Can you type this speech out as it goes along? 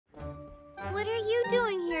What are you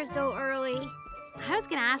doing here so early? I was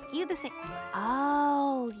gonna ask you the same.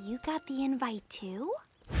 Oh, you got the invite too?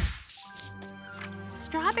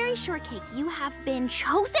 Strawberry Shortcake, you have been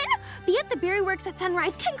chosen? Be at the Berry Works at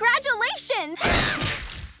sunrise. Congratulations!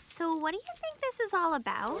 So what do you think this is all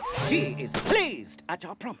about? She is pleased at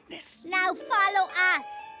your promptness. Now follow us.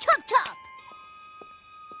 Chop chop.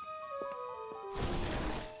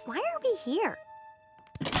 Why are we here?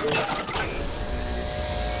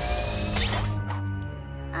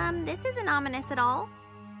 This isn't ominous at all.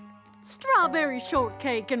 Strawberry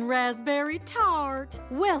Shortcake and Raspberry Tart.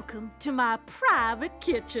 Welcome to my private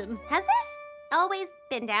kitchen. Has this always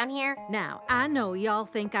been down here? Now, I know y'all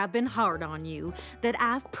think I've been hard on you, that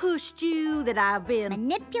I've pushed you, that I've been...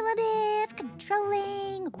 Manipulative,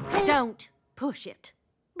 controlling. Don't push it.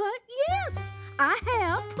 But yes, I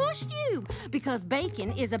have pushed you, because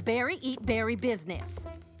baking is a berry-eat-berry business.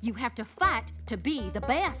 You have to fight to be the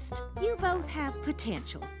best. You both have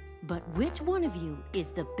potential, but which one of you is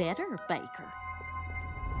the better baker?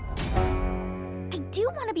 I do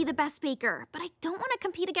want to be the best baker, but I don't want to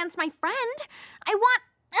compete against my friend. I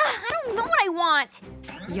don't know what I want.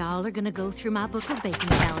 Y'all are gonna go through my book of baking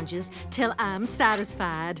challenges till I'm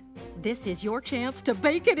satisfied. This is your chance to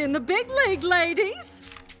bake it in the big league, ladies.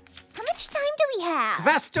 How much time do we have?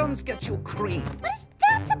 Questions get you cream. What is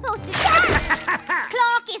that supposed to be?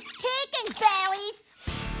 Clock is ticking, berries.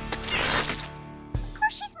 Of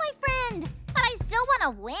course she's my friend, but I still want to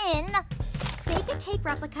win. Bake a cake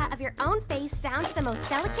replica of your own face down to the most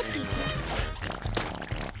delicate details.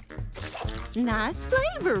 Nice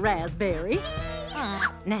flavor, Raspberry.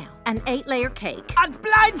 Now, an 8-layer cake. And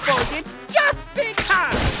blindfolded just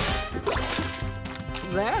because.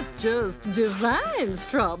 That's just divine,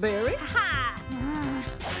 Strawberry. Ha!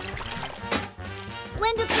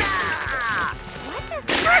 Linda, What does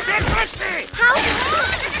Pussy! How?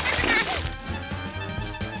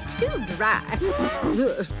 Too dry.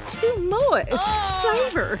 Ugh, too moist.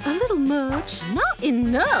 Flavor, a little much. Not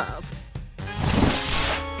enough.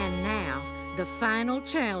 And now, the final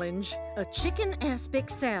challenge. A chicken aspic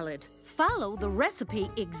salad. Follow the recipe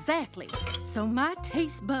exactly, so my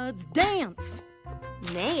taste buds dance.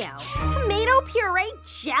 Mayo? Tomato puree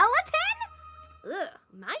gelatin? Ugh,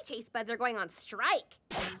 my taste buds are going on strike.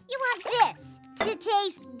 you want this to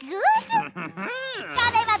taste good?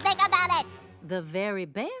 Don't even think about it. The very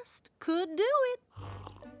best could do it.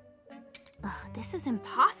 Ugh, this is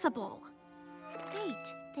impossible.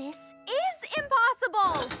 Wait, this is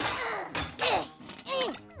impossible!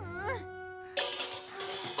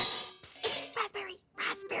 Psst,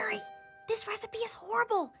 raspberry. This recipe is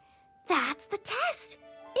horrible. That's the test.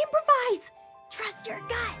 Improvise. Trust your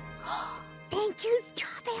gut. Thank you,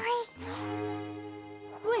 Strawberry.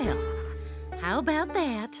 Well, how about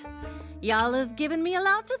that? Y'all have given me a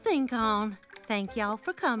lot to think on. Thank y'all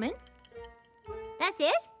for coming. That's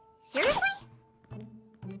it? Seriously?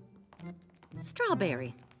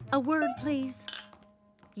 Strawberry, a word, please.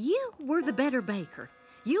 You were the better baker.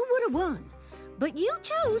 You would have won, but you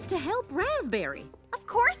chose to help Raspberry. Of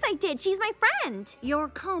course I did. She's my friend. Your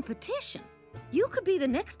competition. You could be the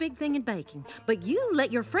next big thing in baking, but you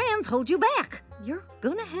let your friends hold you back. You're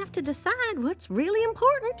gonna have to decide what's really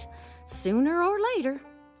important, sooner or later.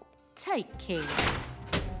 Take care.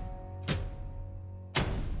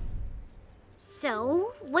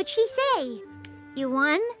 So, what'd she say? You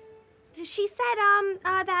won? She said,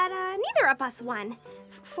 that neither of us won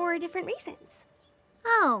for different reasons.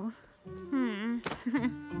 Oh.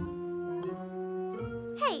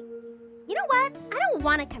 Hey, you know what? I don't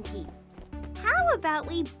want to compete. How about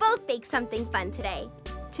we both bake something fun today?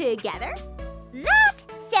 Together? That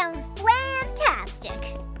sounds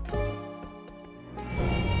fantastic.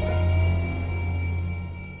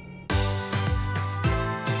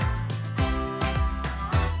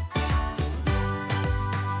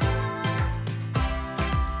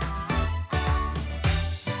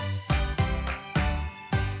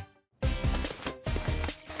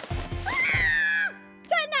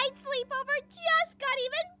 Tonight's sleepover just got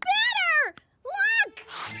even better! Look!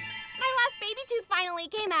 My last baby tooth finally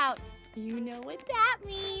came out. You know what that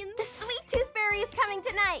means. The Sweet Tooth Fairy is coming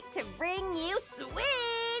tonight to bring you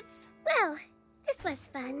sweets. Well, this was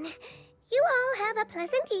fun. You all have a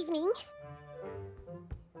pleasant evening.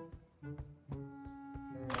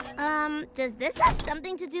 Does this have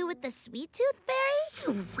something to do with the Sweet Tooth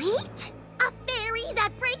Fairy? Sweet? A fairy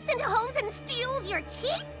that breaks into homes and steals your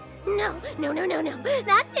teeth? No.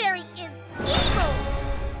 That fairy is evil.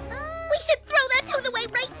 We should throw that tooth away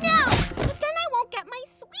right now. But then I won't get my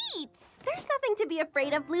sweets. There's nothing to be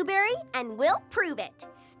afraid of, Blueberry, and we'll prove it.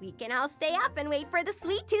 We can all stay up and wait for the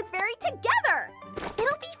Sweet Tooth Fairy together.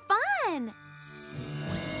 It'll be fun.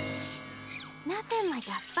 Nothing like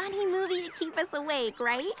a funny movie to keep us awake,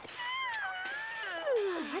 right?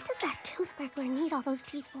 What does that tooth wriggler need all those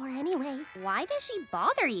teeth for anyway? Why does she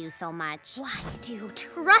bother you so much? Why do you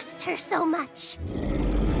trust her so much?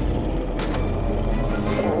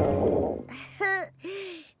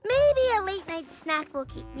 Maybe a late night snack will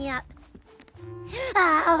keep me up.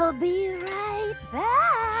 I'll be right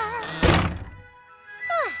back.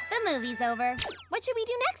 The movie's over. What should we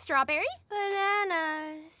do next, Strawberry?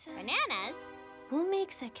 Bananas. Bananas? Who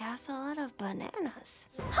makes a castle out of bananas?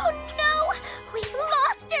 Oh no! We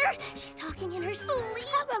lost her! She's talking in her sleep.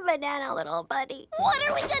 Have a banana, little buddy. What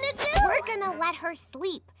are we gonna do? We're gonna let her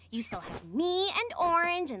sleep. You still have me and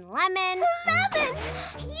Orange and Lemon. Lemon!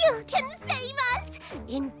 You can save us!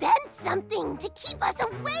 Invent something to keep us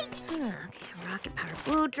awake! Okay, rocket power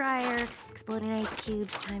blow dryer, exploding ice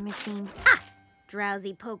cubes, time machine. Ah!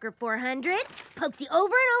 Drowsy Poker 400 pokes you over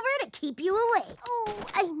and over to keep you awake. Oh,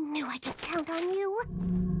 I knew I could count on you.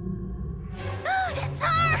 It's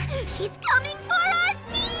her! She's coming for our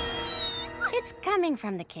team! It's coming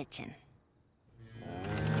from the kitchen.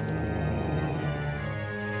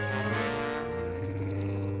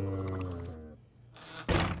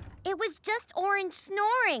 It was just Orange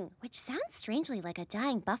snoring, which sounds strangely like a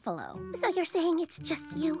dying buffalo. So you're saying it's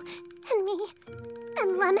just you and me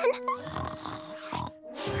and Lemon?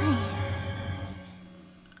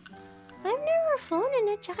 I've never flown in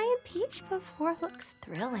a giant peach before. Looks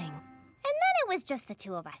thrilling. And then it was just the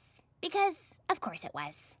two of us. Because, of course it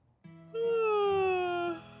was.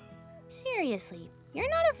 Seriously, you're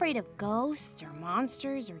not afraid of ghosts or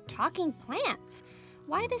monsters or talking plants.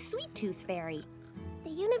 Why the sweet tooth fairy?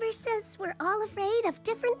 The universe says we're all afraid of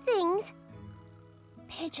different things.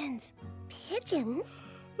 Pigeons. Pigeons?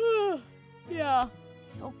 Yeah.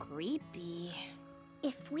 So creepy.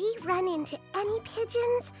 If we run into any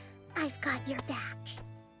pigeons, I've got your back.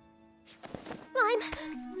 Lime,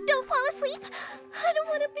 don't fall asleep. I don't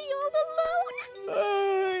want to be all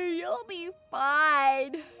alone. You'll be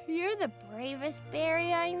fine. You're the bravest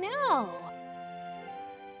berry I know.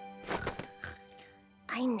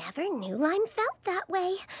 I never knew Lime felt that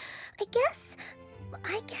way. I guess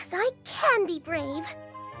I can be brave.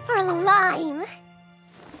 For Lime.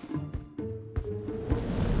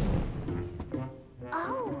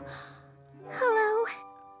 Oh, hello.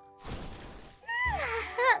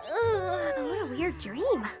 What a weird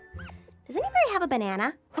dream. Does anybody have a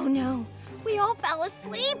banana? Oh no, we all fell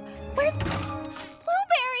asleep. Where's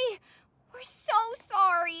Blueberry? We're so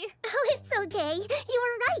sorry. Oh, it's okay. You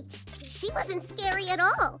were right. She wasn't scary at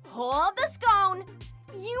all. Hold the scone.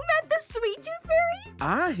 You meant the sweet tooth fairy?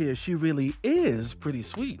 I hear she really is pretty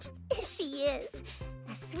sweet. She is.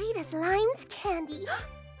 As sweet as Lime's candy.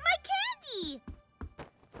 My candy!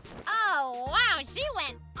 Oh, wow, she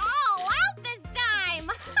went all out this time.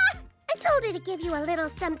 I told her to give you a little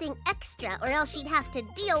something extra or else she'd have to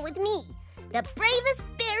deal with me. The bravest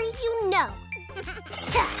berry you know.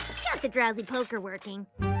 Got the drowsy poker working.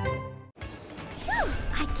 I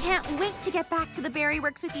can't wait to get back to the Berry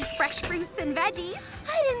Works with these fresh fruits and veggies.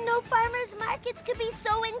 I didn't know farmers markets could be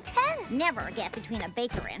so intense. Never get between a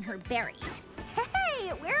baker and her berries. Hey,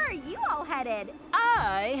 where are you all headed?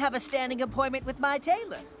 I have a standing appointment with my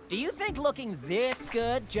tailor. Do you think looking this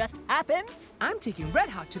good just happens? I'm taking Red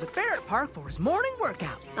Hot to the ferret park for his morning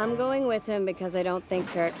workout. I'm going with him because I don't think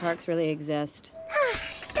ferret parks really exist.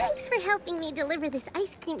 Thanks for helping me deliver this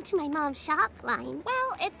ice cream to my mom's shop, Lime.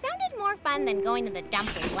 Well, it sounded more fun than going to the dump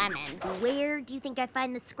with Lemon. Where do you think I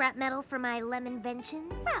find the scrap metal for my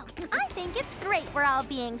lemon-ventions? Well, I think it's great we're all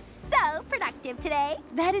being so productive today.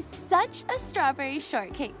 That is such a Strawberry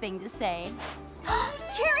Shortcake thing to say.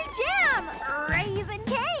 Cherry jam, raisin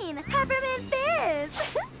cane, peppermint fizz.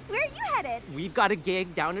 Where are you headed? We've got a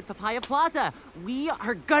gig down at Papaya Plaza. We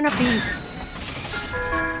are gonna be...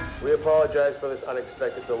 We apologize for this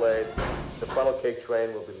unexpected delay. The funnel cake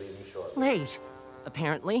train will be leaving shortly. late,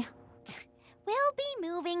 apparently. We'll be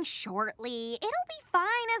moving shortly. It'll be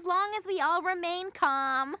fine as long as we all remain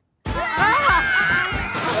calm. My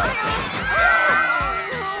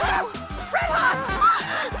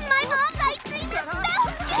mom's ice cream is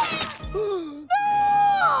melting!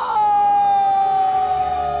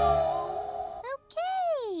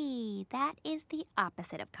 Okay, that is the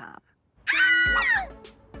opposite of calm.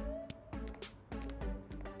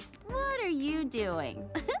 What are you doing?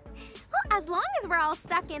 Well, as long as we're all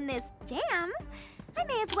stuck in this jam, I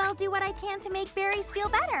may as well do what I can to make berries feel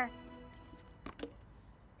better.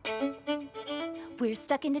 We're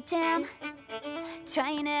stuck in the jam,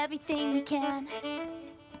 trying everything we can.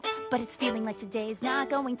 But it's feeling like today's not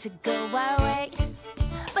going to go our way.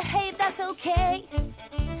 But hey, that's okay,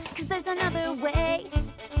 'cause there's another way.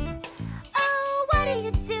 Oh,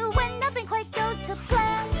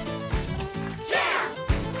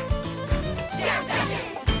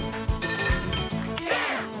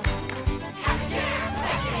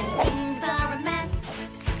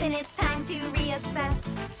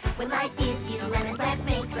 obsessed. When life gives you lemons, let's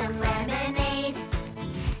make some lemonade.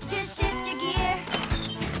 Just shift your gear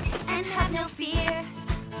and have no fear.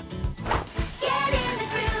 Get in the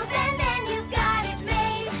groove and then you've got it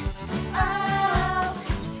made. Oh,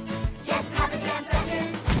 just have a jam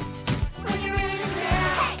session. When you're in a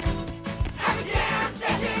jam, hey, have a jam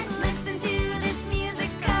session. Listen to this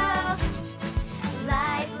musical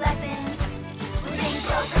life lesson. When things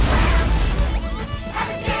go kablam, have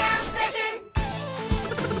a jam session.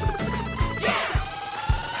 Jam!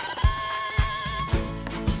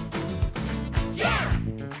 Jam!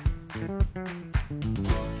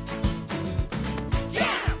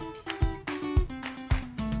 Jam!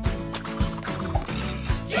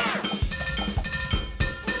 Jam!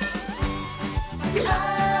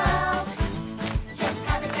 Oh, just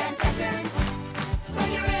have a jam session. When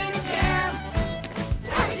you're in a jam,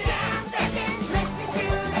 have a jam session. Listen to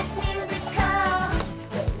this musical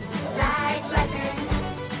life lesson.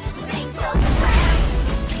 Things go kablam.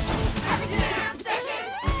 Have a jam session.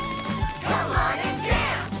 Come on and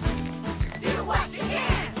jam. Do what you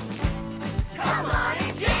can. Come on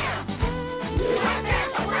and jam. And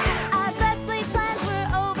that's where our best laid plans were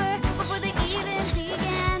over before they even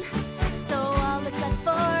began. So all that's left for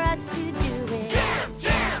us to do is jam,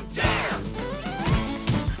 jam, jam.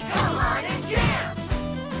 Come on and jam.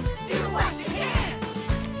 Do what you can.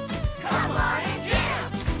 Come on and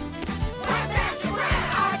jam. And that's where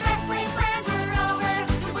our best laid plans were over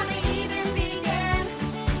before they even began.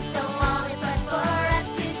 So all that's left for us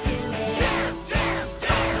to do is jam, jam,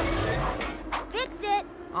 jam. Fixed it.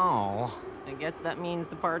 Oh, I guess that means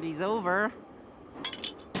the party's over.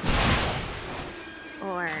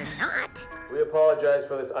 Or not. We apologize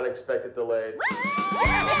for this unexpected delay.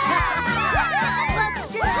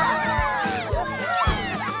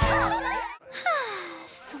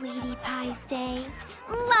 Sweetie Pie's Day.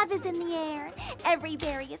 Love is in the air. Every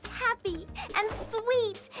berry is happy and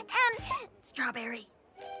sweet and... Strawberry.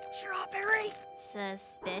 Strawberry.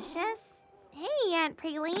 Suspicious? Hey, Aunt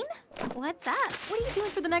Praline. What's up? What are you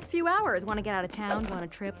doing for the next few hours? Want to get out of town, go on a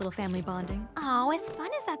trip, little family bonding? Oh, as fun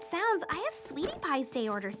as that sounds, I have Sweetie Pie's Day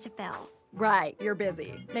orders to fill. Right, you're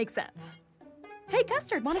busy. Makes sense. Hey,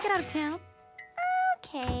 Custard, want to get out of town?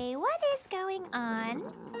 Okay, what is going on?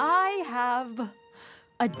 I have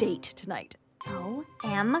a date tonight.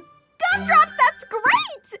 O.M. Gumdrops, that's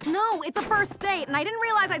great! No, it's a first date, and I didn't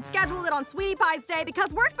realize I'd scheduled it on Sweetie Pie's Day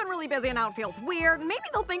because work's been really busy and now it feels weird. Maybe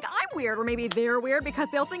they'll think I'm weird, or maybe they're weird because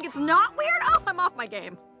they'll think it's not weird. Oh, I'm off my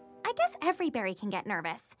game. I guess every berry can get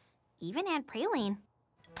nervous. Even Aunt Praline.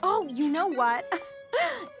 Oh, you know what?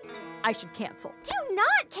 I should cancel. Do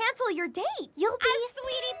not cancel your date. You'll be... A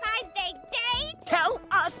Sweetie Pie's Day date? Tell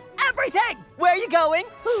us everything! Where are you going?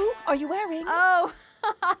 Who are you wearing? Oh,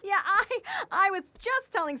 yeah, I was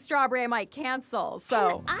just telling Strawberry I might cancel,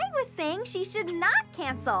 so... And I was saying she should not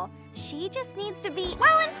cancel. She just needs to be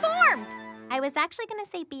well-informed. I was actually gonna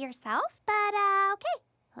say be yourself, but okay.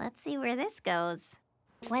 Let's see where this goes.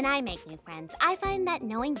 When I make new friends, I find that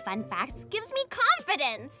knowing fun facts gives me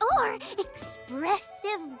confidence. Or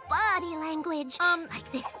expressive body language.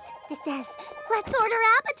 Like this. It says, let's order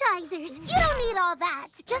appetizers. You don't need all that.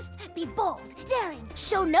 Just be bold, daring,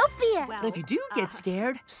 show no fear. But if you do get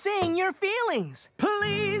scared, sing your feelings.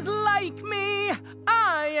 Please like me.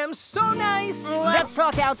 I am so nice. Let's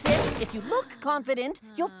talk outfits. If you look confident,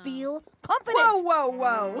 you'll feel confident. Whoa,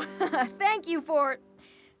 whoa, whoa. Thank you for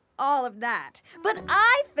all of that. But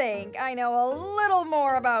I think I know a little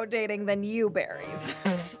more about dating than you berries.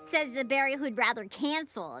 Says the berry who'd rather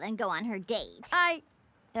cancel than go on her date.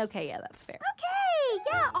 Okay, yeah, that's fair. Okay,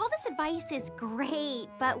 yeah, all this advice is great,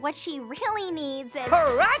 but what she really needs is...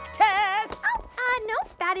 Practice! Oh, nope,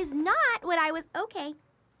 that is not what I was... Okay.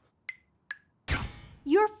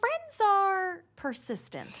 Your friends are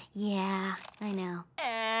persistent. Yeah, I know.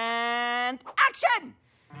 And action!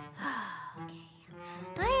 Okay.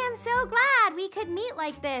 I am so glad we could meet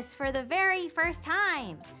like this for the very first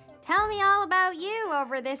time. Tell me all about you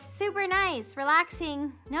over this super nice,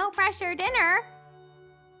 relaxing, no pressure dinner.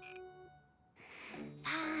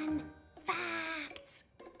 Fun facts.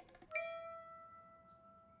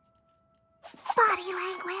 Body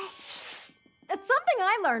language. It's something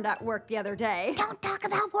I learned at work the other day. Don't talk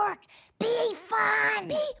about work. Be fun.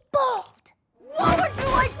 Be bold. What would you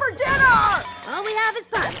like for dinner? All we have is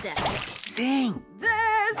pasta. Sing.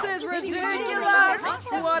 This is ridiculous.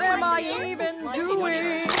 What am I even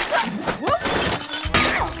doing?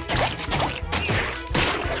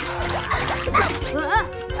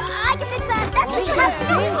 I can fix that. That's just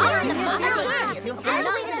so awesome.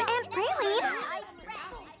 Aunt Praline.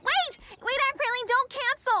 Wait, Aunt Praline, don't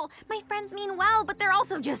cancel. My friends mean well, but they're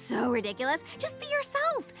also just so ridiculous. Just be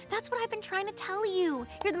yourself. That's what I've been trying to tell you.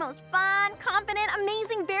 You're the most fun, confident,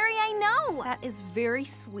 amazing berry I know. That is very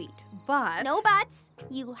sweet, but... No buts.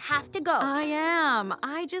 You have to go. I am.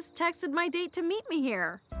 I just texted my date to meet me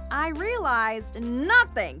here. I realized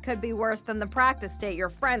nothing could be worse than the practice date your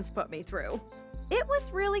friends put me through. It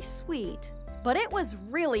was really sweet, but it was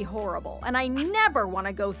really horrible, and I never want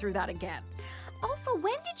to go through that again. Also,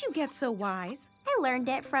 when did you get so wise? I learned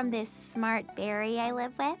it from this smart berry I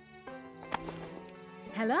live with.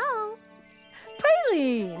 Hello?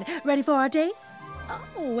 Praline, ready for our date?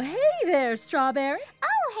 Oh, hey there, Strawberry.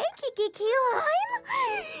 Oh, hey, Kiki Key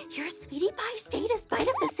Lime. Your sweetie pie status bite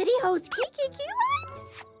of the city host, Kiki Key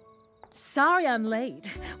Lime. Sorry I'm late.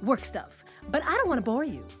 Work stuff. But I don't want to bore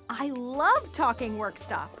you. I love talking work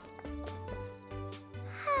stuff.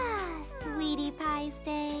 Sweetie Pie's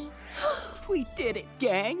Day. We did it,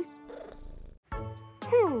 gang.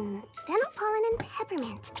 Fennel pollen and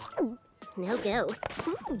peppermint. No go.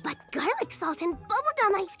 But garlic salt and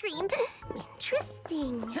bubblegum ice cream.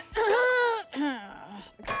 Interesting.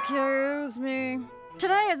 Excuse me.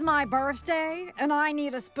 Today is my birthday, and I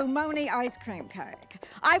need a spumoni ice cream cake.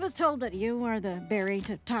 I was told that you were the berry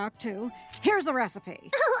to talk to. Here's the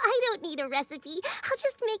recipe. Oh, I don't need a recipe. I'll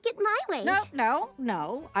just make it my way.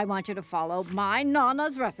 No. I want you to follow my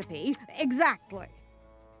Nana's recipe exactly.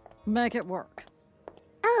 Make it work.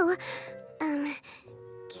 Oh, okay.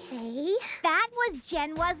 That was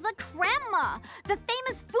Genoa's La Crema, the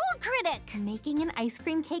famous food critic. Making an ice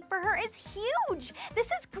cream cake for her is huge. This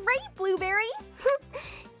is great, Blueberry.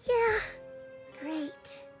 Yeah,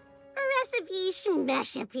 great. Recipe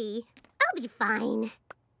schmeshipy. I'll be fine.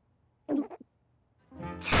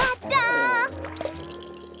 Ta-da!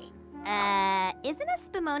 Isn't a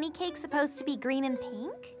spumoni cake supposed to be green and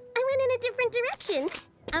pink? I went in a different direction.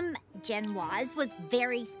 Genoa's was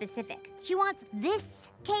very specific. She wants this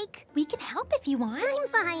cake. We can help if you want. I'm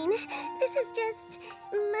fine. This is just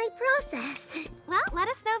my process. Well, let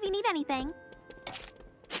us know if you need anything.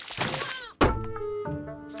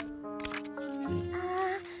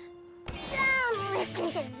 Don't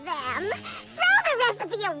listen to them. Throw the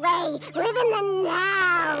recipe away. Live in the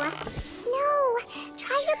now. No,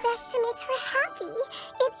 try your best to make her happy.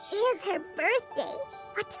 It is her birthday.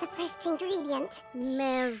 What's the first ingredient?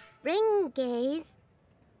 Meringues.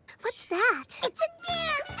 What's that? It's a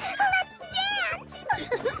dance! Let's dance!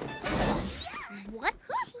 What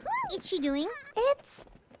is she doing? It's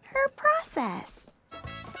her process.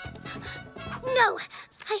 No!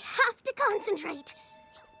 I have to concentrate.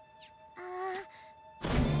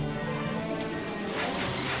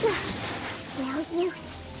 No use.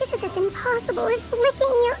 This is as impossible as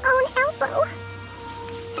licking your own elbow.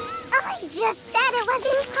 I just said it was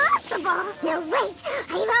impossible. No, wait.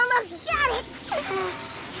 I've almost got it.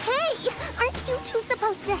 Hey, aren't you two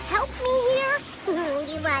supposed to help me here?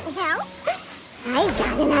 You want help? I've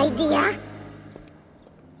got an idea.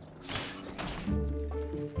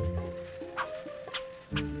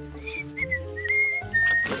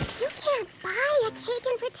 You can't buy a cake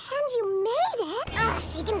and pretend you made it. Ugh,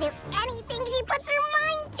 she can do anything she puts her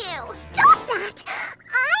mind to. Stop that!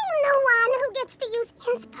 I'm the one who gets to use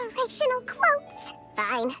inspirational quotes.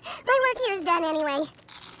 Fine. My work here's done anyway.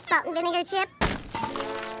 Salt and vinegar chip.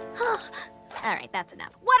 All right, that's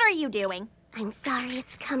enough. What are you doing? I'm sorry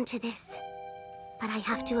it's come to this, but I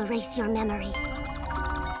have to erase your memory.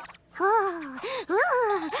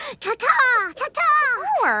 Caca!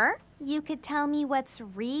 Or you could tell me what's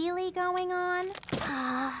really going on.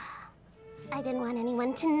 I didn't want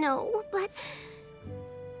anyone to know, but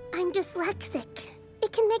I'm dyslexic.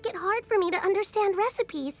 It can make it hard for me to understand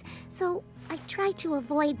recipes, so I try to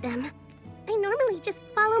avoid them. I normally just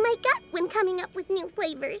follow my gut when coming up with new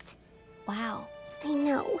flavors. Wow. I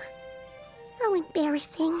know. So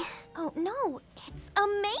embarrassing. Oh, no. It's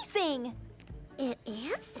amazing. It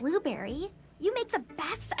is? Blueberry, you make the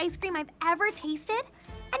best ice cream I've ever tasted,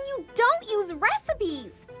 and you don't use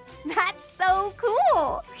recipes. That's so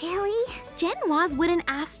cool. Really? Genoise wouldn't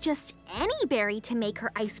ask just any berry to make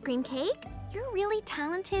her ice cream cake. You're really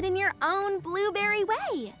talented in your own blueberry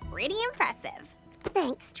way. Pretty impressive.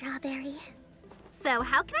 Thanks, Strawberry. So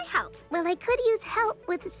how can I help? Well, I could use help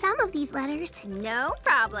with some of these letters. No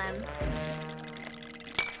problem.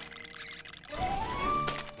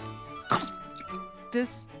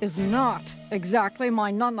 This is not exactly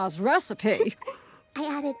my Nana's recipe. I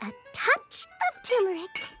added a touch of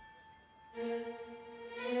turmeric.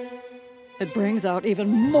 It brings out even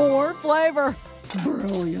more flavor.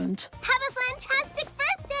 Brilliant. Have a fantastic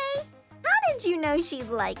birthday! How did you know she'd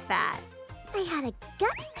like that? I had a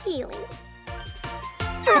gut feeling.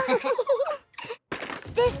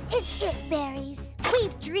 This is it, berries.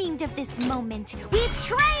 We've dreamed of this moment. We've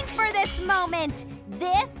trained for this moment.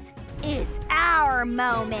 This is our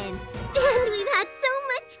moment. And we've had so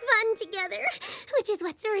much fun together, which is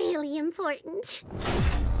what's really important.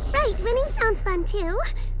 Right, winning sounds fun too.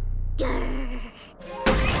 Grr.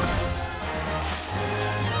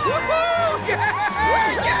 Woohoo!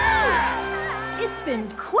 Yeah! It's been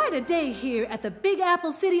quite a day here at the Big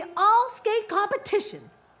Apple City All-Skate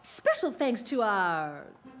Competition. Special thanks to our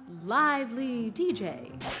lively DJ.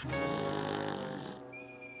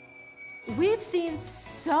 We've seen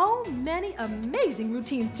so many amazing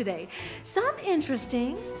routines today. Some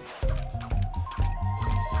interesting,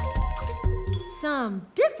 some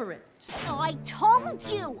different. Oh, I told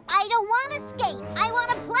you! I don't want to skate! I want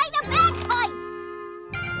to play the bagpipes!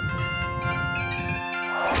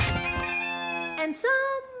 And some,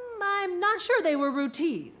 I'm not sure they were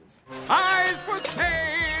routines. Eyes for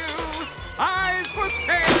sale! Eyes for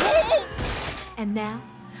sale! And now,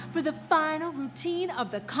 for the final routine of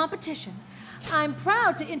the competition, I'm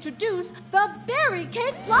proud to introduce the Berry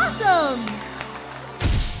Cake Blossoms!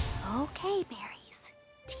 Okay, berries.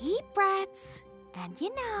 Deep breaths. And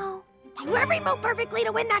you know, do every move perfectly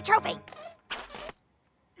to win that trophy.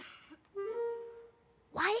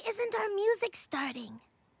 Why isn't our music starting?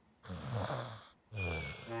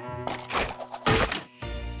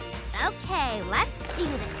 Okay, let's do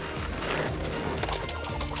this.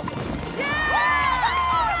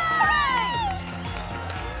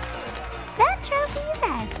 That trophy's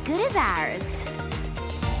as good as ours.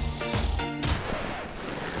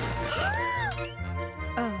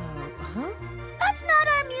 That's not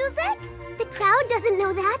our music! The crowd doesn't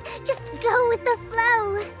know that. Just go with the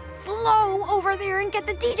flow. Flow over there and get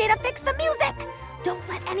the DJ to fix the music. Don't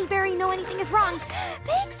let any berry know anything is wrong.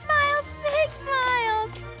 Big smiles, big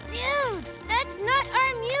smiles. Dude, that's not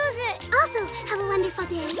our music. Also, have a wonderful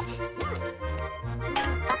day.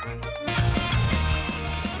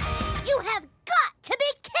 You have got to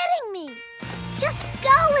be kidding me! Just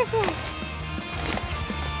go with it!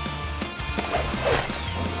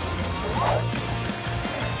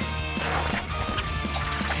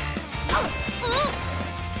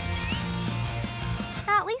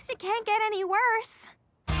 At least it can't get any worse.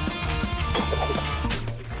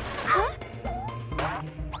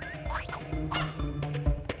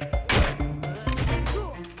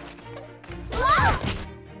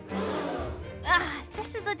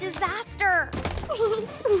 This is a disaster.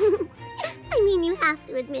 I mean, you have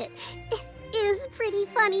to admit, it is pretty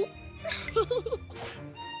funny.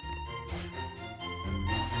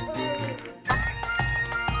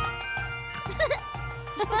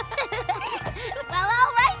 Well,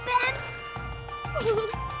 all right then.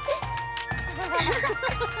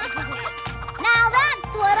 Now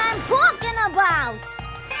that's what I'm talking about!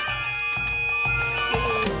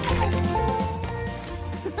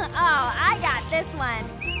 Oh, I got this one.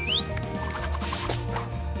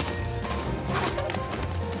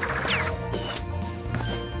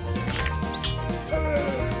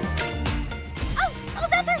 Oh,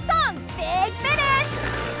 that's our song. Big finish.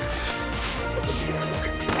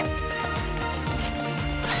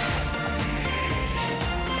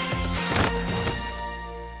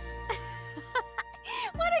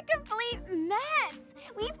 What a complete mess.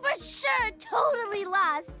 We for sure totally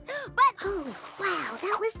lost. But oh, wow,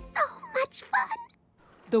 that was so much fun.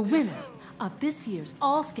 The winner of this year's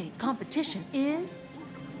All-Skate competition is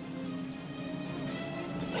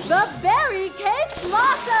the Berry Cake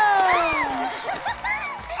Blossoms!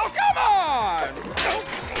 Oh, come on!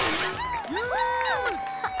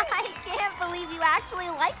 I can't believe you actually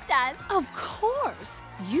liked us. Of course.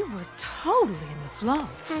 You were totally in the flow.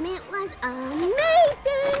 And it was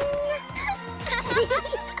amazing!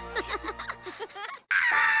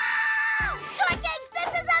 Shortcakes,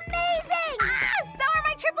 this is amazing! So are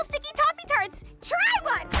my triple sticky toffee tarts. Try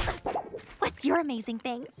one. What's your amazing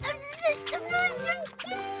thing?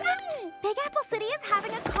 Big Apple City is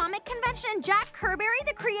having a comic convention, and Jack Kirby,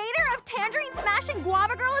 the creator of Tangerine Smash and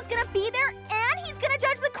Guava Girl, is gonna be there, and he's gonna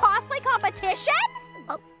judge the cosplay competition?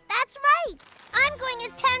 Oh, that's right! I'm going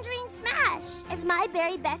as Tangerine Smash. As my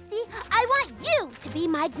berry bestie, I want you to be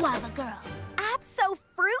my Guava Girl.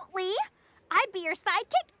 Abso-fruitly! I'd be your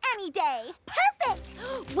sidekick any day.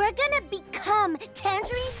 Perfect! We're gonna become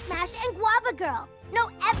Tangerine Smash and Guava Girl. Know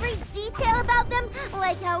every detail about them,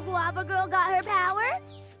 like how Guava Girl got her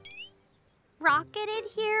powers. Rocketed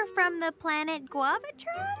here from the planet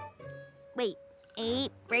Guavatron? Wait,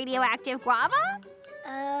 ate radioactive guava?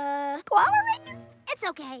 Guava rings? It's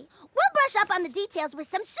okay. We'll brush up on the details with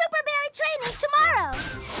some super berry training tomorrow.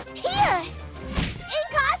 Here! In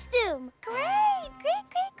costume! Great, great,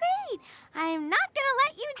 great, great. I'm not gonna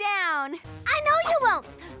let you down. I know you won't.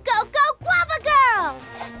 Go, go, Guava Girl!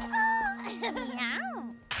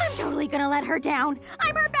 I'm totally gonna let her down.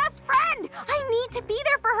 I'm her best friend. I need to be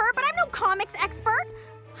there for her, but I'm no comics expert.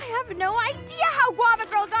 I have no idea how Guava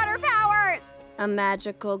Girl got her powers. A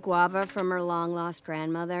magical guava from her long-lost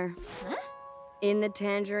grandmother. Huh? In the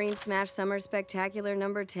Tangerine Smash Summer Spectacular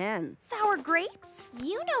number 10. Sour grapes?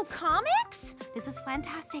 You know comics? This is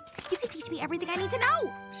fantastic. You can teach me everything I need to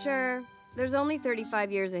know. Sure. There's only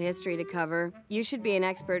 35 years of history to cover. You should be an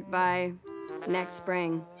expert by next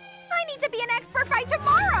spring. I need to be an expert by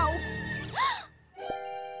tomorrow.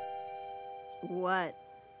 What?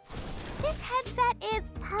 This headset is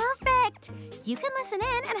perfect. You can listen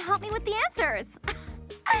in and help me with the answers.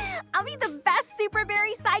 I'll be the best Super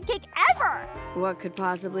Berry sidekick ever. What could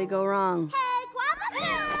possibly go wrong? Hey, Guava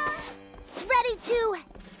Girl! Ready to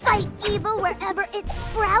fight evil wherever it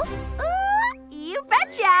sprouts? You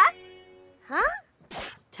betcha. Huh?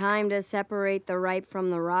 Time to separate the ripe from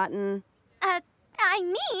the rotten. I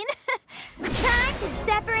mean, time to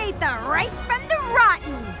separate the ripe from the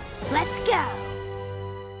rotten. Let's go.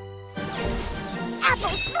 Apple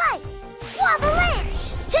Slice!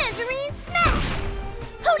 Guavalanche! Tangerine Smash!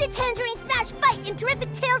 Who did Tangerine Smash fight in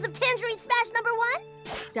Terrific Tales of Tangerine Smash number 1?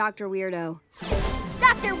 Dr. Weirdo.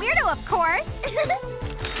 Dr. Weirdo, of course.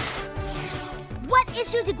 What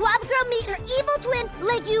issue did Guava Girl meet her evil twin,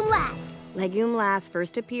 Legume Lass? Legume Lass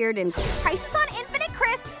first appeared in Crisis on Infinite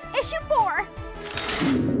Crisps, issue 4.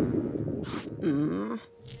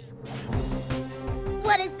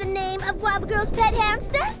 What is the name of Guava Girl's pet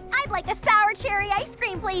hamster? I'd like a sour cherry ice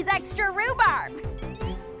cream, please, extra rhubarb.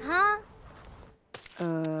 Huh?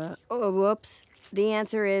 Oh, whoops. The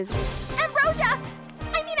answer is Ambrosia!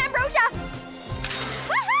 Ambrosia!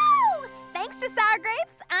 Woohoo! Thanks to sour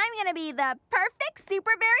grapes, I'm gonna be the perfect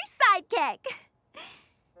Super Berry sidekick.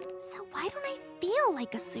 So why don't I feel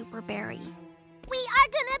like a Super Berry? We are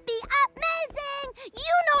gonna be amazing!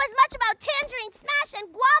 You know as much about Tangerine Smash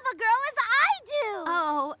and Guava Girl as I do!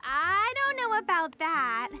 Oh, I don't know about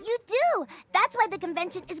that. You do! That's why the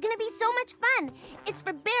convention is gonna be so much fun. It's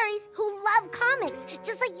for berries who love comics,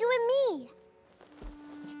 just like you and me.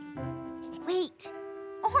 Wait,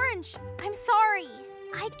 Orange, I'm sorry.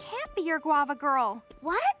 I can't be your Guava Girl.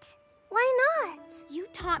 What? Why not? You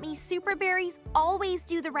taught me Super Berries always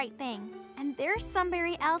do the right thing. And there's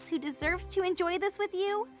somebody else who deserves to enjoy this with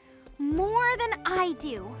you more than I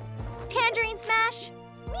do. Tangerine Smash,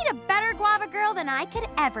 meet a better Guava Girl than I could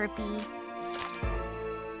ever be.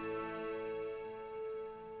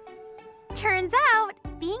 Turns out,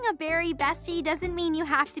 being a berry bestie doesn't mean you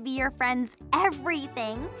have to be your friend's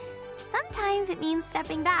everything. Sometimes it means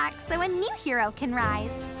stepping back so a new hero can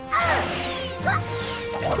rise.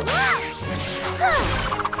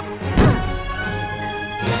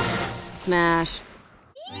 Smash.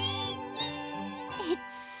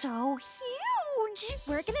 It's so huge.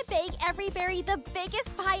 We're gonna bake every berry the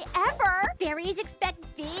biggest pie ever. Berries expect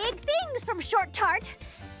big things from Short Tart.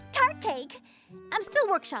 Tart cake. I'm still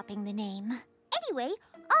workshopping the name. Anyway,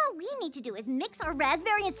 all we need to do is mix our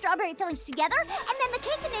raspberry and strawberry fillings together, and then the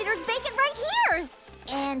Cakeinator's bake it right here.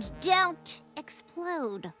 And don't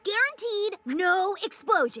explode. Guaranteed no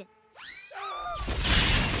explosion.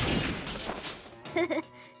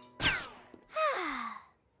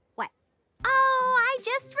 What? Oh, I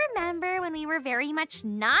just remember when we were very much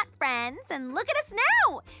not friends, and look at us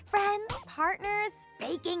now. Friends, partners,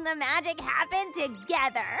 making the magic happen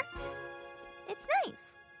together. It's nice.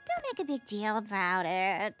 Don't make a big deal about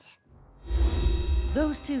it.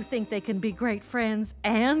 Those two think they can be great friends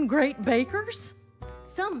and great bakers?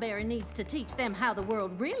 Some berry needs to teach them how the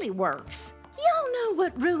world really works. Y'all know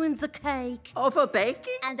what ruins a cake? Over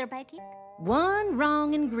baking? And they're baking? One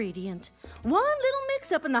wrong ingredient. One little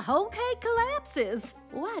mix-up and the whole cake collapses.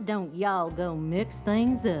 Why don't y'all go mix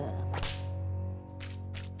things up?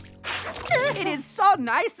 It is so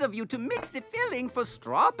nice of you to mix the filling for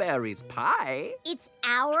Strawberry's pie. It's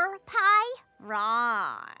our pie?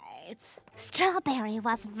 Right. Strawberry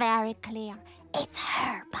was very clear. It's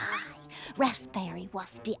her pie. Raspberry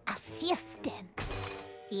was the assistant.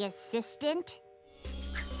 The assistant?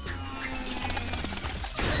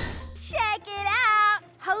 Check it out.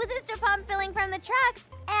 Hoses to pump filling from the trucks.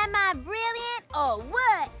 Am I brilliant or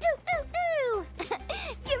what? Ooh, ooh, ooh.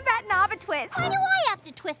 Give that knob a twist. Why do I have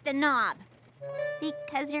to twist the knob?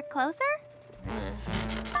 Because you're closer?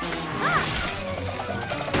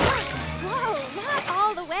 Whoa, not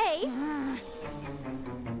all the way.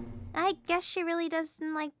 I guess she really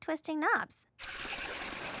doesn't like twisting knobs.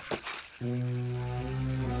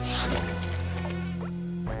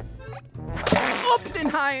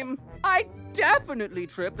 Oppenheim! I definitely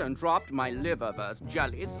tripped and dropped my liververse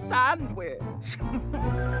jelly sandwich.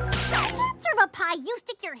 Can't serve a pie you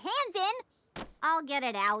stick your hands in. I'll get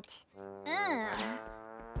it out.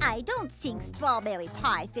 I don't think strawberry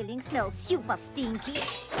pie filling smells super stinky.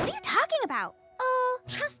 What are you talking about? Oh,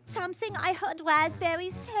 just something I heard Raspberry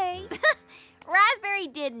say. Raspberry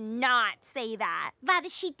did not say that. What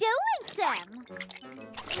is she doing then?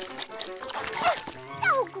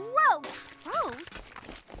 So gross. Gross?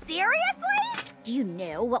 Seriously? Do you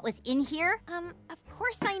know what was in here? Of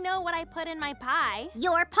course I know what I put in my pie.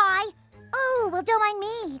 Your pie? Oh, well, don't mind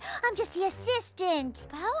me. I'm just the assistant.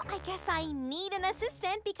 Well, I guess I need an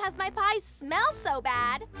assistant because my pies smell so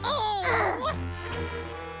bad. Oh!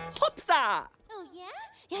 Hoopsa! Oh, yeah?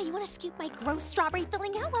 Yeah, you want to scoop my gross strawberry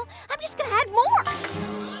filling out? Well, I'm just going to add more.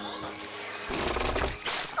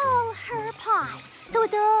 All her pie. So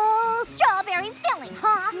it's all strawberry filling,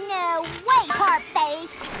 huh? No way,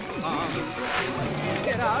 Heartface.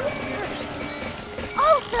 Get out of here.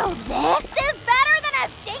 Oh, so this is better than a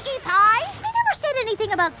stinky pie? I never said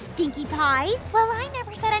anything about stinky pies. Well, I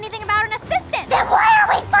never said anything about an assistant. Then why are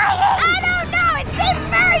we fighting? I don't know. It seems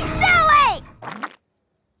very silly.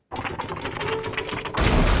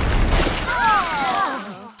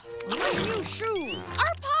 Oh! My new shoes!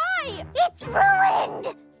 Our pie! It's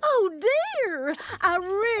ruined! Oh, dear. I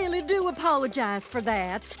really do apologize for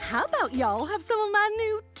that. How about y'all have some of my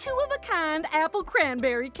new two-of-a-kind apple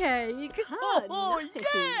cranberry cake? Oh,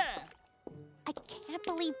 yeah! I can't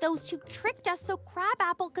believe those two tricked us so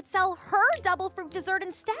Crabapple could sell her double fruit dessert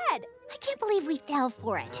instead. I can't believe we fell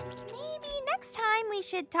for it. Maybe next time we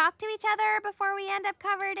should talk to each other before we end up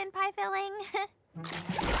covered in pie filling.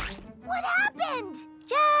 What happened?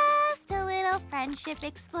 Just a little friendship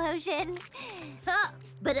explosion. Huh.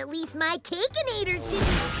 But at least my Cakeinator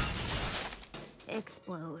didn't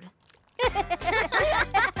explode.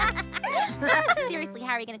 Seriously,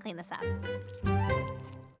 how are you going to clean this up?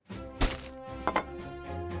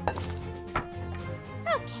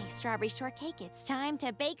 Okay, Strawberry Shortcake, it's time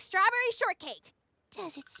to bake Strawberry Shortcake.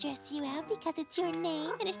 Does it stress you out because it's your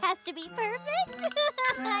name and it has to be perfect?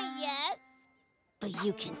 Yes. But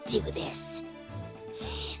you can do this.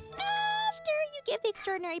 After you give the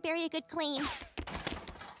extraordinary berry a good clean.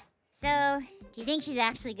 So, do you think she's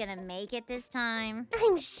actually gonna make it this time?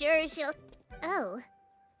 I'm sure she'll... Oh.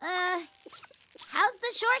 How's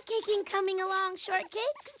the shortcaking coming along,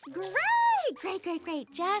 Shortcakes? Great.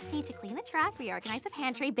 Just need to clean the truck, reorganize the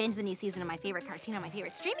pantry, binge the new season of my favorite cartoon on my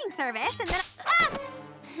favorite streaming service, and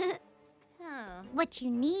then... Oh. What you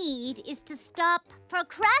need is to stop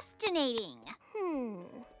procrastinating.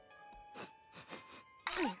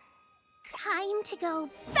 Time to go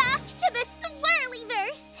back to the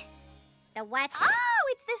Swirlyverse. The what? Oh,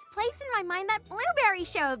 it's this place in my mind that Blueberry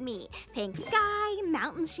showed me. Pink sky,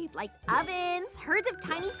 mountains shaped like ovens, herds of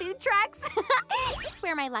tiny food trucks. It's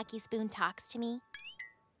where my lucky spoon talks to me.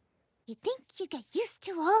 You think you get used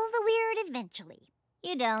to all the weird eventually.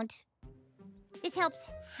 You don't. This helps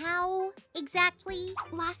how exactly?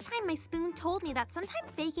 Last time my spoon told me that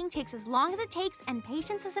sometimes baking takes as long as it takes and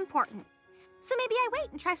patience is important. So maybe I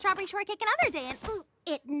wait and try Strawberry Shortcake another day and ooh.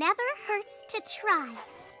 It never hurts to try.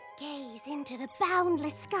 Gaze into the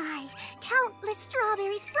boundless sky. Countless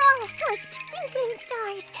strawberries frolic like twinkling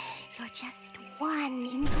stars. You're just one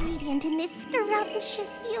ingredient in this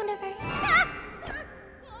scrumptious universe.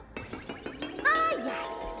 Ah, yes.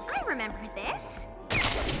 I remember this.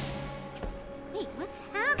 Wait, what's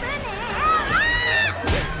happening?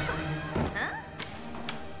 Huh?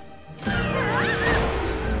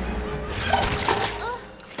 Oh,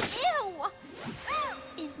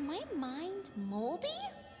 ew! Is my mind moldy?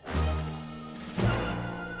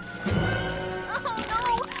 Oh no!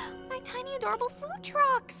 My tiny adorable food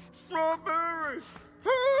trucks! Strawberry!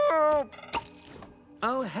 Help!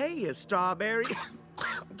 Oh, hey, Strawberry.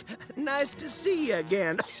 Nice to see you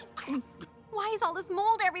again. Why is all this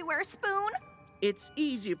mold everywhere, Spoon? It's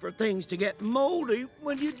easy for things to get moldy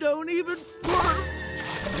when you don't even...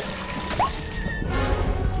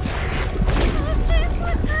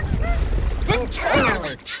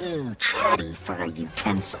 Entirely too chatty for a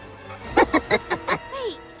utensil.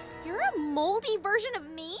 Wait, you're a moldy version of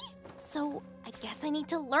me? So I guess I need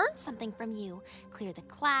to learn something from you. Clear the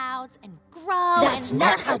clouds and grow That's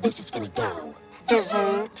not how this is gonna go.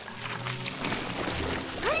 Dessert.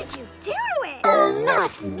 What did you do to it? Oh,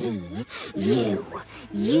 not me.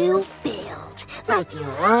 You failed, like you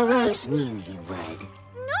always knew you would.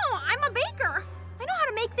 No, I'm a baker. I know how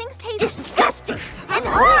to make things taste Disgusting and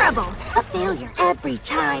horrible. A failure every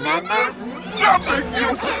time, and there's nothing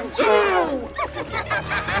you can do.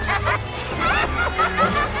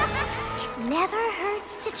 It never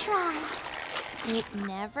hurts to try. It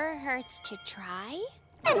never hurts to try.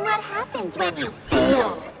 And what happens when you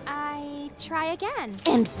fail? I try again.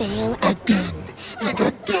 And fail again and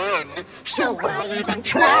again. So why even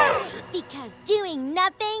try? Because doing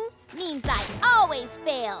nothing means I always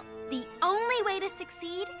fail. The only way to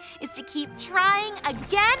succeed is to keep trying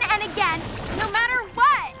again and again, no matter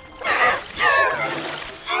what.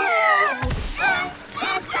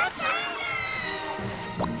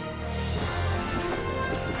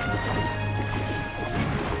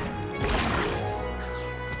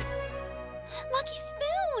 Lucky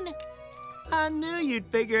Spoon! I knew you'd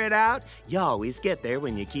figure it out. You always get there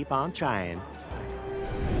when you keep on trying.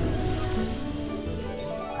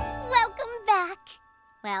 Welcome back.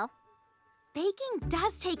 Well, baking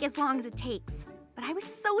does take as long as it takes, but I was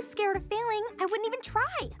so scared of failing, I wouldn't even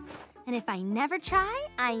try. And if I never try,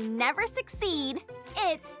 I never succeed.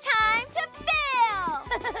 It's time to fail!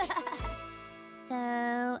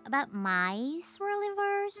 So, about my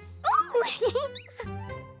swirliverse?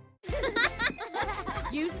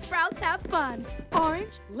 You sprouts have fun.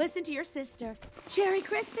 Orange, listen to your sister. Cherry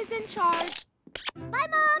Crisp is in charge. Bye,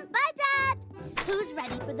 Mom. Bye, Dad. Who's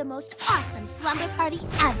ready for the most awesome slumber party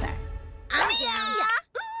ever? I'm down.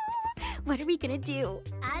 What are we gonna do?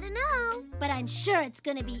 I don't know, but I'm sure it's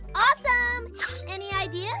gonna be awesome. Any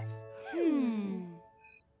ideas?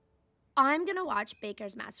 I'm gonna watch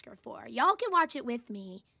Baker's Massacre 4. Y'all can watch it with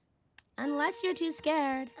me. Unless you're too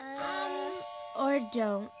scared. Or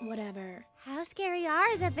don't, whatever. How scary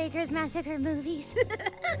are the Baker's Massacre movies?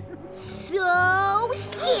 So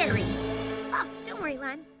scary. Oh, don't worry,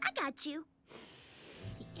 Lon. I got you.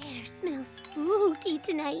 The air smells spooky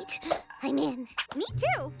tonight. I'm in. Me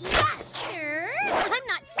too. Yes, sir. I'm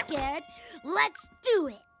not scared. Let's do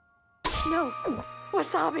it. No.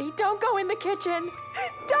 Wasabi, don't go in the kitchen.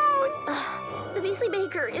 Don't! The Beastly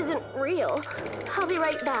Baker isn't real. I'll be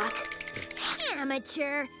right back.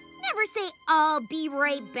 Amateur. Never say, I'll be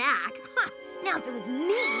right back. Huh. Now, if it was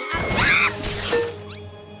me,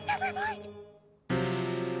 Never mind.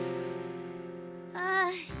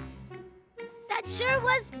 That sure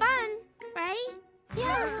was fun, right?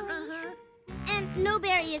 Yeah. And no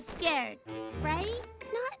berry is scared, right?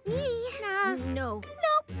 Not me. No.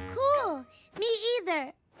 Nope. Cool. Me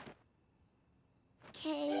either.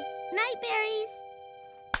 Okay. Night, berries.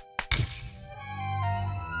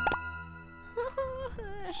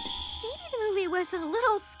 Maybe the movie was a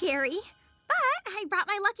little scary, but I brought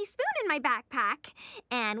my Lucky Spoon in my backpack.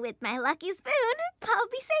 And with my Lucky Spoon, I'll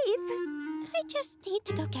be safe. I just need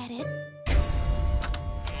to go get it.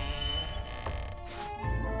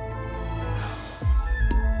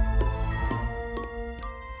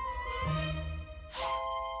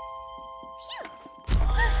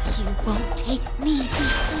 You won't take me,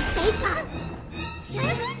 Beastly Baker.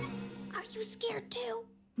 Are you scared too?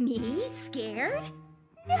 Me? Scared?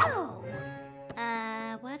 No.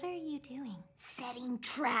 What are you doing? Setting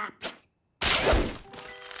traps. I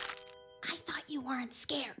thought you weren't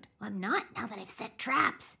scared. I'm not now that I've set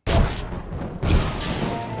traps. Do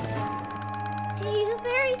you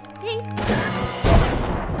berries think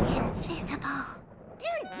invisible?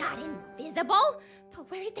 They're not invisible. But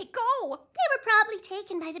where did they go? They were probably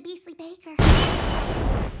taken by the Beastly Baker.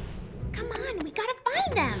 Come on, we gotta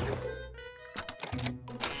find them.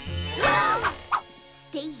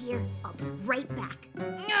 Stay here. I'll be right back.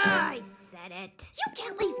 I said it. You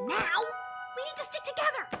can't leave now. We need to stick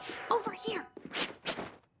together. Over here.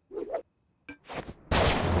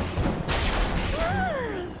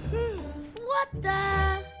 What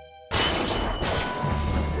the?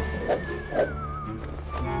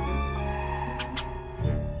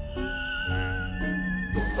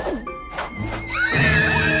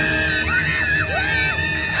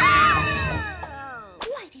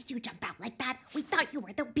 Why did you jump out like that? We thought you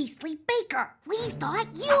were the Beastly Baker. We thought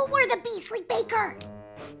you were the Beastly Baker.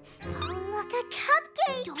 Oh, look, a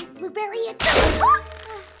cupcake. Don't blueberry it.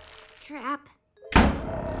 Trap.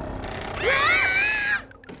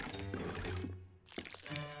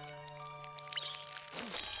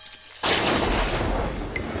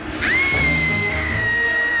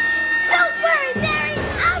 Don't worry, berries.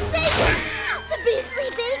 I'll save you. The Beastly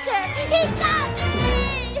Baker. He got me.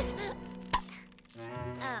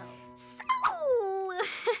 Oh. So,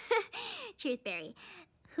 Truthberry,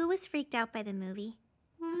 who was freaked out by the movie?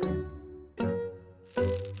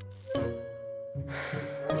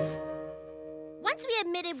 Once we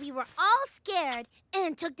admitted we were all scared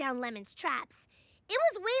and took down Lemon's traps, it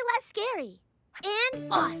was way less scary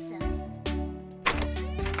and awesome.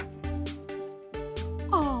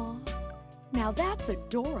 Aw, now that's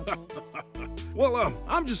adorable. Well,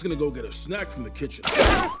 I'm just gonna go get a snack from the kitchen.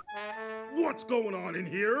 What's going on in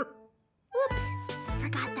here? Whoops,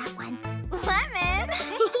 forgot that one. Lemon!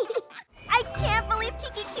 I can't believe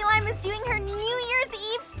Kiki Key Lime is doing her New Year's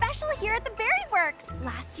Eve special here at the Berry Works.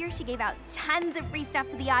 Last year, she gave out tons of free stuff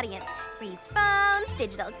to the audience. Free phones,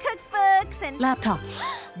 digital cookbooks, and... Laptops.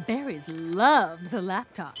 Berries love the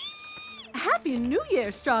laptops. Happy New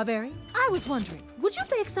Year, Strawberry. I was wondering, would you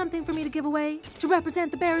bake something for me to give away to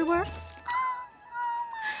represent the Berry Works?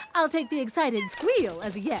 I'll take the excited squeal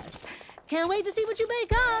as a yes. Can't wait to see what you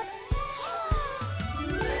bake up.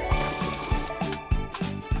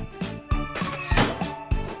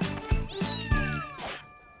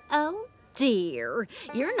 Oh, dear.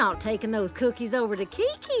 You're not taking those cookies over to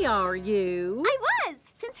Kiki, are you? I was!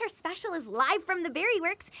 Since her special is live from the Berry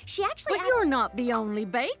Works, she actually... But you're not the only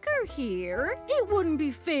baker here. It wouldn't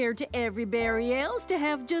be fair to everybody else to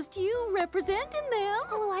have just you representing them.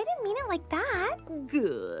 Oh, well, I didn't mean it like that.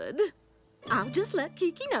 Good. I'll just let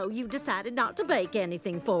Kiki know you decided not to bake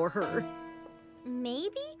anything for her.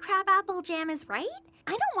 Maybe Crabapple Jam is right?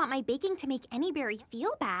 I don't want my baking to make any berry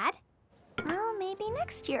feel bad. Well, maybe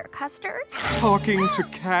next year, Custard. Talking to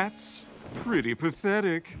cats? Pretty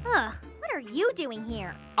pathetic. Ugh, what are you doing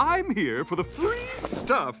here? I'm here for the free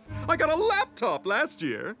stuff. I got a laptop last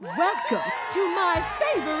year. Welcome to my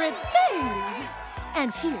favorite things.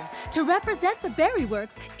 And here, to represent the Berry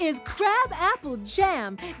Works, is Crabapple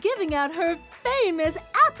Jam, giving out her famous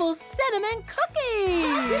apple cinnamon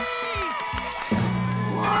cookies.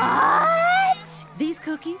 What? These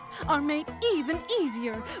cookies are made even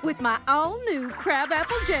easier with my all-new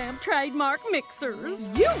Crabapple Jam trademark mixers.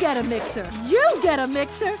 You get a mixer. You get a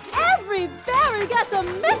mixer. Every berry gets a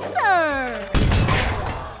mixer.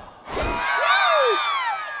 Woo!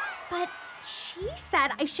 But she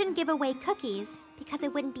said I shouldn't give away cookies because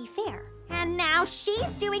it wouldn't be fair. And now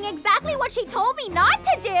she's doing exactly what she told me not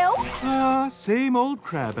to do. Same old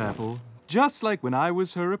Crabapple. Just like when I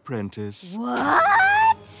was her apprentice.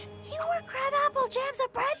 What? You were Crabapple Jam's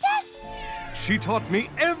apprentice? She taught me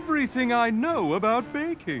everything I know about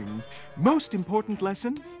baking. Most important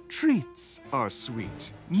lesson, treats are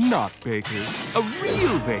sweet, not bakers. A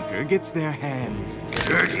real baker gets their hands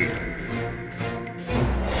dirty.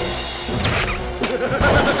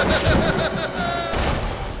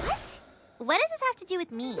 What does this have to do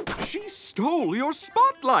with me? She stole your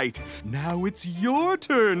spotlight. Now it's your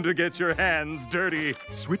turn to get your hands dirty.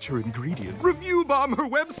 Switch her ingredients, review bomb her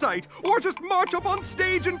website, or just march up on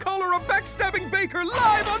stage and call her a backstabbing baker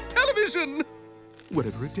live on television.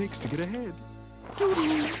 Whatever it takes to get ahead.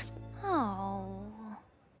 Toodles. Oh.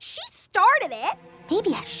 She started it.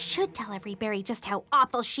 Maybe I should tell every berry just how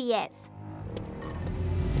awful she is.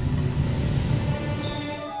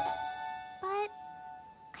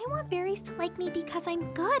 I want berries to like me because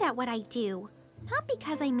I'm good at what I do, not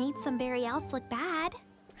because I made somebody else look bad.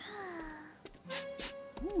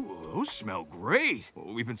 Ooh, those smell great.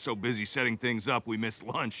 Well, we've been so busy setting things up, we missed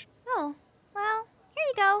lunch. Oh, well, here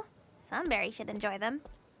you go. Some berries should enjoy them.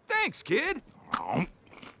 Thanks, kid.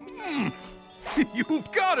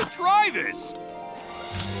 You've got to try this.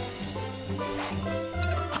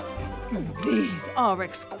 These are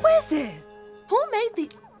exquisite. Who made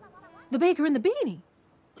the baker in the beanie?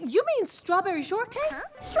 You mean Strawberry Shortcake? Huh?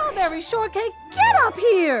 Strawberry Shortcake, get up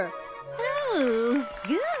here! Oh,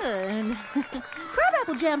 good.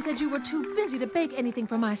 Crabapple Jam said you were too busy to bake anything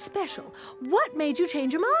for my special. What made you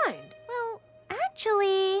change your mind? Well,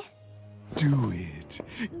 actually... Do it.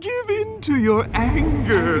 Give in to your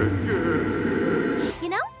anger. You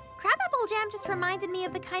know, Crabapple Jam just reminded me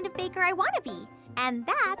of the kind of baker I want to be. And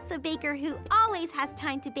that's a baker who always has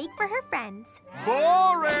time to bake for her friends.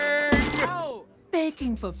 Boring! Oh.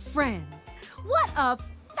 Baking for friends. What a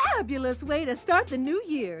fabulous way to start the new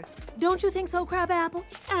year. Don't you think so, Crabapple?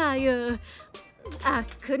 I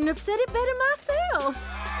couldn't have said it better myself.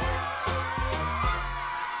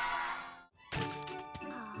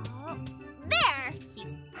 Oh, there!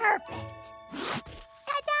 He's perfect.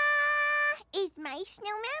 Ta-da! Is my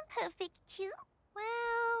snowman perfect too? Well...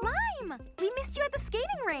 Lime! We missed you at the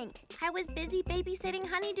skating rink. I was busy babysitting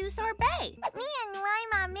Honeydew Sorbet. Me and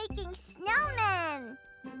Lime are making snowmen.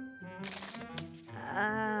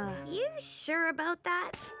 You sure about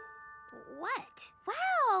that? What?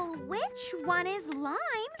 Wow, which one is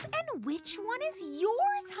Lime's and which one is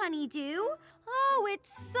yours, Honeydew? Oh,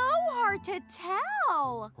 it's so hard to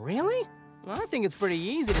tell. Really? Well, I think it's pretty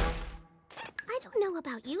easy to... I don't know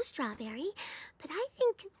about you, Strawberry, but I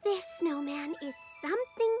think this snowman is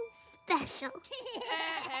something special.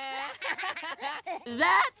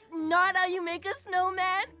 That's not how you make a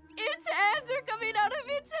snowman. Its hands are coming out of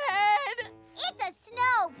its head. It's a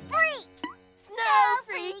snow freak. Snow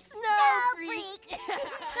freak, snow freak.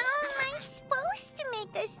 How am I supposed to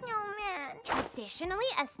make a snowman?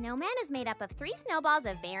 Traditionally, a snowman is made up of 3 snowballs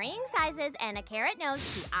of varying sizes and a carrot nose,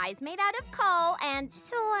 2 eyes made out of coal, and...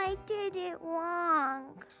 So I did it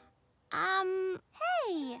wrong.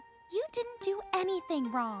 Hey, you didn't do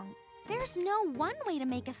anything wrong. There's no one way to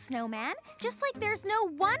make a snowman, just like there's no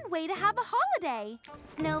one way to have a holiday.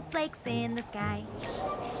 Snowflakes in the sky,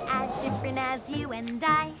 as different as you and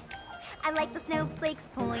I like the snowflakes'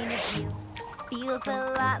 point of view. Feels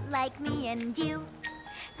a lot like me and you.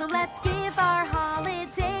 So let's give our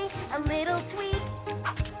holiday a little tweak.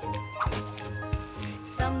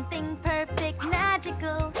 Something perfect,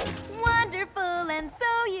 magical, wonderful, and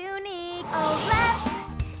so unique. Oh,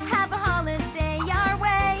 let's have a holiday our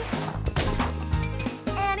way.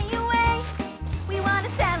 Any way we want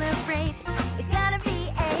to celebrate, it's gonna be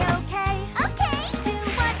A-okay. Okay! Do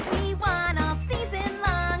what we want all season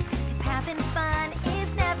long, 'cause having fun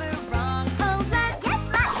is never wrong. Oh, let's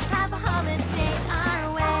have a holiday our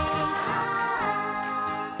way.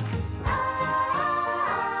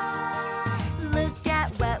 Look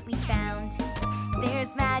at what we found.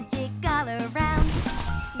 There's magic all around.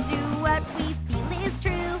 Do what we feel is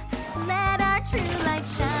true. Let our true light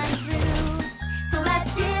shine through. So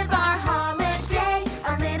let's give our holiday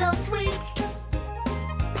a little tweak.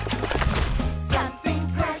 Something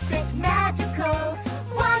perfect, magical,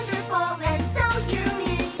 wonderful, and so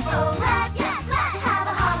unique. Oh, let's have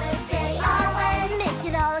a holiday our way. Make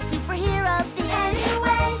it all a superhero thing.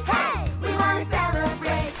 Anyway, hey, we want to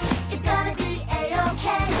celebrate. It's gonna be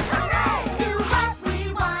A-okay. Hooray! Do what we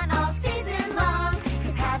want all season long,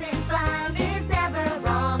 'cause having fun is never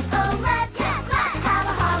wrong. Oh, let's have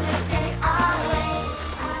a holiday our way.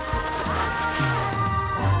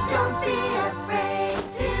 Don't be afraid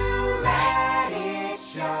to let it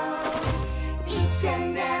show. Each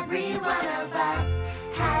and every one of us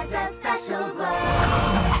has a special glow.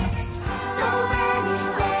 So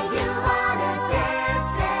anyway you wanna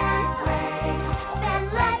dance and play, then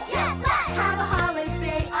let's have a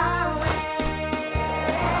holiday our way.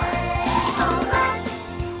 Oh, let's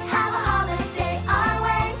have a holiday our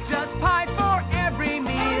way. Just pie for every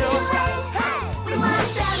meal. Anyway, hey, we wanna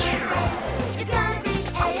celebrate. It's gonna be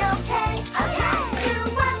A-okay. Okay, do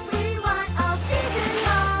what we want all season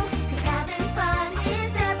long, 'cause having fun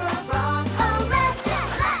is never wrong. Oh, let's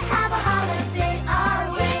have a holiday our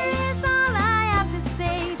way. Here is all I have to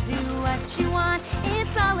say. Do what you want,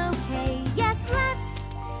 it's all okay. Yes, let's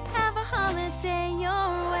have a holiday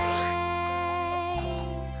your way.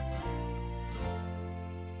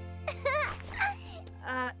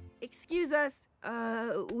 Excuse us.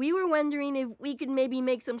 We were wondering if we could maybe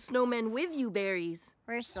make some snowmen with you berries.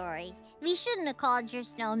 We're sorry. We shouldn't have called your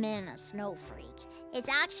snowman a snow freak. It's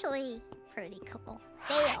actually pretty cool.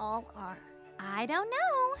 They all are. I don't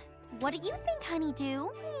know. What do you think, Honeydew?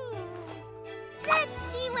 Let's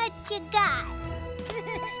see what you got.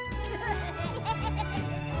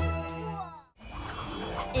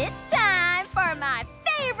 It's time for my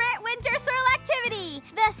favorite winter swirl activity,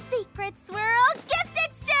 the Secret Swirl Gift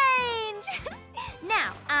Exchange!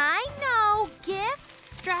 Now, I know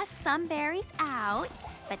gifts stress some berries out,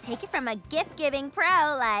 but take it from a gift-giving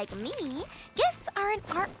pro like me, gifts are an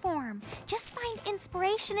art form. Just find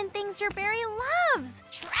inspiration in things your berry loves.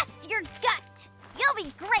 Trust your gut. You'll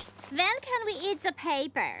be great. Then can we eat the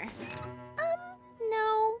paper?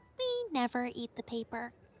 No, we never eat the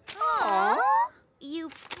paper. Aww. You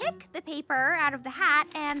pick the paper out of the hat,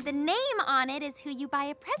 and the name on it is who you buy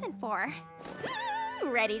a present for.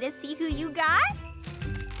 Ready to see who you got?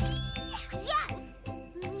 Yes!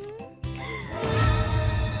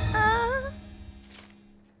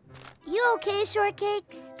 You okay,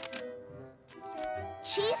 Shortcakes?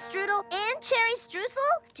 Cheese strudel and cherry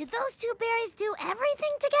streusel? Do those 2 berries do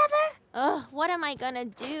everything together? Ugh, what am I gonna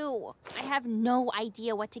do? I have no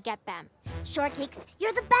idea what to get them. Shortcakes,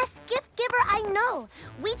 you're the best gift giver I know.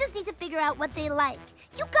 We just need to figure out what they like.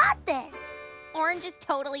 You got this. Orange is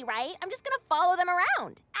totally right. I'm just gonna follow them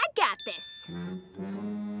around. I got this.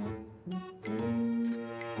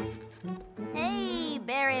 Hey,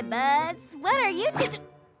 berry buds. What are you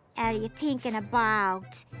Are you thinking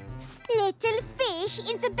about little fish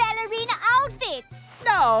in the ballerina outfits?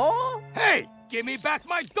 No! Hey, give me back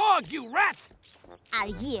my dog, you rat! Are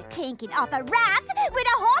you thinking of a rat with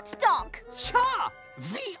a hot dog? Yeah,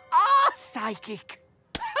 we are psychic.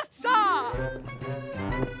 Huzzah!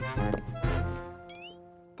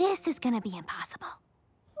 This is gonna be impossible.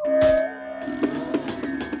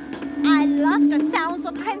 I love the sounds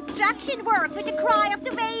of construction work with the cry of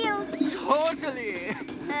the whales. Totally.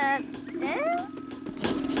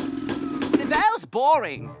 The whale's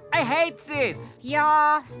boring. I hate this.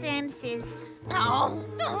 Yeah, Simsis. Oh.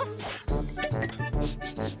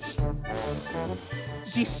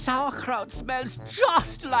 The sauerkraut smells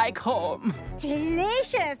just like home.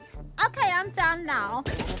 Delicious. Okay, I'm done now.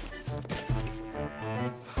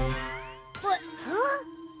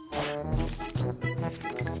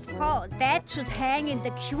 Oh, that should hang in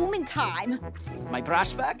the cumin time. My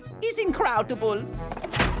brushwork is incredible.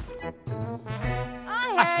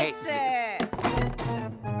 I hate this.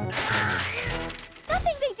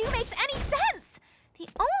 Nothing they do makes any sense. The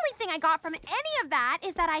only thing I got from any of that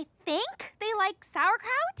is that I think they like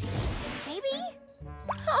sauerkraut. Maybe?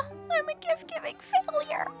 Oh, I'm a gift-giving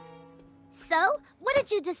failure. So, what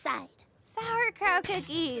did you decide? Sauerkraut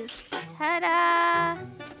cookies. Ta-da!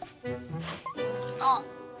 Oh.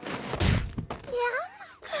 Yeah?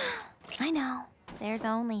 I know. There's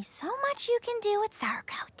only so much you can do with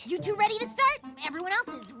sauerkraut. You two ready to start? Everyone else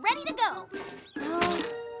is ready to go. Oh,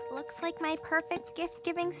 looks like my perfect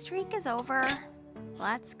gift-giving streak is over.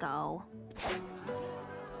 Let's go.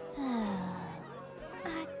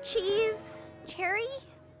 Cheese, cherry,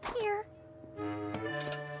 here.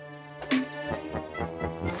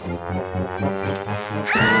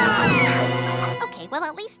 Okay, well,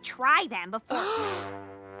 at least try them before.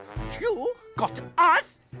 You got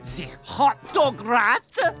us, the hot dog rat?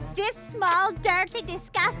 This small, dirty,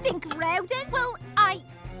 disgusting rodent? Well,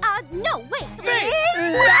 no, wait.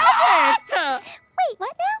 Rabbit! Wait,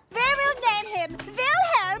 what now? We will name him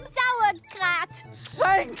Wilhelm Sauerkraut.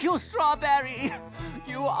 Thank you, Strawberry.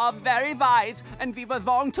 You are very wise, and we were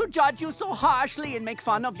wrong to judge you so harshly and make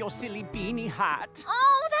fun of your silly beanie hat.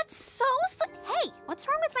 Oh, that's so Hey, what's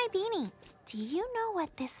wrong with my beanie? Do you know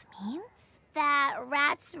what this means? That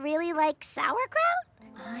rats really like sauerkraut?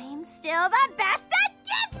 I'm still the best at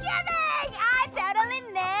gift-giving! I totally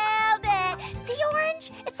nailed it! See,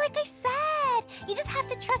 Orange? It's like I said. You just have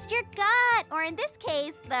to trust your gut. Or in this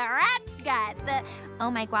case, the rat's gut.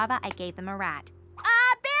 Oh, my guava, I gave them a rat.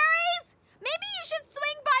 Berries? Maybe you should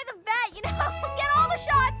swing by the vet, you know? Get all the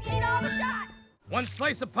shots. You need all the shots. 1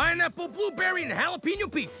 slice of pineapple, blueberry, and jalapeno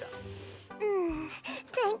pizza.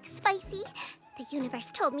 Thanks, Spicy. The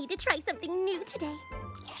universe told me to try something new today.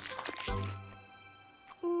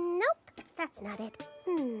 Nope, that's not it.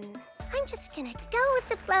 I'm just gonna go with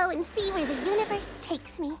the flow and see where the universe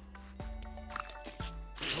takes me.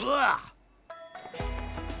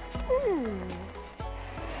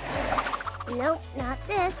 Nope, not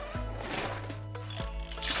this.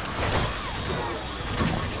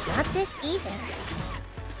 Not this either.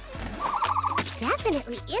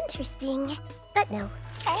 Definitely interesting, but no.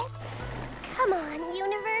 Come on,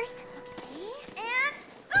 universe. And...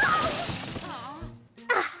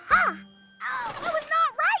 Aha! Oh, that was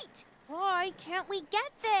not right! Why can't we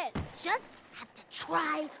get this? Just have to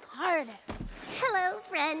try harder. Hello,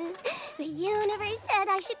 friends. The universe said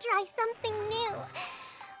I should try something new.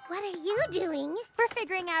 What are you doing? We're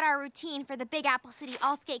figuring out our routine for the Big Apple City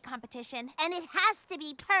All-Skate competition. And it has to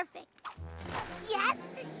be perfect.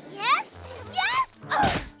 Yes, yes, yes!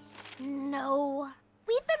 Ugh. No.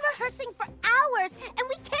 We've been rehearsing for hours, and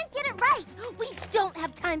we can't get it right. We don't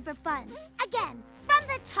have time for fun. Again, from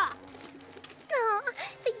the top. Oh,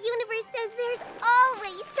 the universe says there's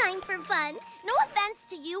always time for fun. No offense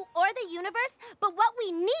to you or the universe, but what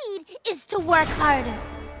we need is to work harder.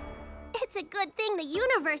 It's a good thing the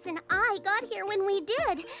universe and I got here when we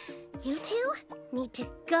did. You two need to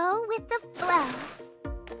go with the flow.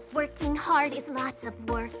 Working hard is lots of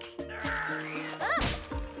work.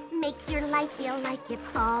 Makes your life feel like it's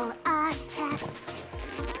all a test.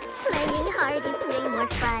 Playing hard is way more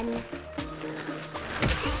fun.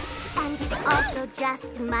 And it's also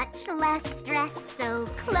just much less stress. So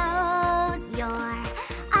close your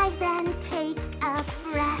eyes and take a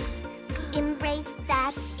breath. Embrace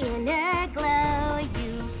that inner glow.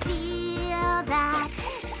 You feel that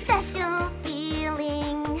special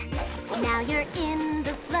feeling. Now you're in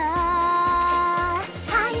the flow.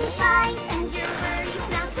 Time flies and your worries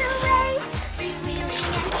melt away.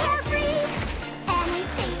 Freewheeling and carefree.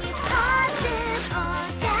 Anything is possible.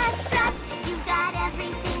 Just trust you've got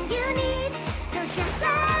everything you need. So just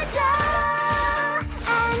let go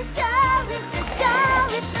and go with the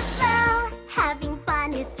flow. Having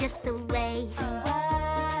fun is just the way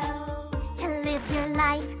to live your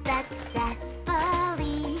life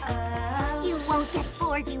successfully. You won't get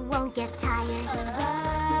bored, you won't get tired.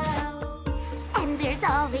 And there's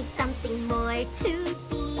always something more to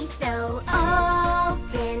see. So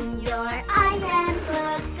open your eyes and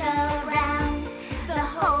look around. The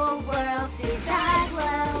whole world is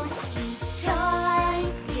aglow. Each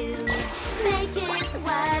choice you make is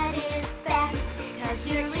what is best. 'Cause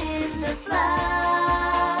you're in the flow.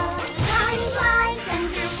 Time flies and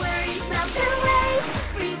your worries melt away.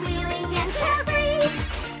 Freewheeling and carefree.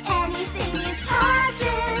 Anything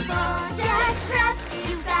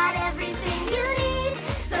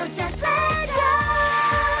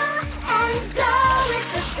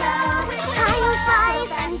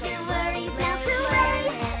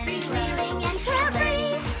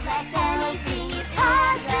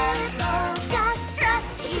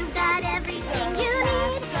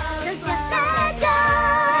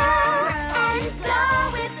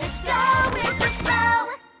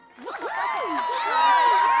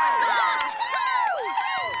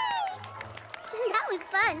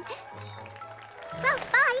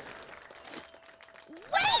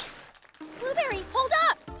Strawberry, hold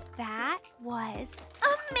up! That was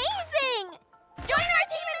amazing! Join our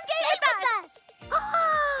team and skate with us!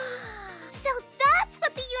 So that's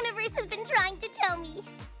what the universe has been trying to tell me.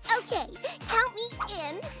 Okay, count me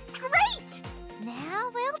in. Great! Now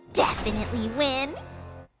we'll definitely win.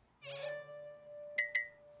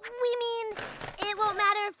 We mean it won't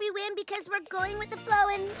matter if we win because we're going with the flow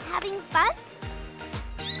and having fun?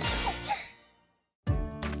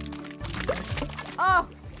 Oh,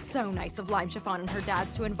 so nice of Lime Chiffon and her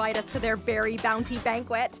dads to invite us to their berry bounty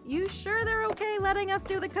banquet. You sure they're okay letting us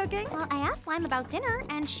do the cooking? Well, I asked Lime about dinner,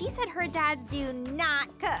 and she said her dads do not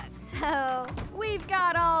cook, so... We've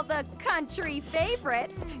got all the country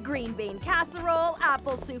favorites. Green bean casserole,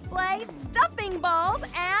 apple souffle, stuffing balls,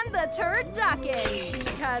 and the turducken.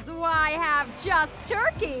 Because why have just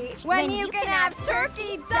turkey when you can have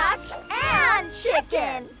turkey, duck, and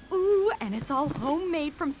chicken? Ooh, and it's all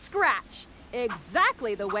homemade from scratch.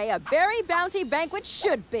 Exactly the way a berry bounty banquet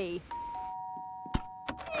should be.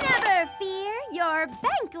 Never fear, your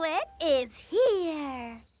banquet is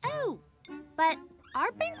here. Oh, but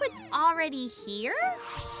our banquet's already here?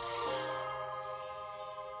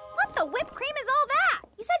 What the whipped cream is all that?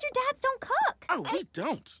 You said your dads don't cook. Oh, we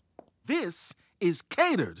don't. This is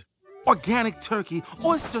catered. Organic turkey,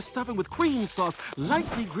 oyster stuffing with cream sauce,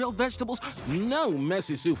 lightly grilled vegetables, no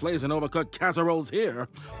messy soufflés and overcooked casseroles here.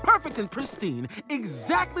 Perfect and pristine,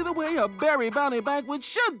 exactly the way a berry bounty banquet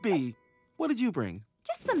should be. What did you bring?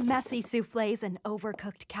 Just some messy soufflés and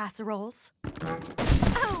overcooked casseroles.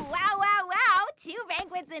 Oh, wow, wow, wow. 2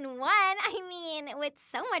 banquets in one. I mean, with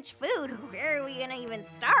so much food, where are we gonna even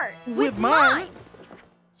start? With mine.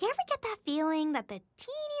 You ever get that feeling that the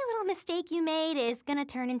teeny little mistake you made is gonna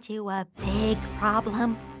turn into a big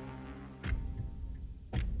problem?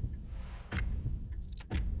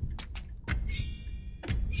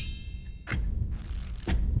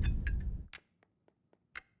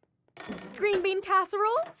 Green bean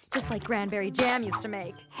casserole? Just like Cranberry Jam used to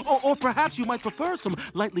make. Or perhaps you might prefer some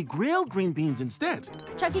lightly grilled green beans instead.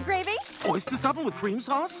 Chunky gravy? Oyster stuffing with cream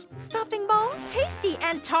sauce? Stuffing ball? Tasty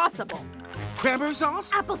and tossable. Cranberry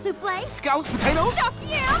sauce? Apple souffle? Scalloped potatoes? Stuffed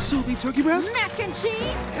yam? Sous vide turkey breast? Mac and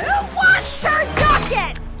cheese? Who wants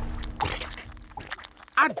turducken?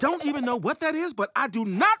 I don't even know what that is, but I do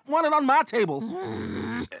not want it on my table.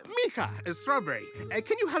 Mija, Strawberry,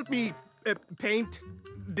 can you help me paint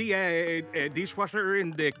the dishwasher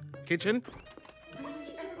in the kitchen?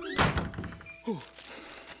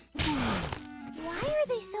 Why are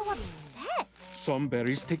they so upset? Some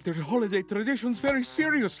berries take their holiday traditions very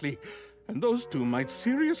seriously, and those two might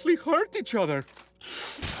seriously hurt each other.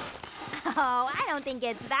 Oh, I don't think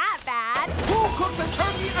it's that bad. Who cooks a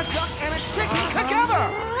turkey, a duck, and a chicken together?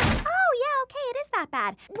 Oh, yeah, okay, it is that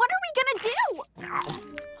bad. What are we gonna do?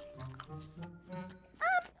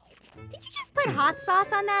 Did you just put hot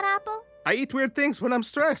sauce on that apple? I eat weird things when I'm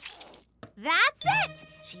stressed. That's it!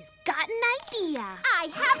 She's got an idea. I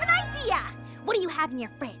have an idea. What do you have in your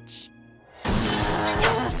fridge?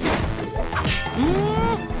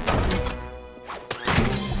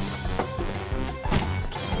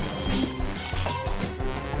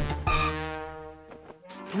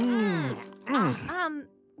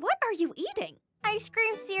 What are you eating? Ice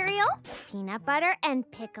cream cereal, peanut butter, and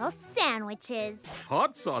pickle sandwiches.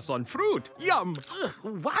 Hot sauce on fruit. Yum! Ugh,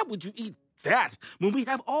 why would you eat that when we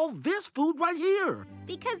have all this food right here?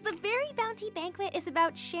 Because the Berry Bounty Banquet is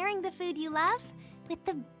about sharing the food you love with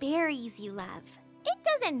the berries you love. It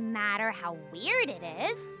doesn't matter how weird it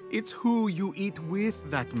is. It's who you eat with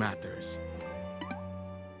that matters.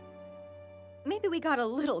 Maybe we got a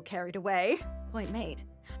little carried away. Point made.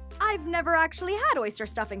 I've never actually had oyster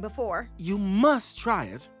stuffing before. You must try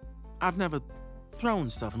it. I've never thrown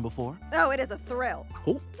stuffing before. Oh, it is a thrill.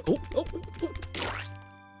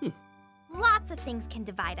 Lots of things can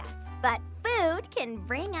divide us, but food can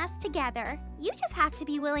bring us together. You just have to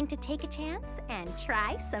be willing to take a chance and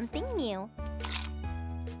try something new.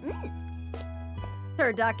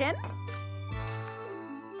 Turducken?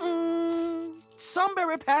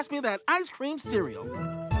 Somebody pass me that ice cream cereal.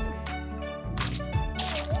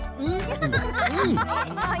 Attention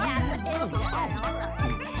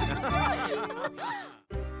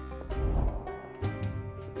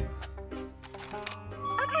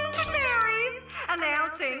berries!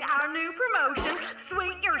 Announcing our new promotion,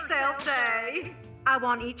 Sweet Yourself Day. I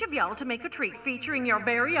want each of y'all to make a treat featuring your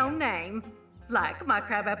very own name. Like my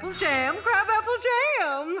Crabapple Jam, Crabapple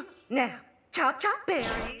Jam! Now, chop chop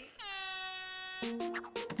berries.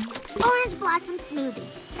 Orange blossom smoothie.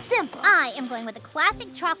 Simple. I am going with a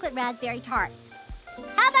classic chocolate raspberry tart.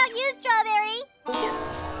 How about you, Strawberry?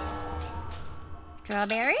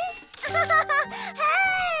 Strawberry? Hey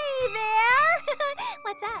there!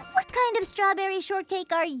 What's up? What kind of strawberry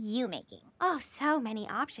shortcake are you making? Oh, so many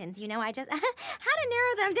options. You know, I just... how to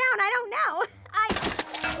narrow them down, I don't know.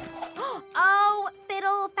 Oh,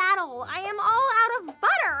 fiddle faddle. I am all out of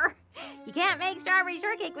butter. You can't make strawberry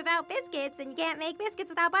shortcake without biscuits, and you can't make biscuits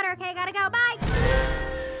without butter. Okay, gotta go. Bye.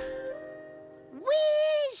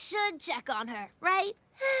 We should check on her, right?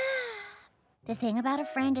 The thing about a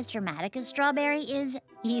friend as dramatic as Strawberry is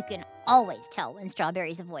you can always tell when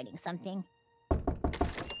Strawberry's avoiding something.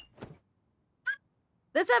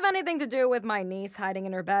 This have anything to do with my niece hiding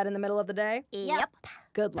in her bed in the middle of the day? Yep.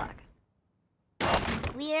 Good luck.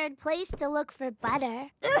 Weird place to look for butter.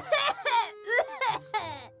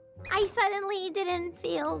 I suddenly didn't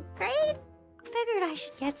feel great. Figured I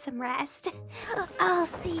should get some rest. I'll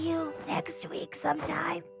see you next week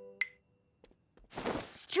sometime.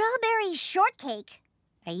 Strawberry shortcake?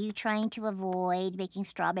 Are you trying to avoid making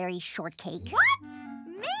strawberry shortcake? What?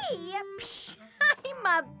 Me? Psh, I'm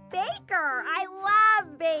a baker. I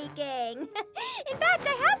love baking. In fact,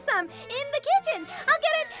 I have some in the kitchen. I'll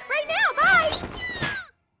get it right now. Bye.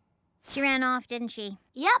 She ran off, didn't she?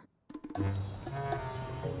 Yep.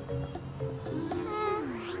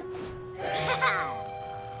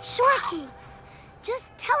 Shortcakes. Just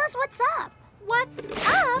tell us what's up. What's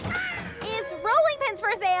up is rolling pins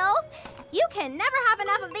for sale. You can never have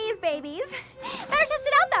enough of these babies. Better test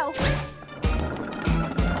it out, though.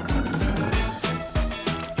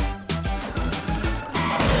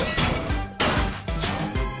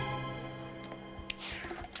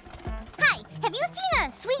 Hi, have you seen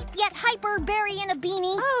a sweet yet hyper berry in a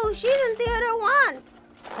beanie? Oh, she's in Theater 1.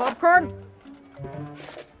 Popcorn?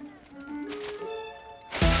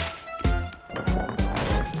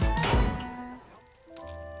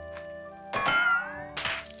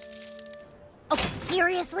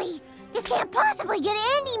 Seriously? This can't possibly get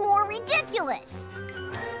any more ridiculous.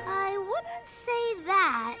 I wouldn't say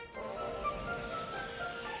that.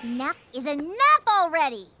 Enough is enough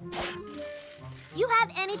already. You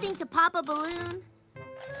have anything to pop a balloon?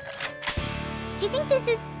 Do you think this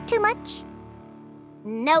is too much?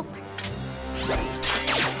 Nope.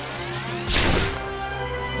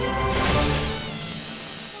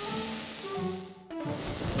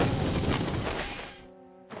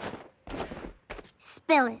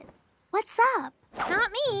 Spill it. What's up?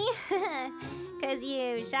 Not me. Because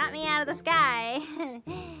you shot me out of the sky.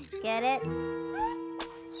 Get it?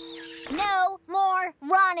 No more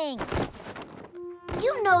running.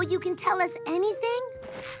 You know you can tell us anything.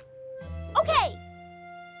 Okay.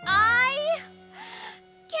 I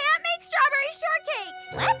can't make strawberry shortcake.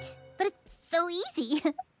 What? But it's so easy.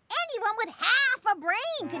 Anyone with half a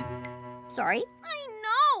brain could... Sorry? I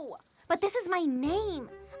know. But this is my name.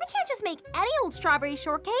 I can't just make any old strawberry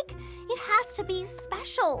shortcake. It has to be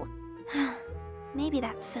special. Maybe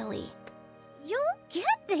that's silly. You'll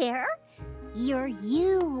get there. You're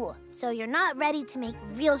you. So you're not ready to make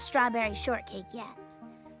real strawberry shortcake yet.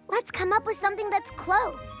 Let's come up with something that's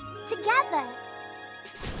close. Together.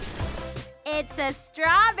 It's a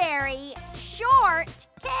strawberry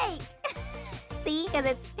shortcake. See?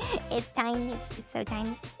 Because it's tiny. It's so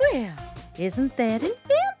tiny. Well, isn't that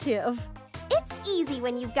inventive? It's easy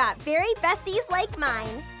when you've got very besties like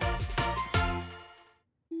mine.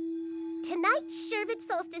 Tonight's Sherbet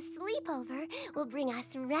Solstice sleepover will bring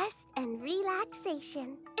us rest and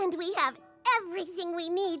relaxation. And we have everything we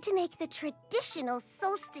need to make the traditional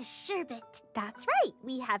solstice sherbet. That's right.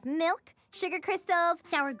 We have milk, sugar crystals.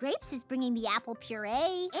 Sour Grapes is bringing the apple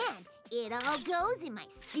puree. And it all goes in my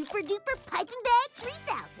super duper piping bag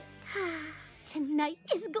 3000. Tonight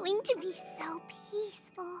is going to be so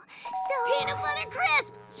peaceful. So... Peanut butter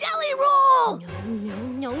crisp! Jelly roll! No,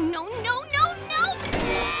 no, no, no, no, no!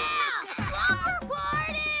 Yeah! Slumber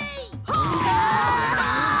party! Mom!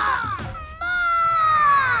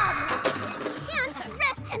 Can't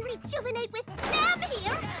rest and rejuvenate with them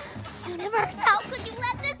here. Universe, how could you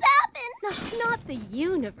let this happen? No, not the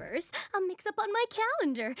universe. A mix-up on my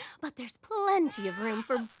calendar. But there's plenty of room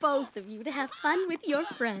for both of you to have fun with your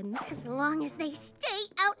friends. As long as they stay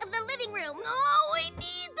out of the living room. Oh, we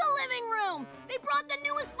need the living room! They brought the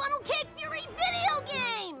newest Funnel Cake Fury video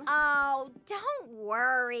game! Oh, don't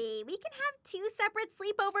worry. We can have 2 separate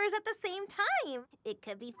sleepovers at the same time. It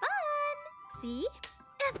could be fun. See?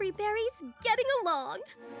 Every berry's getting along.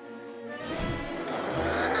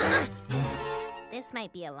 This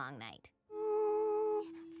might be a long night.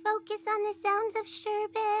 Focus on the sounds of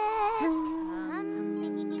sherbet.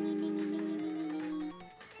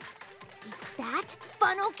 Is that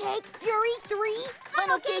Funnel Cake Fury 3?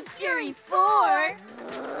 Funnel Cake Fury 4?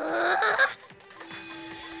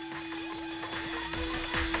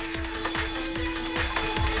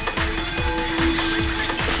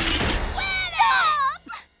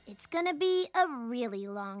 gonna be a really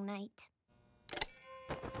long night.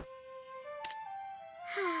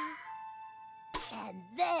 And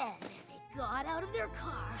then they got out of their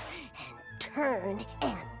car and turned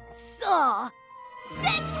and saw 6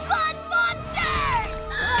 fun monsters!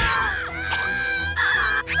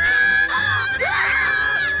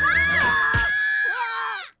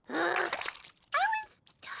 I was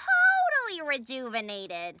totally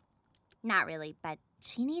rejuvenated. Not really, but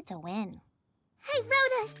she needs a win. I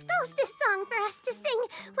wrote a solstice song for us to sing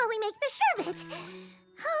while we make the sherbet.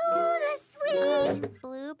 Oh, the sweet.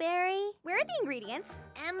 Blueberry? Where are the ingredients?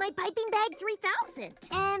 And my piping bag 3000.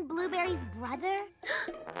 And Blueberry's brother?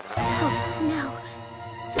 Oh, no.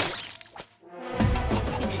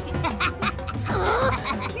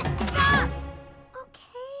 Stop!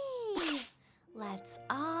 Okay. Let's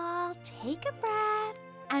all take a breath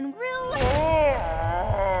and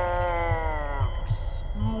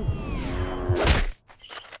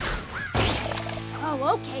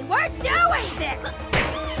Oh, okay, we're doing this!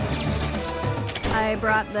 I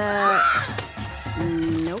brought the...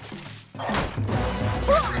 Nope.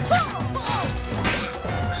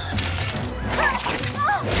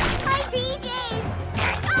 My PJs!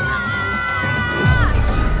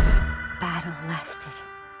 Battle lasted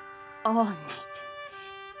all night.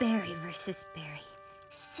 Berry versus Berry.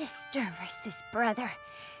 Sister versus brother.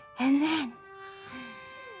 And then...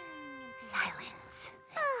 silence.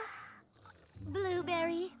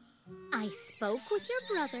 Blueberry, I spoke with your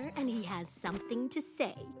brother and he has something to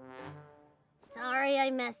say. Sorry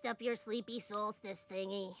I messed up your sleepy solstice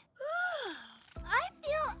thingy. I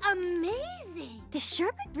feel amazing. The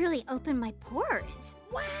sherbet really opened my pores.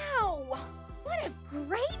 Wow! What a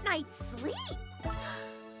great night's sleep!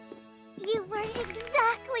 You were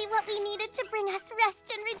exactly what we needed to bring us rest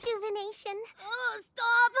and rejuvenation. Oh,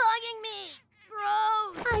 stop hugging me!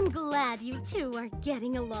 Gross! I'm glad you two are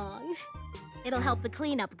getting along. It'll help the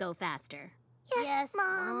cleanup go faster. Yes,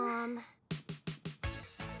 Mom.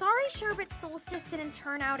 Sorry Sherbet Solstice didn't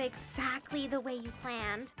turn out exactly the way you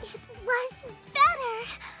planned. It was better.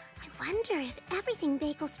 I wonder if Everything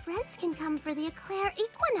Bagel's friends can come for the Eclair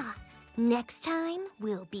Equinox. Next time,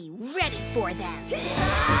 we'll be ready for them.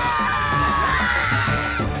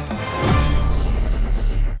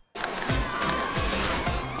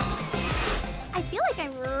 I feel like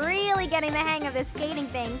I'm really getting the hang of this skating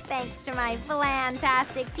thing thanks to my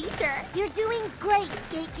fantastic teacher. You're doing great,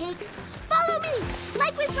 Skate Cakes. Follow me,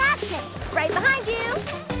 like we practiced. Right behind you.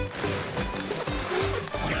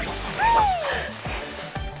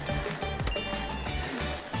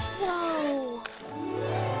 Whoa.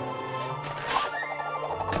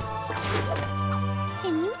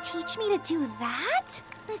 Can you teach me to do that?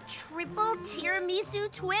 The triple tiramisu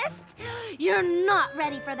twist? You're not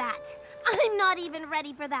ready for that. I'm not even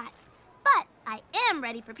ready for that. But I am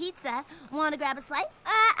ready for pizza. Want to grab a slice?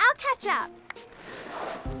 I'll catch up.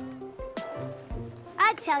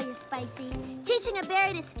 I tell you, Spicy, teaching a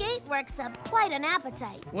berry to skate works up quite an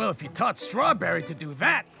appetite. Well, if you taught Strawberry to do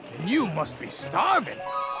that, then you must be starving.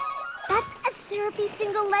 That's a syrupy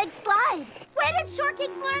single leg slide. Where did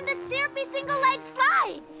Shortcakes learn the syrupy single leg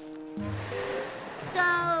slide?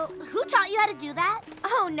 So, who taught you how to do that?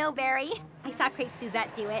 Oh, no, Barry. I saw Crepe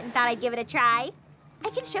Suzette do it and thought I'd give it a try. I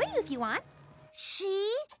can show you if you want.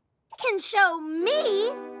 She can show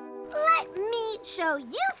me? Let me show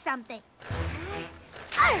you something.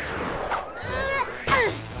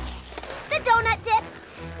 The donut dip.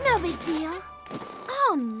 No big deal.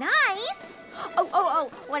 Oh, nice. Oh,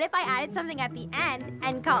 what if I added something at the end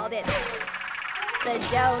and called it the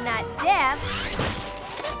donut dip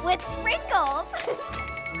with sprinkles?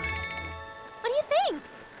 What do you think?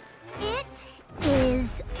 It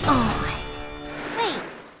is on. Wait,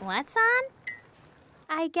 what's on?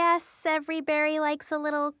 I guess every berry likes a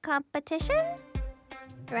little competition,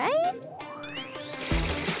 right?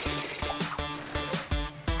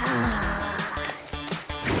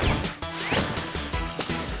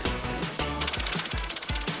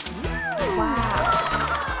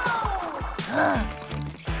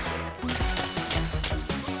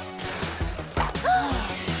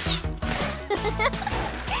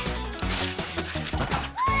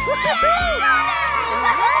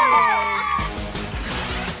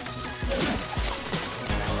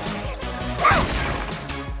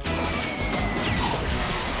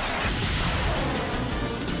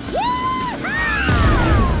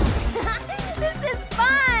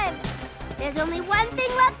 There's only one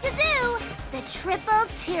thing left to do. The triple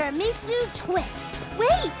tiramisu twist.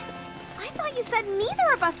 Wait! I thought you said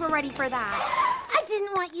neither of us were ready for that. I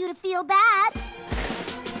didn't want you to feel bad.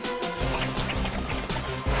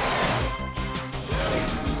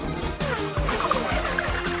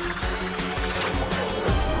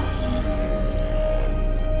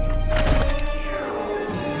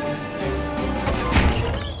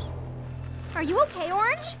 Are you okay,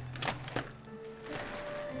 Orange?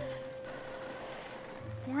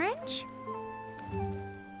 Orange?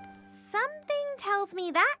 Something tells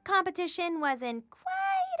me that competition wasn't quite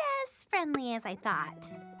as friendly as I thought.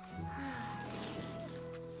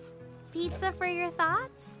 Pizza for your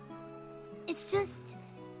thoughts? It's just,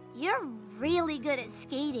 you're really good at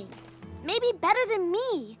skating. Maybe better than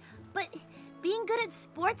me, but being good at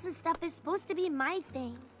sports and stuff is supposed to be my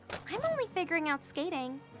thing. I'm only figuring out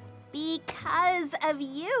skating because of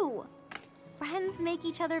you. Friends make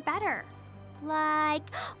each other better. Like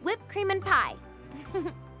whipped cream and pie.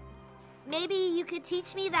 Maybe you could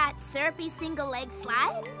teach me that syrupy single leg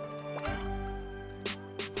slide?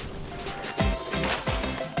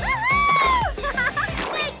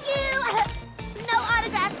 Thank you! No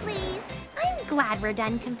autographs, please. I'm glad we're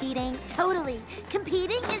done competing. Totally.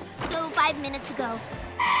 Competing is so 5 minutes ago.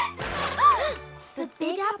 The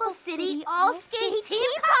Big Apple City All-Skate Team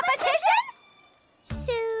Competition?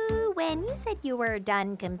 So, when you said you were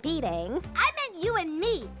done competing... I meant you and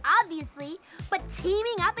me, obviously. But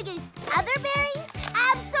teaming up against other berries?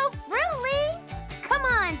 Abso-fruitly! Come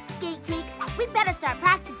on, Skate Cakes. We better start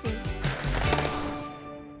practicing.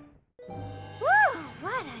 Woo!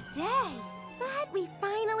 What a day! But we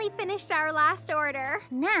finally finished our last order.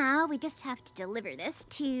 Now we just have to deliver this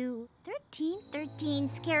to 1313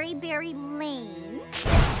 Scary Berry Lane.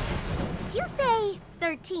 Did you say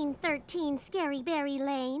 1313 Scary Berry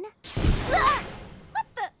Lane? What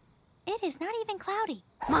the? It is not even cloudy.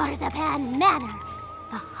 Marzipan Manor,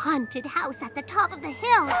 the haunted house at the top of the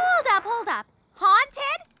hill. Hold up.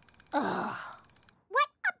 Haunted? Ugh. What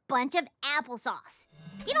a bunch of applesauce.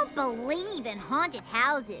 You don't believe in haunted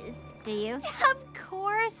houses, do you? Of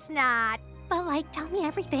course not. But, like, tell me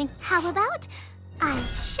everything. How about I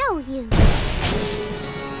show you?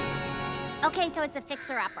 Okay, so it's a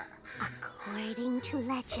fixer-upper. According to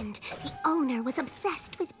legend, the owner was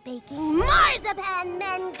obsessed with baking marzipan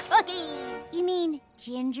men cookies. You mean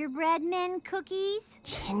gingerbread men cookies?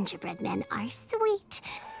 Gingerbread men are sweet.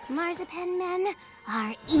 Marzipan men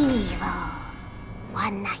are evil.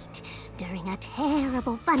 One night, during a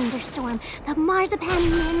terrible thunderstorm, the marzipan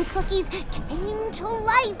men cookies came to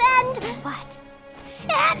life and... What?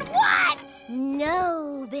 And what?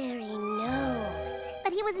 No berry knows.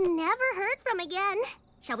 But he was never heard from again.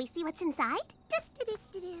 Shall we see what's inside?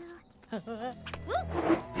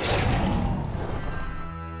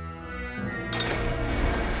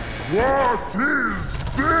 What is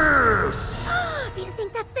this? Do you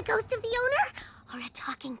think that's the ghost of the owner? Or a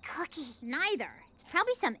talking cookie? Neither. It's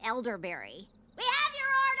probably some elderberry. We have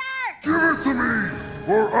your order! Give it to me,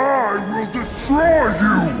 or I will destroy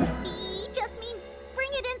you! He just means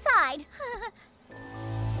bring it inside.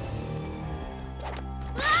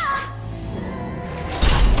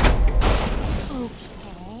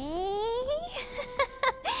 Okay.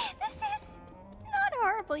 This is not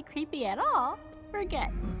horribly creepy at all. We're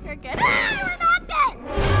good. We're good. We're not good!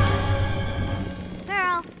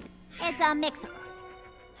 Girl, it's a mixer.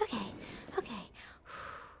 Okay.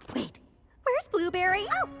 Wait, where's Blueberry?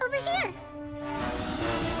 Oh, over here.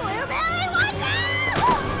 Blueberry, watch out!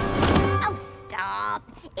 Oh, stop.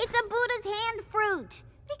 It's a Buddha's hand fruit.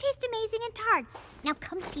 They taste amazing in tarts. Now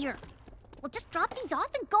come here. We'll just drop these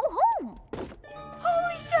off and go home.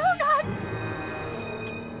 Holy donuts!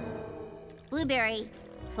 Blueberry,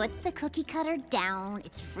 put the cookie cutter down.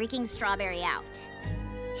 It's freaking Strawberry out.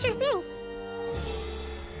 Sure thing.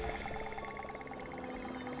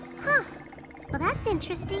 Huh. Well, that's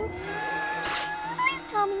interesting. Please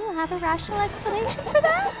tell me you have a rational explanation for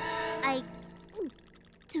that. I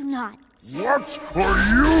do not. What are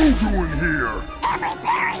you doing here? Every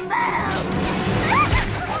berry move!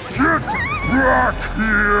 Get back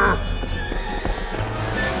here!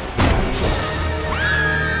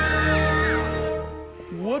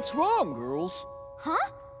 What's wrong, girls?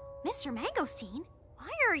 Huh? Mr. Mangosteen,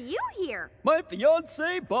 why are you here? My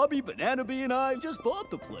fiancé, Bobby Bananaby, and I just bought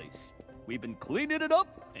the place. We've been cleaning it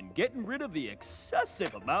up and getting rid of the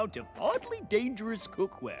excessive amount of oddly dangerous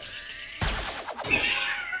cookware.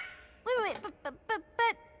 Wait, but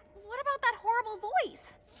what about that horrible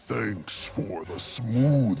voice? Thanks for the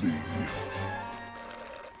smoothie.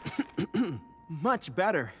 Much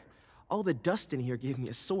better. All the dust in here gave me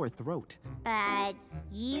a sore throat. But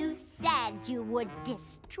you said you would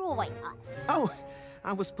destroy us. Oh,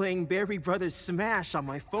 I was playing Berry Brothers Smash on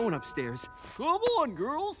my phone upstairs. Come on,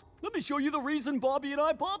 girls. Let me show you the reason Bobby and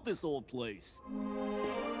I bought this old place.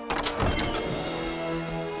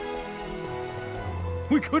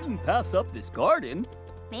 We couldn't pass up this garden.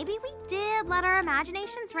 Maybe we did let our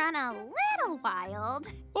imaginations run a little wild.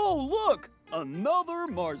 Oh, look! Another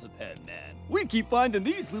marzipan man. We keep finding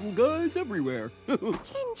these little guys everywhere.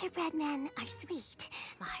 Gingerbread men are sweet.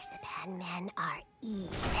 Marzipan men are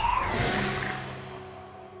evil.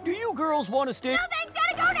 Do you girls want to stay? No thanks,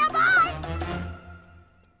 gotta go now, bye!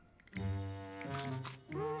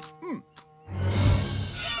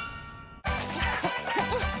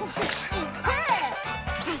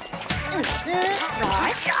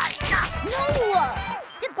 No!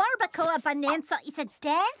 The barbacoa bonanza is a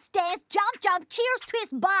dance, jump, cheers,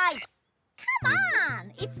 twist, bye. Come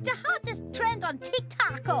on! It's the hottest trend on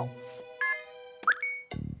TikTok.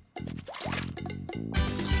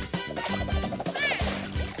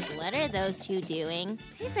 What are those two doing?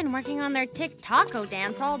 They've been working on their TikTok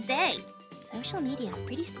dance all day. Social media's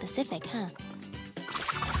pretty specific, huh?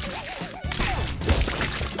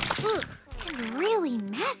 Ugh, and really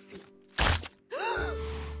messy.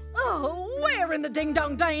 Oh, where in the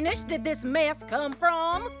ding-dong Danish did this mess come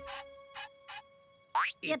from?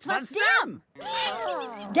 It was them!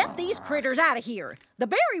 Get these critters out of here. The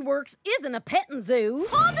Berry Works isn't a petting zoo.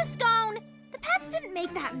 Hold the scone! The pets didn't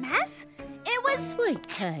make that mess. It was... Sweet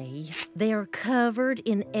tea, they're covered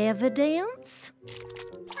in evidence.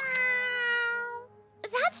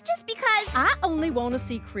 That's just because... I only want to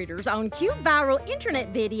see critters on cute viral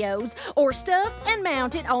internet videos or stuffed and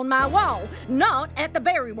mounted on my wall, not at the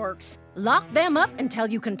Berry Works. Lock them up until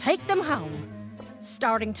you can take them home.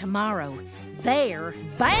 Starting tomorrow, they're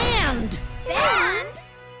banned! Banned?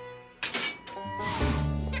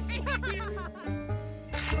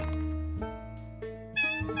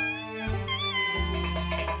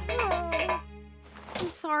 I'm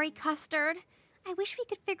sorry, Custard. I wish we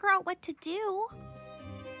could figure out what to do.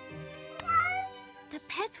 The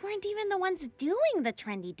pets weren't even the ones doing the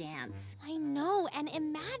trendy dance. I know, and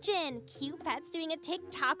imagine cute pets doing a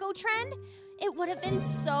TikTok trend. It would have been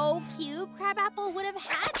so cute. Crabapple would have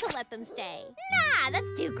had to let them stay. Nah,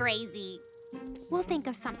 that's too crazy. We'll think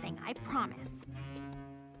of something, I promise.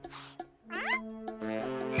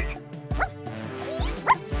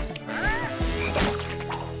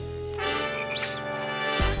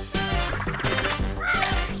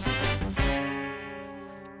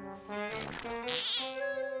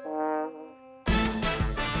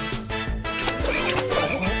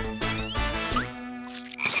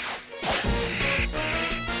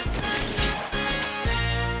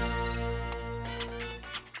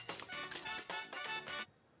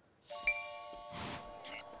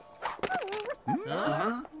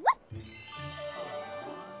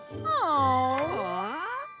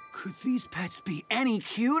 Could these pets be any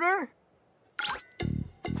cuter?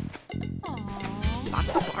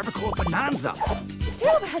 That's the barbacoa bonanza. Too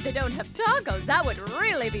bad they don't have tacos. That would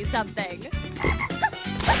really be something.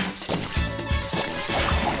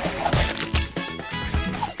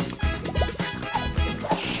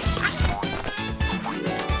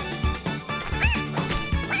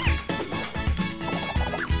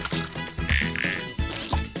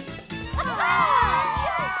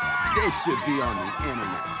 This should be on the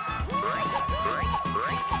internet.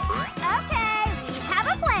 Okay, we have a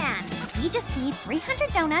plan. We just need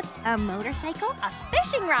 300 donuts, a motorcycle, a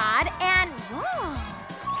fishing rod, and... Whoa.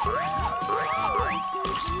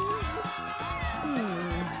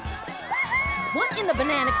 What in the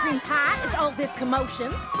banana cream pie is all this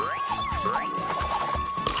commotion?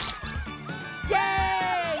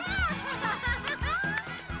 Yay!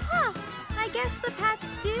 Huh, I guess the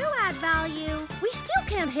pets do add value. We still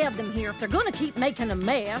can't have them here if they're gonna keep making a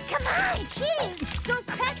mess. Come on, cheese! Those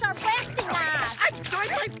pets are blasting us! I'm doing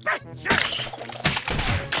my best, sir!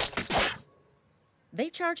 They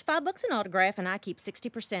charge $5 an autograph, and I keep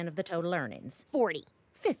 60% of the total earnings. 40.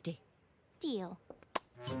 50. Deal.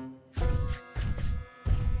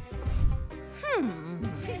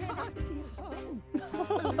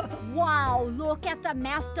 Wow, look at the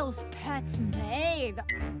mess those pets made.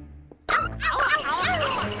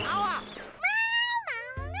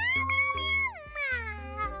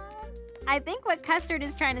 I think what Custard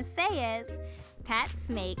is trying to say is, pets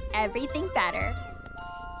make everything better.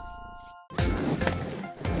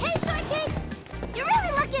 Hey, Shortcakes! You're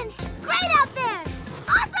really looking great out there!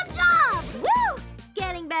 Awesome job! Woo!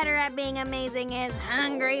 Getting better at being amazing is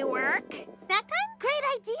hungry work. Snack time? Great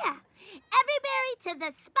idea! Every berry to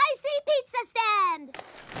the spicy pizza stand!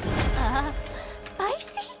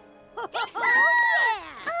 Spicy? Oh,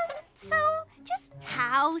 yeah! So, just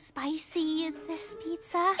how spicy is this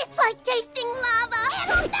pizza? It's like tasting lava!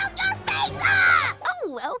 It'll melt your face off!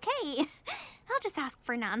 Oh, okay. I'll just ask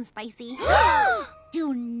for non-spicy.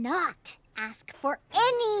 Do not ask for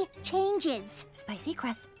any changes. Spicy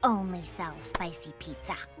Crust only sells spicy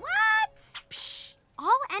pizza. What? Psh,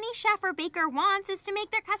 All any chef or baker wants is to make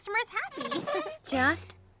their customers happy.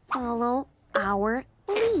 Just follow our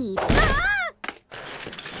lead.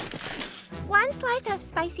 One slice of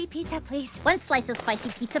spicy pizza, please. One slice of spicy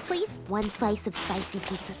pizza, please. One slice of spicy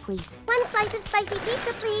pizza, please. One slice of spicy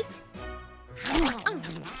pizza, please.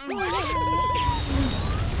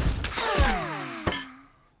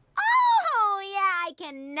 Oh, yeah, I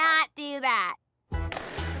cannot do that.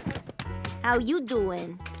 How you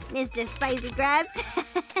doing? Mr. Spicy Crust.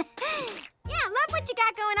 Yeah, love what you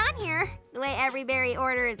got going on here. The way every berry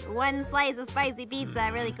orders one slice of spicy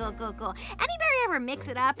pizza. Really cool, cool, cool. Any berry ever mix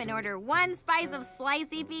it up and order one slice of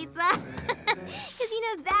slicey pizza? Because you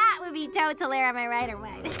know that would be total, am I right or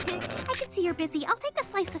what? I can see you're busy. I'll take a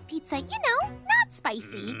slice of pizza, you know, not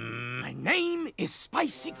spicy. My name is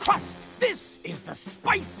Spicy Crust. This is the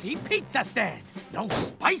Spicy Pizza Stand. No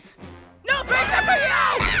spice, no pizza for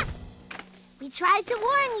you! We tried to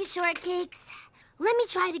warn you, Shortcakes. Let me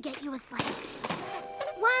try to get you a slice.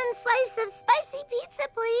 One slice of spicy pizza,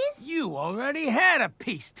 please. You already had a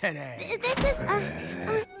piece today. This is,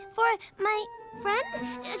 for my friend.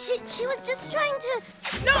 She was just trying to...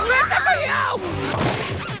 No pizza for you!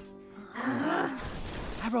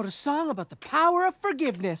 I wrote a song about the power of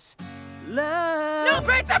forgiveness. Love. No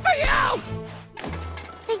pizza for you!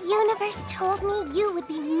 The universe told me you would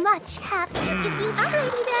be much happier if you...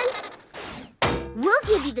 Alrighty then. We'll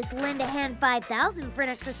give you this lend a hand 5,000 for an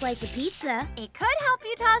extra slice of pizza. It could help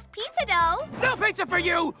you toss pizza dough. No pizza for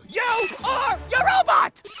you! You are your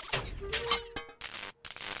robot!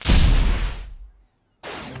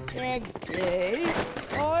 Good day.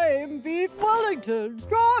 I'm Beef Wellington,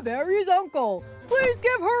 Strawberry's uncle. Please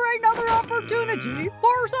give her another opportunity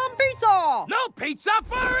for some pizza. No pizza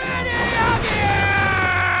for any of you!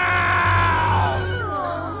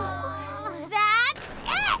 That's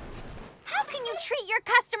it! How can you treat your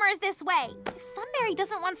customers this way? If Sunberry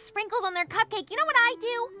doesn't want sprinkles on their cupcake, you know what I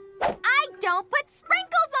do? I don't put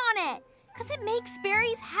sprinkles on it! Because it makes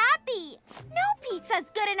berries happy. No pizza's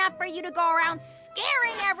good enough for you to go around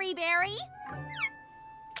scaring every berry.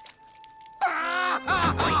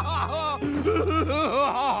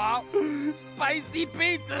 Spicy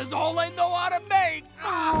pizza's all I know how to make.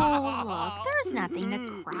 Oh, look, there's nothing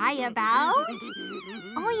to cry about.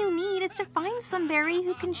 All you need is to find somebody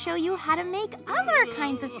who can show you how to make other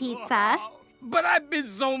kinds of pizza. But I've been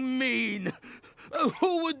so mean.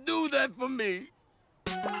 Who would do that for me?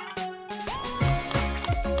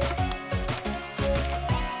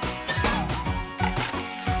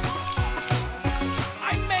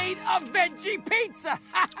 I made a veggie pizza,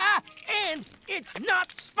 and it's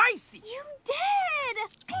not spicy. You did!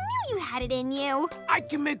 I knew you had it in you. I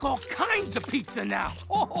can make all kinds of pizza now.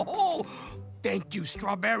 Oh, thank you,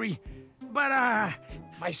 Strawberry. But,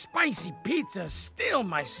 my spicy pizza's still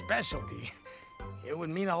my specialty. It would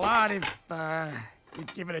mean a lot if,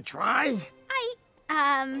 you'd give it a try.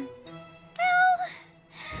 Well,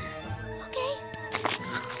 okay.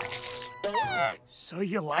 So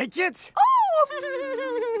you like it? Oh,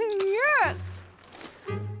 yes.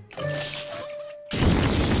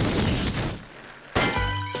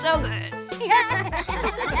 So good.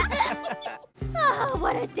 Oh,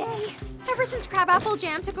 what a day. Ever since Crabapple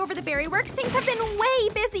Jam took over the Berry Works, things have been way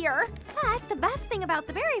busier. But the best thing about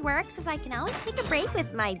the Berry Works is I can always take a break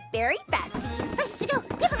with my berry besties. Let's go.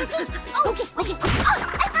 Okay. Oh,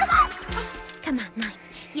 I forgot. Come on, Mime.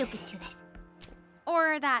 You can do this.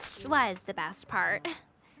 Or that was the best part.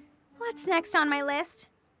 What's next on my list?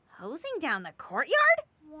 Hosing down the courtyard?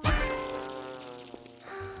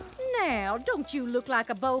 Now, don't you look like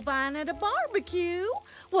a bovine at a barbecue?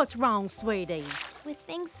 What's wrong, sweetie? With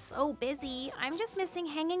things so busy, I'm just missing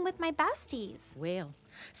hanging with my besties. Well,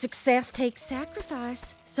 success takes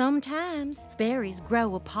sacrifice. Sometimes berries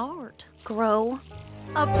grow apart. Grow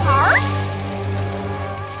apart?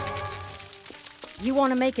 You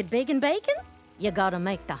want to make it big and bacon? You gotta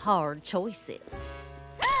make the hard choices.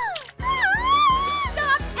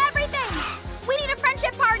 Stop everything! We need a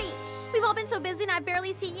friendship party! We've all been so busy and I've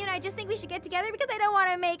barely seen you, and I just think we should get together because I don't want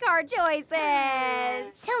to make hard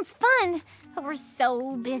choices. Sounds fun, but we're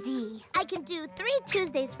so busy. I can do 3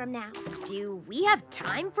 Tuesdays from now. Do we have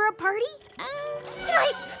time for a party?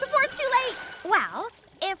 Tonight, before it's too late! Well,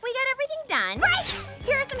 if we get everything done... Right!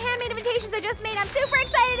 Here are some handmade invitations I just made. I'm super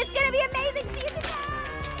excited. It's gonna be amazing. See you tonight!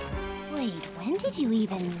 Wait, when did you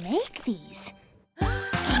even make these?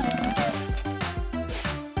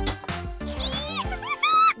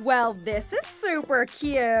 Well, this is super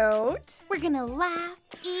cute. We're gonna laugh,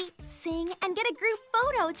 eat, sing, and get a group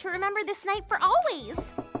photo to remember this night for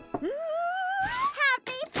always.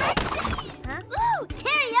 Happy friendship! Huh? Ooh,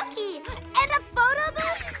 karaoke! And a photo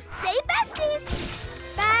booth! Say besties!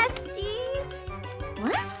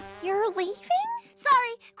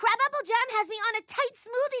 has me on a tight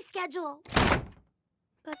smoothie schedule.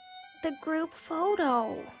 But the group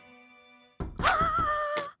photo.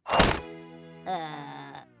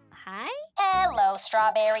 Hi? Hello,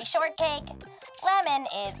 Strawberry Shortcake. Lemon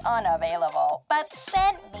is unavailable, but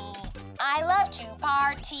sent me. I love to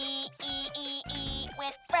party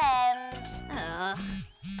with friends.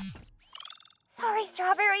 Sorry,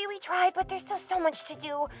 Strawberry, we tried, but there's still so much to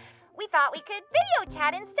do. We thought we could video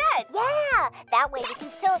chat instead. Yeah, that way we can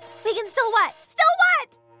still what? Still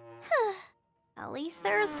what? At least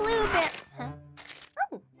there's Blueberry. Huh?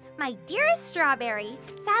 Oh, my dearest Strawberry.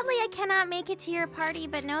 Sadly, I cannot make it to your party,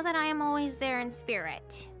 but know that I am always there in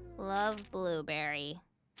spirit. Love, Blueberry.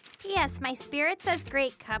 P.S. My spirit says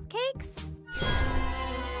great cupcakes.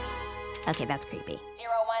 Okay, that's creepy.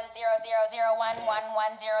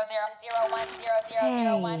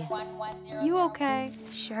 01001110001000110011100. You okay?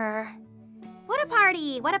 Sure. What a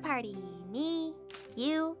party! What a party! Me,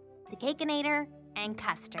 you, the Cakeinator, and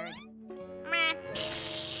Custard. Meh.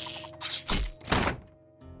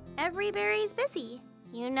 Every berry's busy.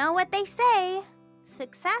 You know what they say.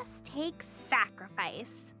 Success takes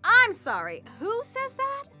sacrifice. I'm sorry, who says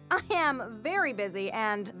that? I am very busy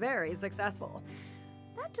and very successful.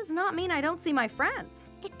 That does not mean I don't see my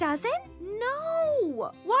friends. It doesn't?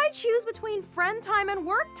 No! Why choose between friend time and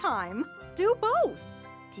work time? Do both.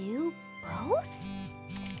 Do both?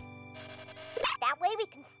 That way we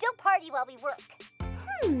can still party while we work.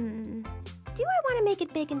 Do I want to make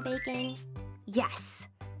it big and baking? Yes.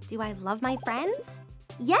 Do I love my friends?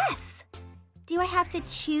 Yes. Do I have to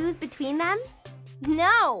choose between them?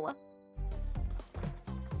 No.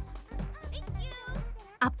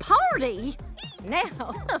 A party?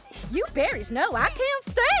 Now, you berries know I can't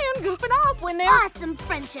stand goofing off when they're... Awesome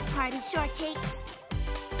friendship party, Shortcakes.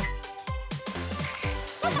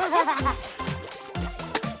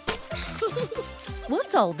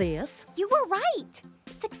 What's all this? You were right.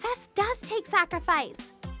 Success does take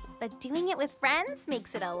sacrifice. But doing it with friends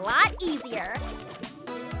makes it a lot easier.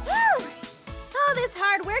 Woo! Oh, this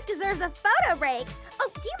hard work deserves a photo break. Oh,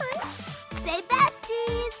 do you mind? Say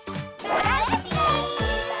besties.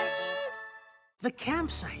 The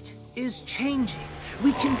campsite is changing.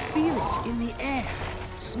 We can feel it in the air,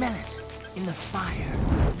 smell it in the fire.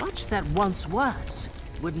 Much that once was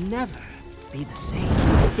would never be the same.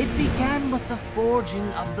 It began with the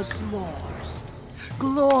forging of the s'mores.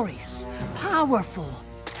 Glorious, powerful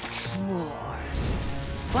s'mores.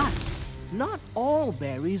 But not all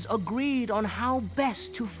berries agreed on how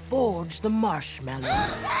best to forge the marshmallow.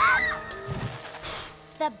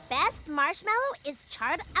 The best marshmallow is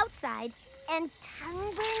charred outside and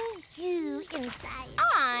tongue-burning goo inside.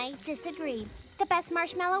 I disagree. The best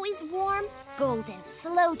marshmallow is warm, golden,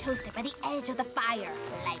 slow toasted by the edge of the fire,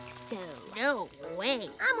 like so. No way.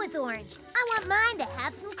 I'm with Orange. I want mine to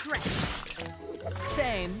have some crust.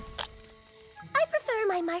 Same. I prefer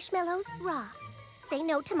my marshmallows raw. Say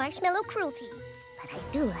no to marshmallow cruelty. But I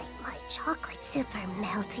do like my chocolate super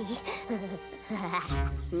melty.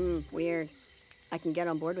 Weird. I can get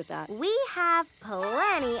on board with that. We have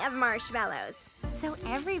plenty of marshmallows, so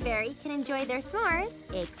every berry can enjoy their s'mores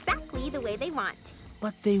exactly the way they want.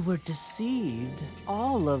 But they were deceived,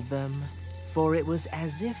 all of them, for it was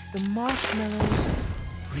as if the marshmallows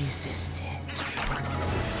resisted.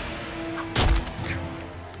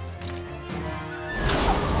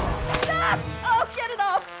 Stop! Oh, get it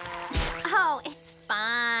off! Oh, it's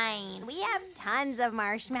fine. We have tons of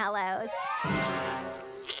marshmallows.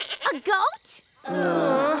 A goat?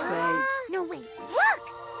 No, wait. Look!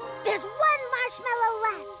 There's one marshmallow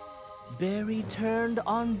left. Berry turned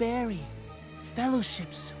on berry.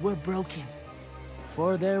 Fellowships were broken.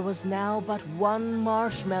 For there was now but one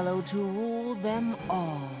marshmallow to rule them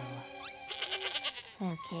all.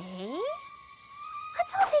 Okay.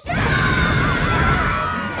 Let's all take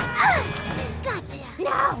Gotcha.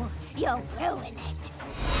 No, you'll ruin it.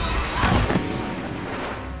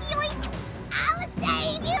 Yoink! I'll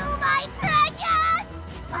save you, my precious!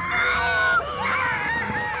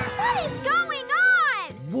 What is going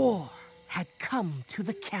on? War had come to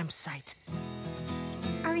the campsite.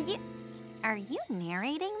 Are you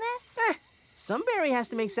narrating this? Some berry has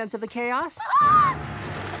to make sense of the chaos.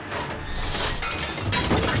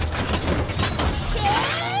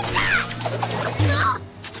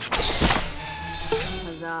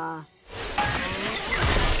 Huzzah.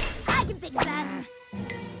 I can fix that.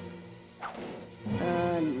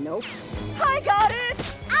 Nope. I got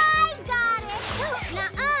it! I got it!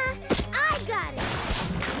 Nuh-uh! I got it!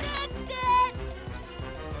 Fixed it!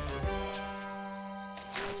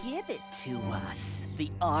 Give it to us.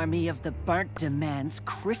 The army of the burnt demands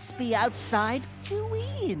crispy outside,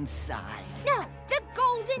 gooey inside. No, the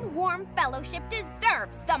golden golden warm fellowship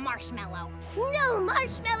deserves the marshmallow. No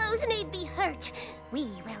marshmallows need be hurt. We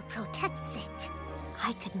will protect it.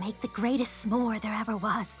 I could make the greatest s'more there ever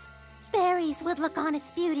was. Berries would look on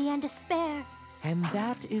its beauty and despair. And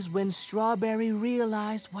that is when Strawberry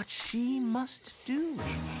realized what she must do.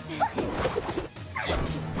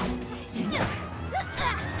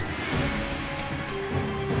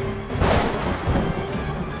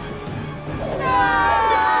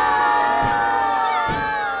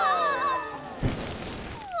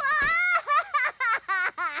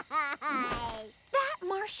 That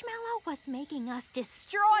marshmallow was making us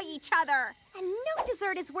destroy each other. And no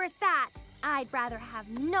dessert is worth that. I'd rather have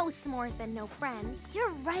no s'mores than no friends. You're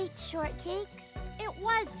right, Shortcakes. It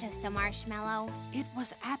was just a marshmallow. It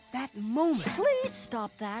was at that moment. Please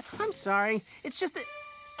stop that. I'm sorry. It's just that...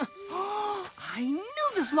 I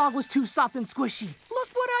knew this log was too soft and squishy. Look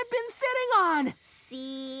what I've been sitting on.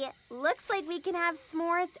 See, looks like we can have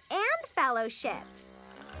s'mores and fellowship.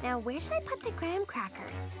 Now, where did I put the graham crackers?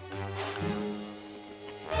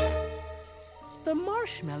 The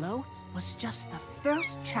marshmallow was just the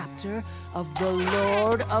first chapter of the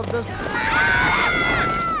Lord of the...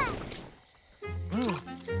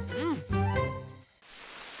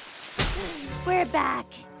 We're back.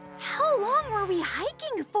 How long were we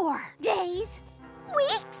hiking for? Days.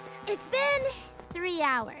 Weeks? It's been 3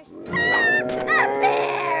 hours. A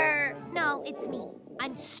bear! No, it's me.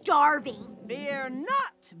 I'm starving. Fear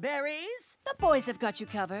not, berries. The boys have got you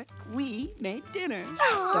covered. We made dinner.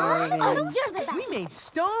 Oh, you're the best. We made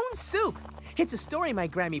stone soup. It's a story my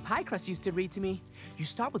Grammy Pie Crust used to read to me. You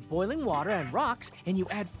start with boiling water and rocks, and you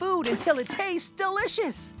add food until it tastes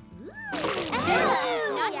delicious.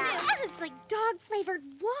 It's like dog-flavored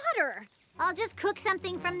water. I'll just cook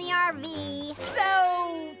something from the RV.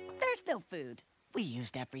 So, there's no food. We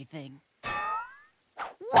used everything.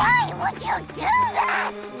 Why would you do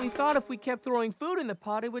that? We thought if we kept throwing food in the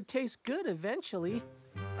pot, it would taste good eventually.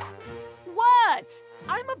 What?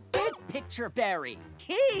 I'm a big picture berry.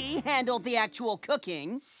 He handled the actual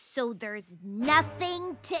cooking. So there's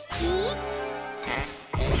nothing to eat?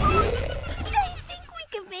 I think we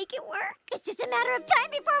can make it work. It's just a matter of time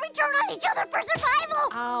before we turn on each other for survival.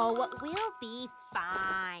 Oh, we'll be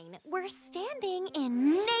fine. We're standing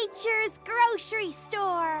in nature's grocery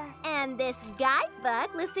store. And this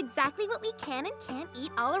guidebook lists exactly what we can and can't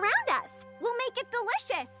eat all around us. We'll make it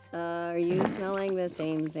delicious. Are you smelling the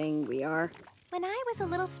same thing we are? When I was a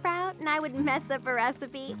little sprout and I would mess up a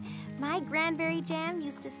recipe, my Cranberry Jam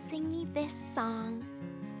used to sing me this song.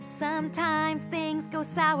 Sometimes things go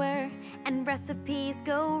sour and recipes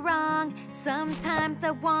go wrong. Sometimes I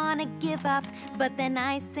wanna give up, but then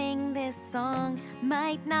I sing this song.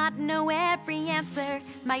 Might not know every answer,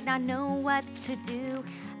 might not know what to do,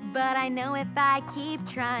 but I know if I keep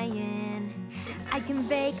trying, I can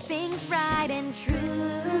make things right and true.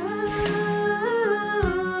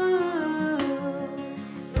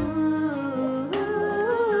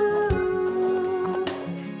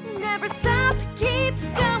 Never stop, keep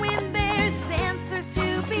going, there's answers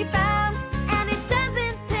to be found, and it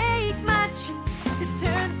doesn't take much to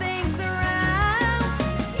turn things around.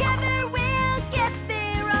 Together we'll get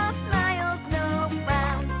there, all smiles, no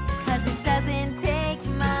frowns, 'cause it doesn't take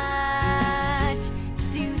much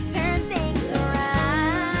to turn things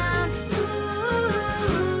around.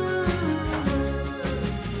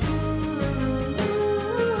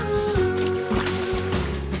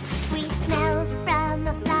 Sweet smells from a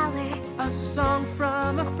flower. A song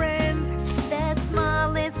from a friend. The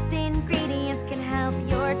smallest ingredients can help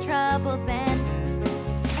your troubles end.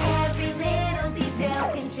 Every little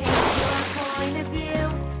detail can change your point of view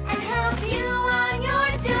and help you on your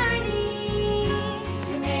journey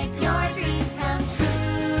to make your dreams come true.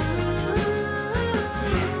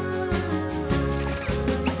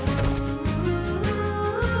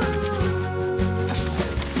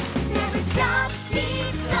 Never stop,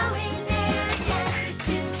 keep going, there's answers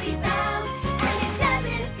to be found, and it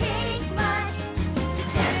doesn't take much to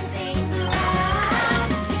turn things around.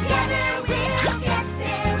 Together we'll get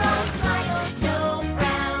there, all smiles, no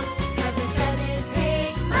frowns, 'cause it doesn't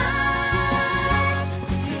take much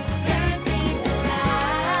to turn things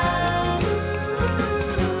around.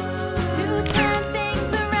 To turn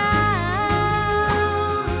things around.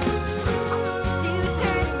 To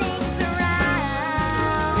turn things around.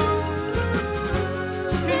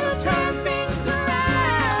 To turn things around.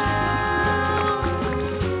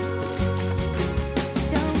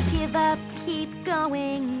 Don't give up, keep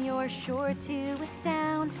going, you're sure to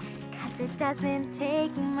astound, 'cause it doesn't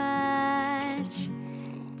take much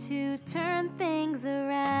to turn things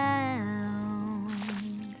around.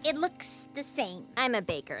 It looks the same. I'm a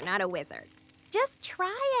baker, not a wizard. Just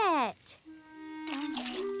try it.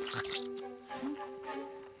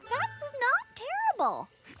 That's not terrible.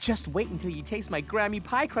 Just wait until you taste my Grammy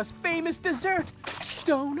Pie Crust famous dessert,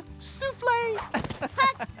 Stone Souffle.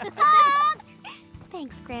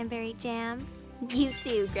 Thanks, Cranberry Jam. You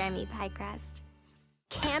too, Grammy Pie Crust.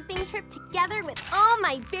 Camping trip together with all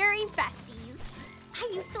my berry besties.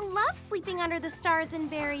 I used to love sleeping under the stars in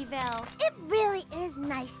Berryville. It really is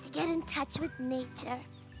nice to get in touch with nature.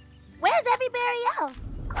 Where's everybody else?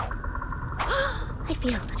 I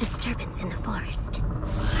feel a disturbance in the forest.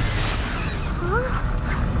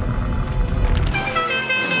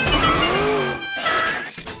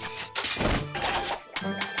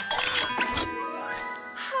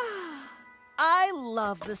 I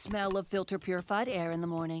love the smell of filter-purified air in the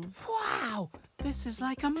morning. Wow, this is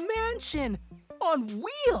like a mansion on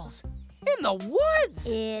wheels in the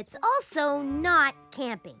woods. It's also not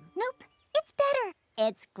camping. Nope, it's better.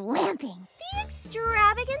 It's glamping. The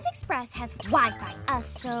Extravagance Express has Wi-Fi, a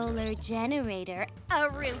solar generator, a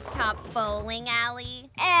rooftop bowling alley,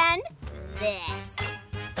 and this.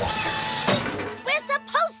 We're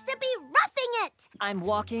supposed to be roughing it. I'm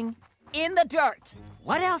walking in the dirt.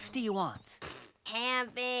 What else do you want?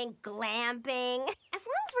 Camping, glamping. As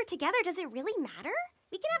long as we're together, does it really matter?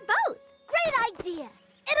 We can have both. Great idea.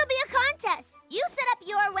 It'll be a contest. You set up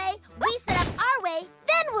your way, we set up our way,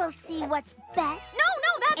 then we'll see what's best. No,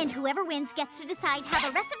 that's... And whoever wins gets to decide how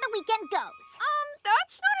the rest of the weekend goes.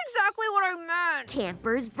 That's not exactly what I meant.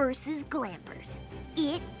 Campers versus glampers.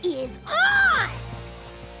 It is on!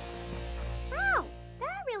 Wow,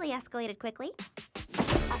 that really escalated quickly.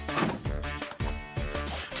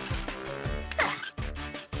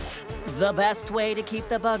 The best way to keep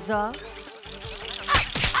the bugs off?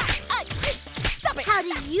 Stop it! How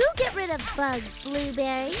do you get rid of bugs,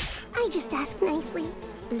 Blueberry? I just ask nicely.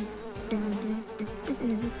 Bzz, bzz, bzz, bzz,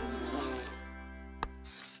 bzz.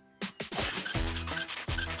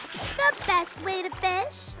 The best way to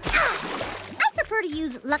fish? I prefer to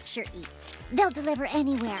use Luxure Eats. They'll deliver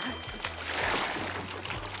anywhere.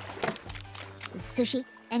 Sushi,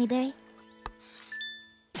 any berry?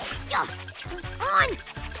 Come on!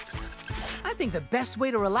 I think the best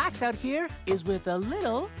way to relax out here is with a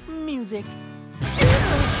little music.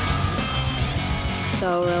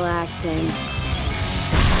 So relaxing.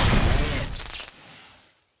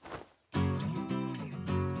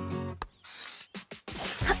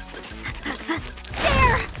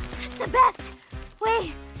 There! The best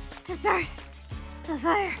way to start the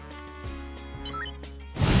fire.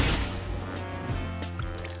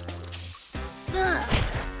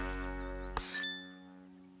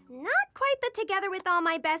 Not quite the together with all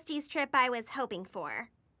my besties trip I was hoping for.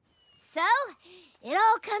 So, it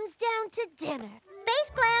all comes down to dinner.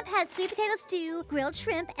 Base Glamp has sweet potato stew, grilled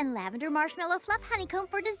shrimp, and lavender marshmallow fluff honeycomb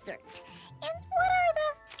for dessert. And what are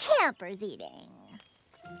the campers eating?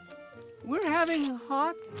 We're having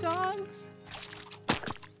hot dogs?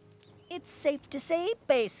 It's safe to say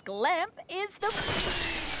Base Glamp is the...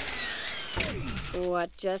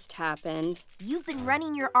 What just happened? You've been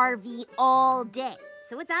running your RV all day,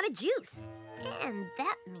 so it's out of juice. And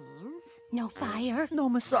that means... No fire, no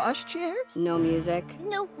massage chairs, no music.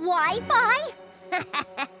 No Wi-Fi?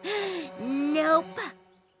 Nope.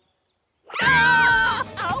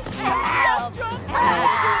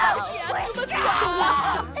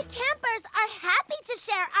 The campers are happy to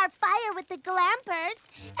share our fire with the glampers,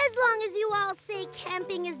 as long as you all say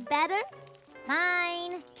camping is better.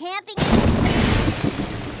 Fine, camping.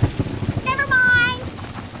 Never mind.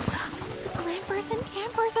 Glampers and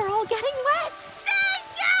campers are all getting wet. Thank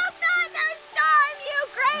you, Thunderstorm, you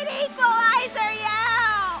great equalizer, you!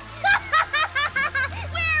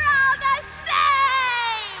 We're all the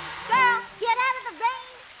same! Girl, get out of the rain.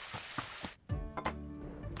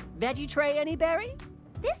 Veggie tray, any berry?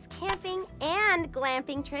 This camping and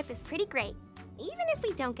glamping trip is pretty great, even if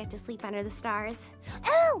we don't get to sleep under the stars.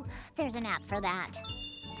 Oh, there's an app for that.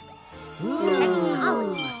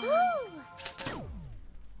 Technology.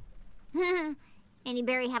 Any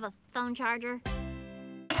berry have a phone charger?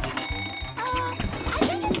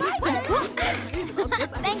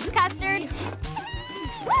 Thanks, Custard.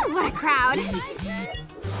 Woo, what a crowd.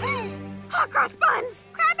 Hot cross buns!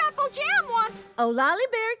 Crabapple Jam wants... O'Lolly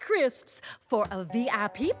Berry Crisps for a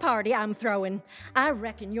VIP party I'm throwing. I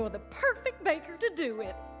reckon you're the perfect baker to do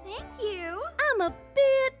it. Thank you. I'm a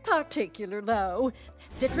bit particular, though.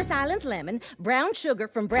 Citrus Islands lemon, brown sugar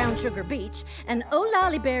from Brown Sugar Beach, and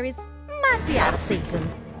O'Lolly berries might be out of season.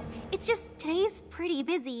 It's just Today's pretty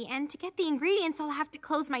busy, and to get the ingredients, I'll have to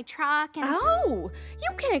close my truck and... Oh, you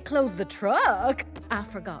can't close the truck. I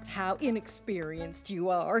forgot how inexperienced you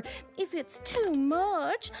are. If it's too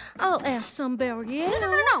much, I'll ask somebody else.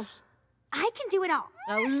 No. I can do it all.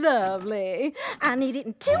 Oh, lovely. I need it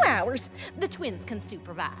in 2 hours. The twins can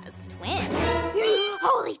supervise. Twins?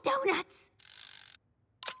 Holy donuts!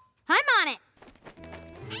 I'm on it.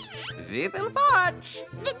 We will watch.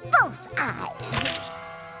 With both eyes.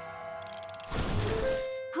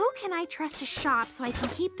 Who can I trust to shop so I can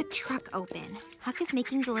keep the truck open? Huck is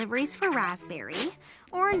making deliveries for Raspberry.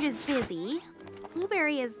 Orange is busy.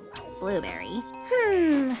 Blueberry is blueberry.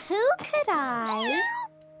 Who could I...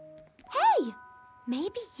 Hey,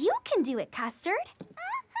 maybe you can do it, Custard.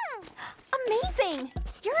 Amazing!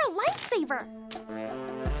 You're a lifesaver.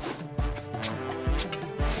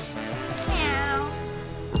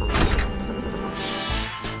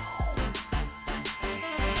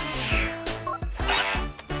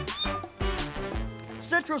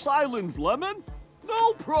 Citrus Islands, Lemon?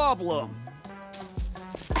 No problem.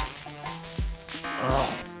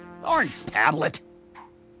 Ugh, orange tablet.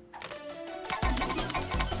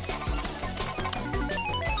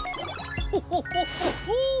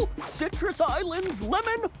 Citrus Islands,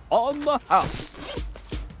 Lemon on the house.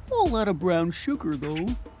 Won't let a brown sugar, though.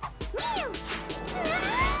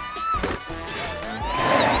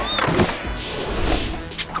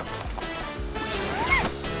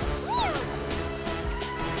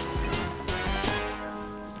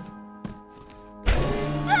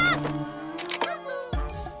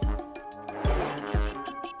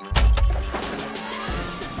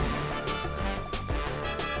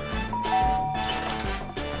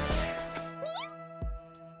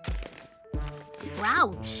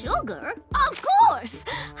 Brown sugar? Of course!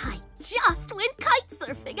 I just went kite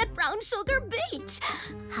surfing at Brown Sugar Beach.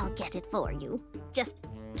 I'll get it for you. Just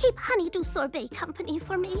keep Honeydew Sorbet company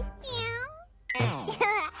for me. One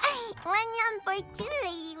number 2,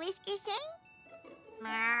 Lady Whiskerson.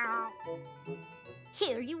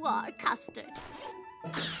 Here you are, Custard.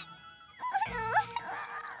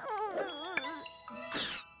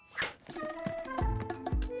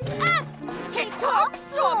 TikTok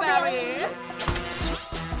Strawberry!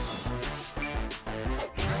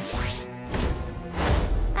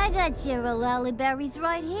 I got your lolly berries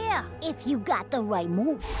right here, if you got the right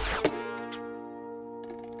moves.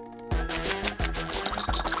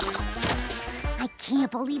 I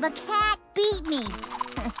can't believe a cat beat me.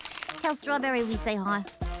 Tell Strawberry we say hi.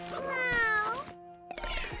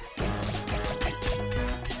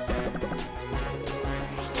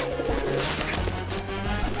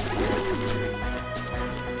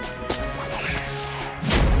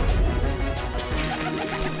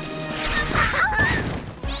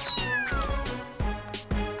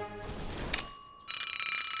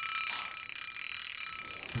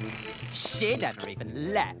 She never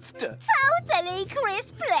even left. Totally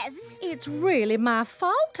Christmas. It's really my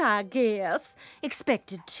fault, I guess.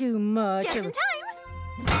 Expected too much. Just in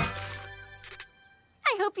time.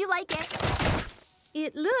 I hope you like it.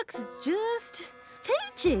 It looks just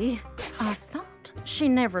peachy. I thought she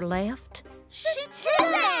never left. She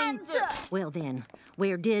didn't! Well then,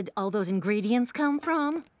 where did all those ingredients come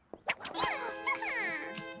from?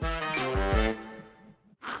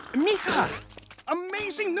 Mika!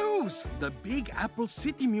 Amazing news! The Big Apple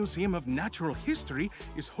City Museum of Natural History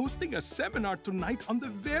is hosting a seminar tonight on the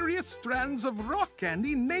various strands of rock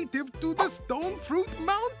candy native to the Stone Fruit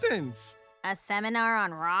Mountains. A seminar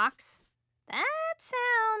on rocks? That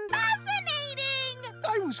sounds... fascinating!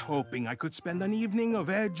 I was hoping I could spend an evening of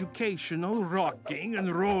educational rocking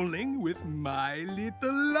and rolling with my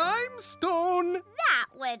little limestone. That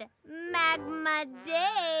would magma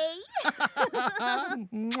day.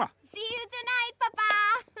 Mwah. See you tonight,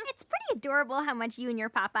 Papa! It's pretty adorable how much you and your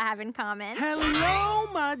Papa have in common. Hello,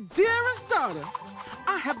 my dearest daughter.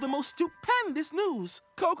 I have the most stupendous news.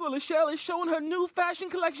 Coco Lachelle is showing her new fashion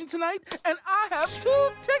collection tonight, and I have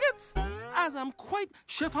 2 tickets. As I'm quite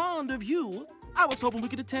fond of you, I was hoping we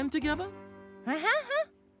could attend together.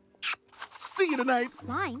 See you tonight.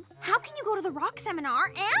 Lime, how can you go to the rock seminar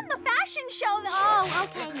and the fashion show? Oh,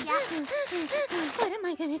 okay, yeah. What am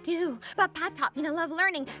I gonna do? Papa taught me to love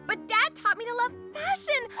learning, but Dad taught me to love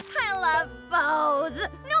fashion. I love both.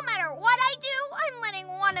 No matter what I do, I'm letting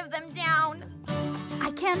one of them down.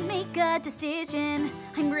 I can't make a decision.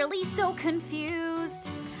 I'm really so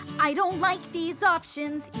confused. I don't like these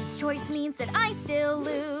options. Each choice means that I still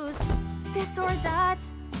lose. This or that,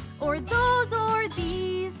 or those or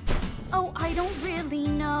these. Oh, I don't really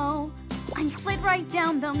know. I'm split right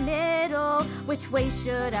down the middle. Which way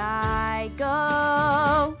should I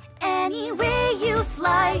go? And Any way you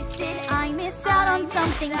slice it, I miss out on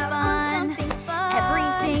something fun.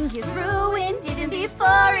 Everything is ruined even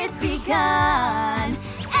before it's begun.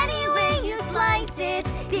 Any way you slice it,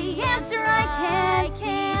 the answer I can't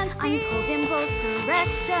see. I'm pulled in both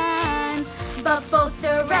directions, but both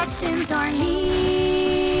directions are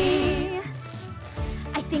me.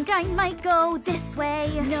 I think I might go this way.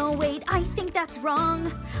 No, wait, I think that's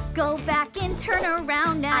wrong. Go back and turn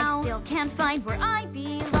around now. I still can't find where I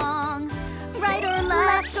belong. Right or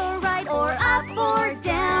left or right or up or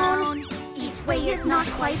down. Each way is not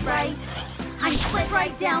quite right. I'm split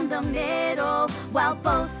right down the middle while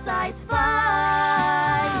both sides fight.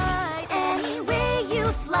 Any way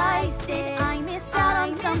you slice it, I miss out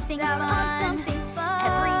on something fun.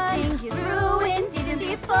 Everything is ruined even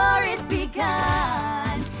before it's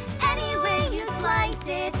begun. Any way you slice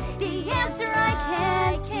it, the answer I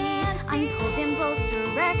can't see. I'm pulled in both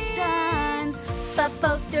directions, but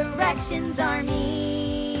both directions are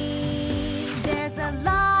me. There's a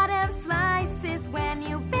lot of slices when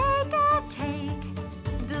you bake a cake.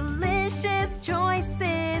 Delicious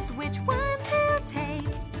choices, which one to take?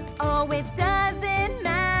 Oh, it doesn't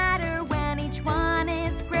matter when each one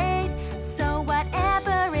is great. So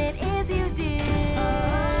whatever it is you do,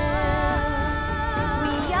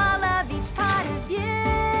 we all love each part of you.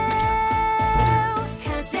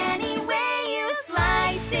 'Cause any way you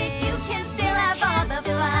slice it, you can still have all the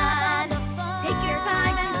fun. Take your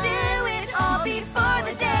time and do it all before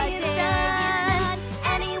the day is done.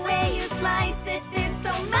 Any way you slice it, there's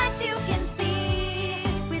so much you can see.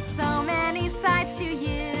 With so many sides to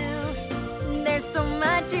you, there's so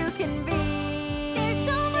much you can be. There's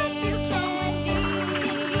so much you can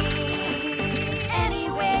be. Any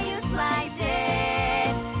way you slice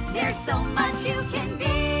it, there's so much you can be.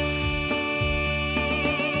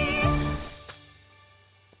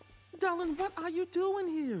 Darling, what are you doing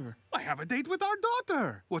here? I have a date with our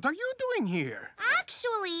daughter. What are you doing here?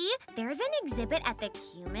 Actually, there's an exhibit at the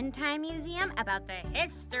Human Time Museum about the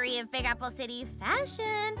history of Big Apple City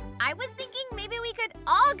fashion. I was thinking maybe we could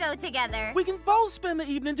all go together. We can both spend the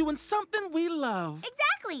evening doing something we love.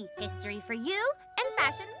 Exactly. History for you and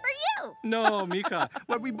fashion for you. No, Mika.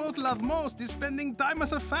 What we both love most is spending time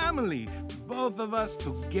as a family. Both of us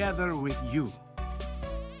together with you.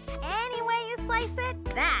 Any way you slice it,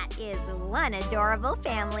 that is one adorable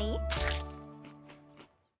family.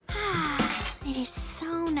 It is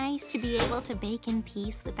so nice to be able to bake in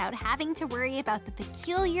peace without having to worry about the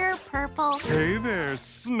peculiar purple... Hey there,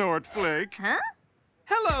 Snortflake. Huh?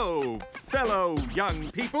 Hello, fellow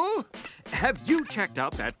young people. Have you checked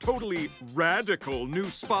out that totally radical new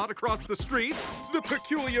spot across the street? The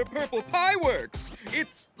Peculiar Purple Pie Works.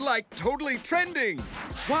 It's like totally trending.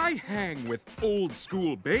 Why hang with old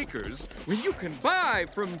school bakers when you can buy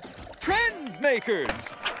from trend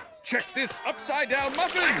makers? Check this upside down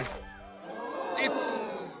muffin. It's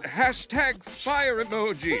hashtag fire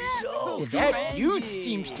emojis. So that youth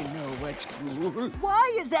seems to know what's cool.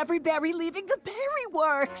 Why is every berry leaving the Berry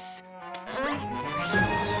Works?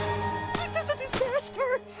 This is a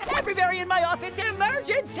disaster! Every berry in my office,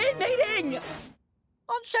 emergency meeting!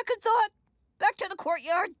 On second thought, back to the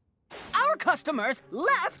courtyard. Our customers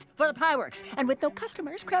left for the Pie Works, and with no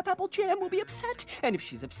customers, Crabapple Jam will be upset. And if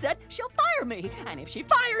she's upset, she'll fire me. And if she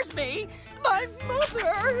fires me, my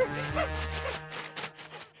mother...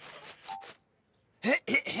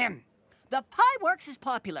 The Pie Works is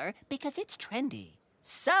popular because it's trendy.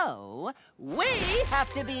 So, we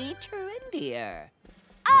have to be trendier.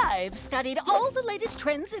 I've studied all the latest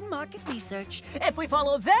trends in market research. If we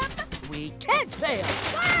follow them, we can't fail.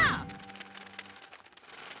 Ah!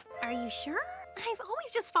 Are you sure? I've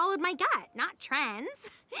always just followed my gut, not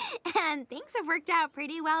trends. And things have worked out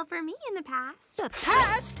pretty well for me in the past. The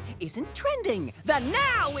past isn't trending. The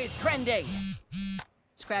now is trending.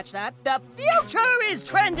 Scratch that. The future is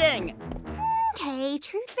trending. Okay,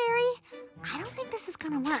 Truth Fairy, I don't think this is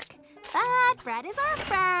gonna work. But Fred is our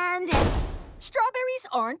friend, and... Strawberries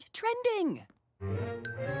aren't trending.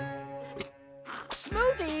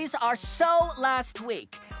 Smoothies are so last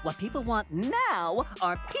week. What people want now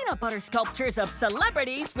are peanut butter sculptures of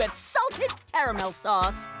celebrities with salted caramel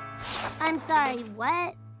sauce. I'm sorry,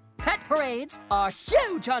 what? Pet parades are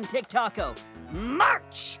huge on TikTok.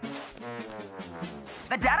 March!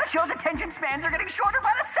 The data shows attention spans are getting shorter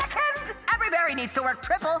by the second. Every berry needs to work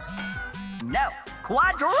triple. No,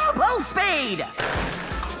 quadruple speed.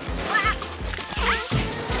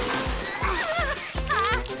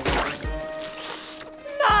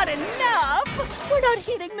 Not enough! We're not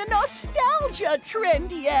hitting the nostalgia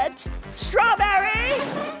trend yet. Strawberry!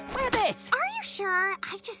 Wear this. Are you sure?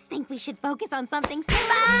 I just think we should focus on something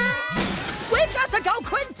simple. We've got to go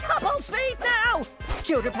quintuple speed now!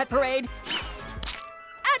 Cuter Pet Parade!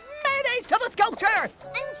 And mayonnaise to the sculpture!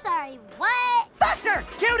 I'm sorry, what? Faster!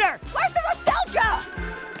 Cuter! Where's the nostalgia?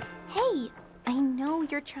 Hey, I know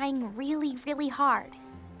you're trying really, really hard,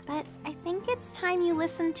 but I think it's time you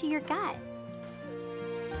listen to your gut.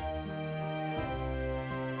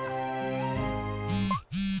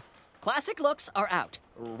 Classic looks are out.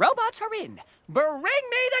 Robots are in. Bring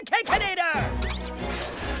me the Cakeinator!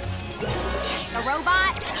 A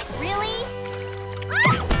robot? Really?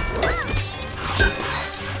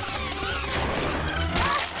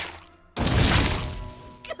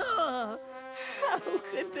 How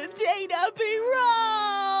could the data be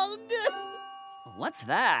wrong? What's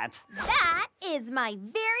that? That is my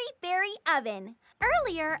very oven.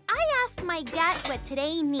 Earlier, I asked my gut what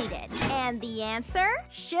today needed, and the answer?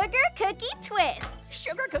 Sugar cookie twists.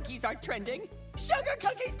 Sugar cookies aren't trending. Sugar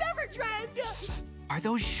cookies never trend. Are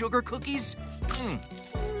those sugar cookies?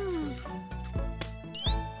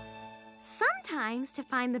 Sometimes to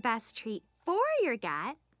find the best treat for your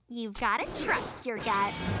gut, you've got to trust your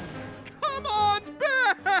gut. Come on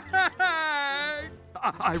back!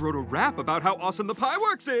 I wrote a rap about how awesome the pie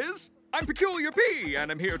works is. I'm Peculiar P,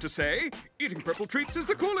 and I'm here to say eating purple treats is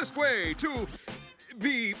the coolest way to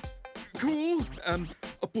be cool.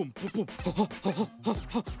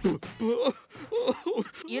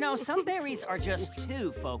 You know, some berries are just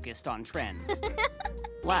too focused on trends.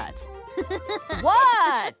 What?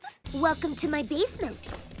 What? Welcome to my basement.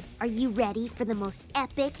 Are you ready for the most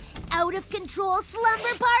epic, out-of-control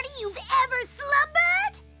slumber party you've ever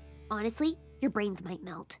slumbered? Honestly, your brains might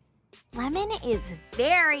melt. Lemon is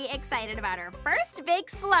very excited about her first big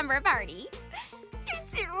slumber party.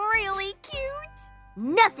 It's really cute.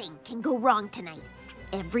 Nothing can go wrong tonight.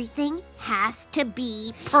 Everything has to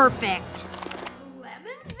be perfect.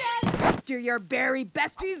 Lemon says, do your berry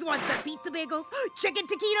besties want some pizza bagels, chicken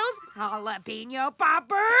taquitos, jalapeno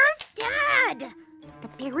poppers? Dad! The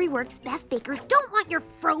Berry Works best bakers don't want your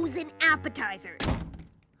frozen appetizers.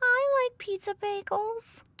 I like pizza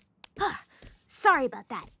bagels. Sorry about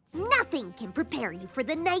that. Nothing can prepare you for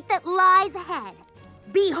the night that lies ahead.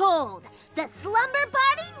 Behold, the Slumber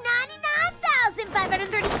Party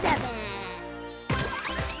 99,537.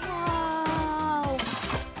 Whoa.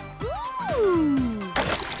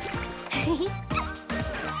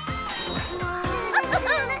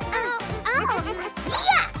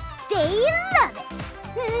 Yes, they love it.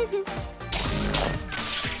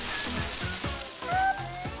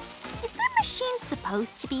 Is that machine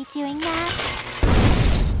supposed to be doing that?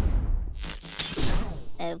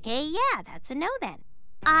 Okay, yeah, that's a no then.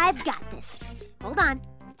 I've got this. Hold on.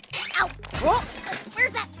 Ow! Whoa.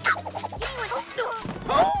 Where's that? Ow! Give me one.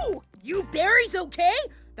 Oh! You berries okay?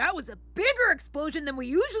 That was a bigger explosion than we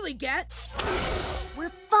usually get.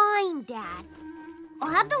 We're fine, Dad.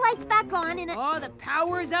 I'll have the lights back on in a... Oh, the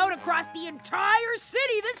power's out across the entire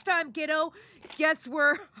city this time, kiddo. Guess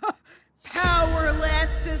we're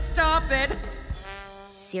powerless to stop it.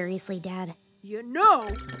 Seriously, Dad? You know,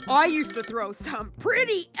 I used to throw some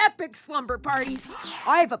pretty epic slumber parties.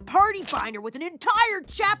 I have a party finder with an entire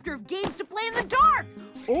chapter of games to play in the dark.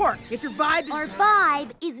 Or, if your vibe is... Our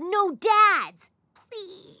vibe is no dads.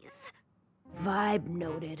 Please. Vibe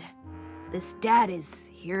noted. This dad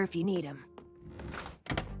is here if you need him.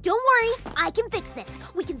 Don't worry, I can fix this.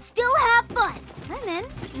 We can still have fun. Lemon,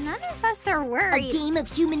 none of us are worried. A game of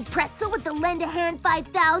human pretzel with the Lend a Hand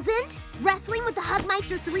 5000? Wrestling with the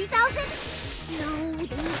Hugmeister 3000? No, they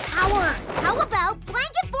need power. How about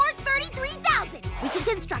Blanket Fort 33,000? We can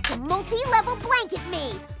construct a multi-level blanket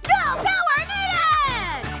maze. No power needed!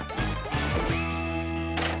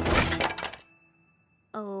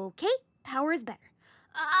 Okay, power is better.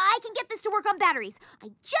 I can get this to work on batteries.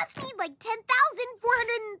 I just need like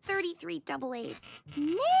 10,433 double A's. Maybe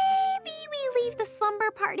we leave the slumber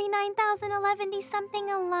party 9,011 something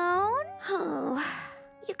alone? Oh,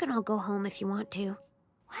 you can all go home if you want to.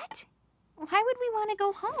 What? Why would we want to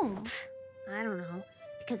go home? I don't know.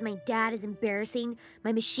 Because my dad is embarrassing,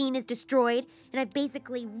 my machine is destroyed, and I've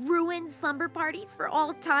basically ruined slumber parties for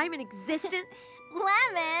all time and existence.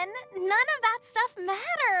 Lemon, none of that stuff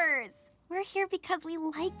matters. We're here because we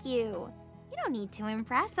like you. You don't need to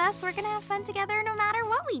impress us. We're gonna have fun together no matter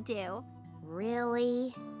what we do.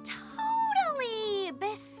 Really? Totally!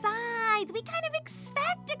 Besides, we kind of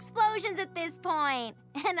expect explosions at this point.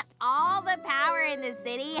 And all the power in the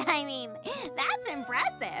city, I mean, that's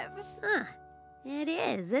impressive. Huh. It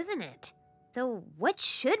is, isn't it? So what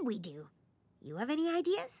should we do? You have any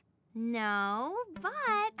ideas? No,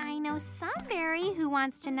 but I know some berry who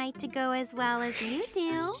wants tonight to go as well as you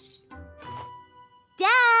do.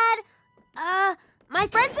 Dad! My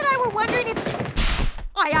friends and I were wondering if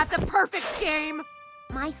I had the perfect game.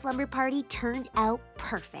 My slumber party turned out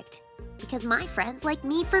perfect because my friends like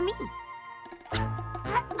me for me. You're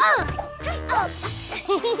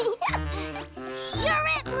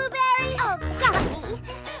it, Blueberry! Oh, got me!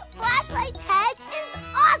 Flashlight tag is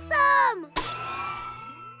awesome!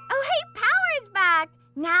 Oh, hey, Power's back!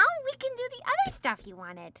 Now we can do the other stuff you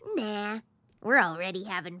wanted. Nah, we're already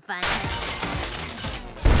having fun.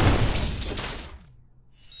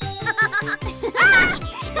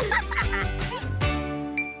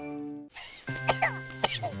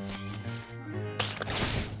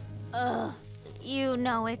 Ugh. You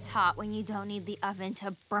know it's hot when you don't need the oven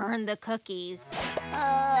to burn the cookies.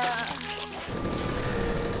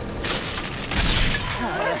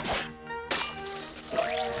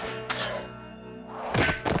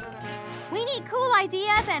 We need cool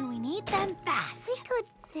ideas and we need them fast. We could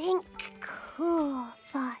think cool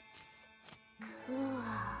thoughts. Cool.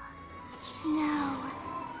 Snow.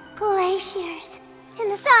 Glaciers. In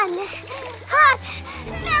the sun. Hot.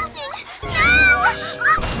 Melting. No!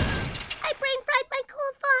 I brain fried my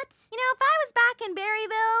cool thoughts. You know, if I was back in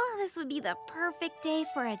Berryville, this would be the perfect day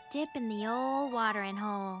for a dip in the old watering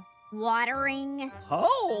hole. Watering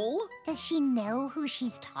hole? Does she know who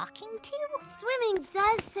she's talking to? Swimming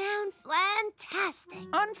does sound fantastic.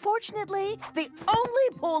 Unfortunately, the only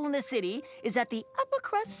pool in the city is at the Upper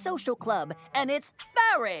Crust Social Club, and it's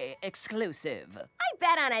very exclusive. I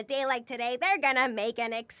bet on a day like today, they're gonna make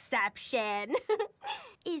an exception.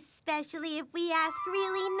 Especially if we ask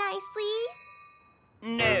really nicely.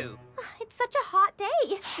 No. It's such a hot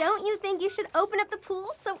day. Don't you think you should open up the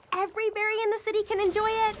pool so every berry in the city can enjoy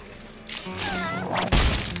it?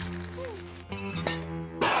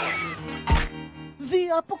 The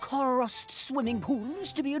Upper Crust swimming pool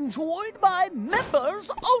is to be enjoyed by members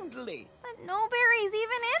only. But no berries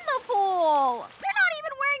even in the pool. They're not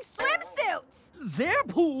even wearing swimsuits. Their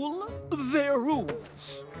pool, their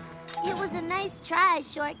rules. It was a nice try,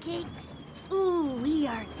 Shortcakes. Ooh, we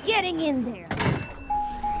are getting in there.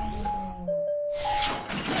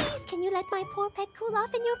 Please, can you let my poor pet cool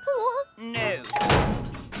off in your pool? No.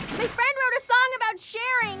 My friend wrote a song about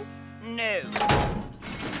sharing. No.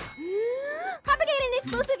 Propagating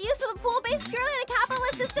exclusive use of a pool based purely on a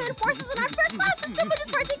capitalist system enforces an unfair class system which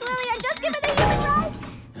is particularly unjust given the human rights.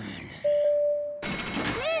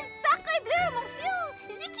 Les sacre bleu, monsieur!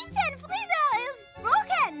 The kitchen freezer is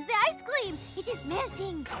broken! The ice cream, it is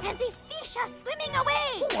melting, and the fish are swimming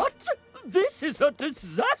away! What? This is a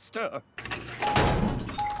disaster!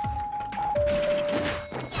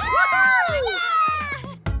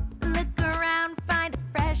 Look around, find a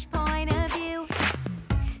fresh point of view.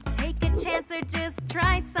 Take a chance or just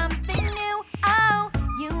try something new. Oh,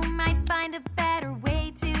 you might find a better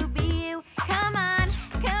way to be you. Come on,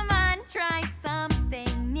 try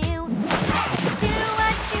something new. Do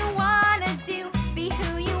what you wanna do, be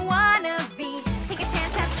who you wanna be. Take a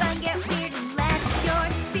chance, have fun, get weird, and let your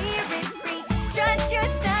spirit free. Strut your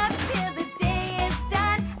stuff till the day is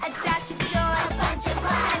done. A dash of joy, a bunch of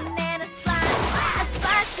fun, and then a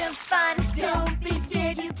splash of fun. Don't be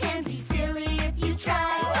scared, you can be silly if you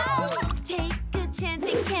try. Take a chance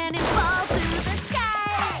and cannonball through the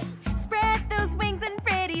sky. Spread those wings and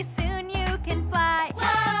pretty soon you can fly.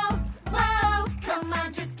 Whoa, whoa, come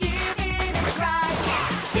on, just give it a try.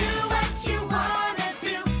 Do what you wanna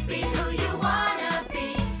do, be who you wanna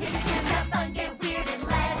be. Take a chance, have fun, get weird, and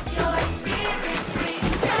let your spirit free.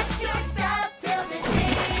 Set your stuff till the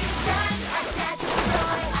day is done. A dash of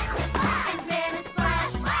joy, and then a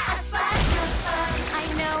splash of fun. I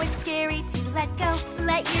know it's scary to let go,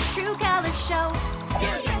 let your true colors show. Do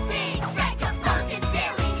your thing, strike a pose, it's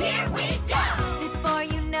silly, here we go. Before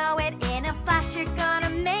you know it, in a flash, you're gonna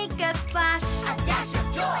make a splash. A dash of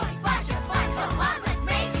joy, splash of fun, come on, let's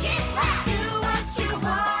make it last. Do what you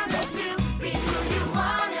wanna do, be who you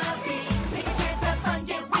wanna be. Take a chance, have fun,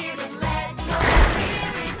 get weird, and let your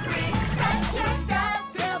spirit free. Stretch your stuff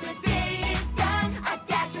till the day is done. A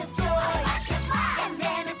dash of joy, and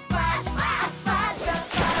then a splash of fun.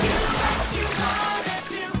 Do what you wanna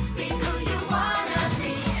do, be who you wanna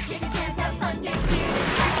be. Take a chance, have fun, get weird,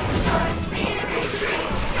 and let your spirit free.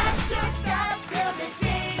 Stretch your stuff till the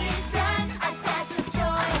day is done. A dash of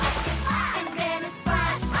joy, and then a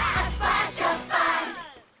splash of fun.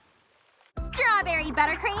 Strawberry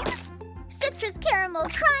buttercream, Citrus caramel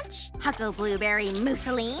crunch, Huckle blueberry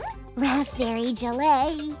mousseline, Raspberry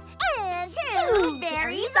gelée. and two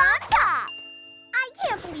berries on top. I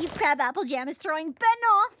can't believe Crabapple Jam is throwing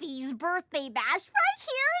Banoffee's birthday bash right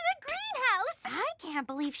here in the greenhouse. I can't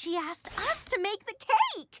believe she asked us to make the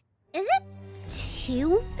cake. Is it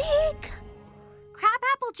too big?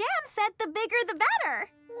 Crabapple Jam said the bigger the better.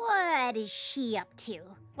 What is she up to?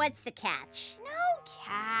 What's the catch? No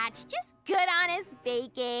catch, just good honest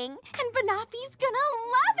baking. And Banoffee's gonna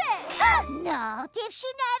love it! No, if she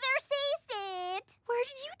never sees it. Where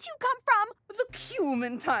did you two come from? The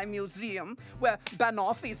Cumin Time Museum, where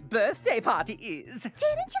Banoffee's birthday party is. Didn't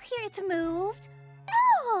you hear it's moved?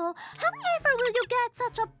 No. However will you get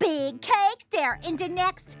such a big cake there in the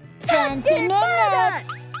next 20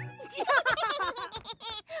 minutes?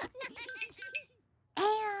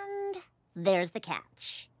 And there's the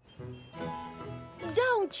catch.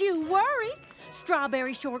 Don't you worry.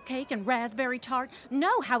 Strawberry Shortcake and Raspberry Tart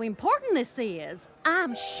know how important this is.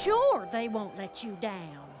 I'm sure they won't let you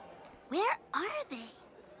down. Where are they?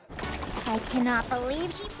 I cannot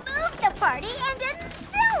believe she moved the party and didn't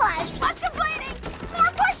tell us. Less complaining!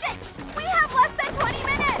 More pushing! We have less than 20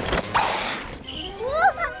 minutes!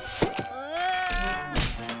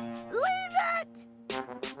 Leave it!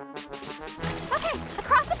 Okay,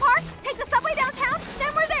 across the park, take the subway downtown,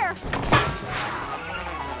 then we're there.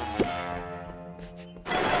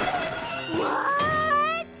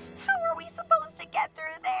 What? How are we supposed to get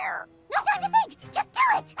through there? No time to think! Just do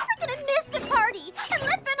it! We're gonna miss the party and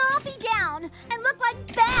let Banoffee down and look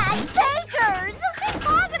like bad bakers! Be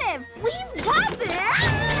positive! We've got this!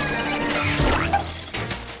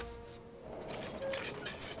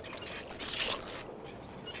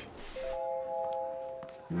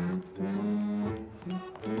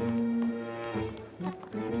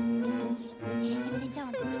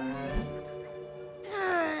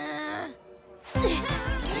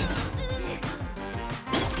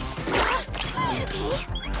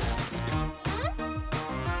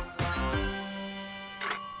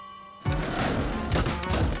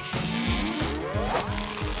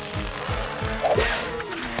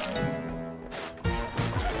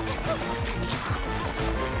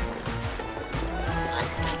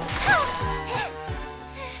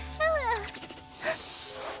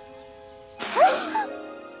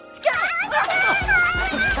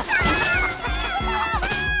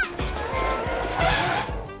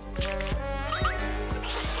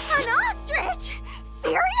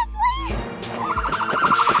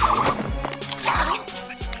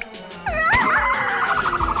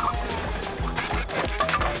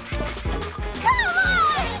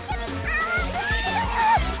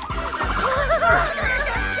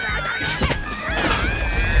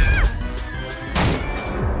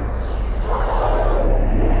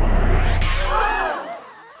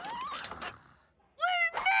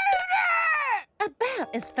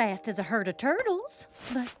 As fast as a herd of turtles.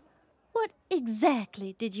 But what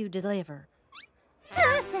exactly did you deliver?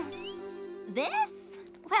 This?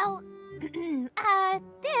 Well,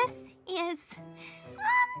 this is...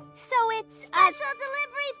 so it's... Special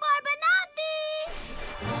delivery for Banoffee!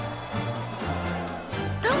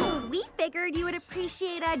 Oh, we figured you would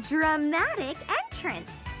appreciate a dramatic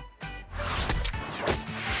entrance.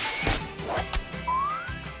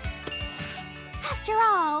 After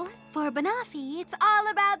all, for Banoffee, it's all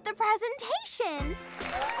about the presentation.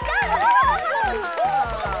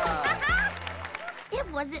 It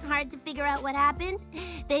wasn't hard to figure out what happened.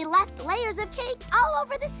 They left layers of cake all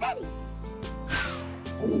over the city.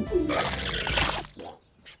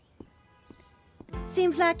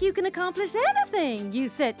 Seems like you can accomplish anything you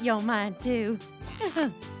set your mind to.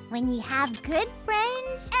 When you have good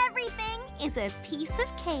friends, everything is a piece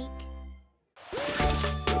of cake.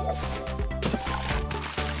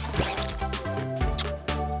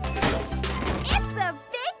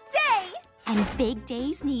 And big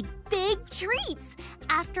days need big treats.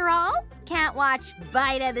 After all, can't watch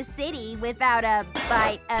Bite of the City without a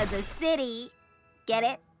Bite of the City. Get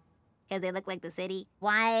it? Because they look like the city.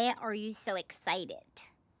 Why are you so excited?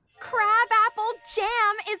 Crabapple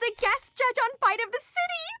Jam is a guest judge on Bite of the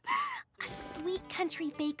City. A sweet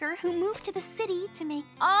country baker who moved to the city to make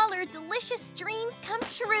all her delicious dreams come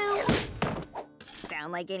true.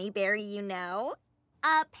 Sound like any berry you know?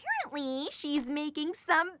 Apparently, she's making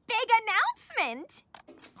some big announcement.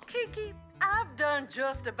 Kiki, I've done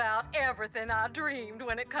just about everything I dreamed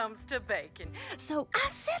when it comes to baking. So I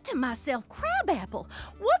said to myself, Crabapple,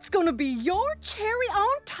 what's gonna be your cherry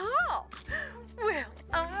on top? Well,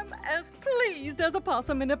 I'm as pleased as a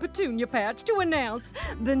possum in a petunia patch to announce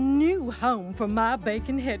the new home for my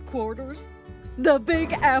baking headquarters, the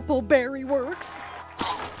Big Apple Berry Works.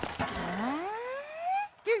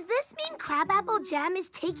 Does this mean Crabapple Jam is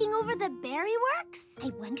taking over the Berry Works?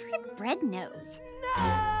 I wonder if Bread knows.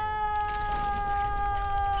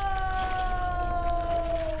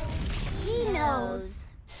 He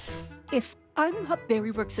knows. If I'm not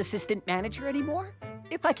Berryworks' assistant manager anymore,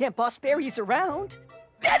 if I can't boss berries around,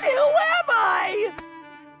 Then who am I?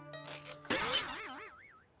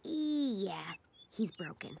 Yeah, he's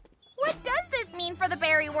broken. What does this mean for the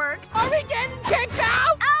Berry Works? Are we getting kicked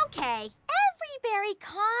out? Okay, every berry,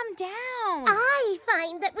 calm down. I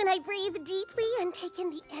find that when I breathe deeply and take in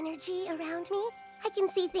the energy around me, I can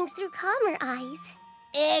see things through calmer eyes.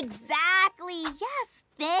 Exactly. Yes,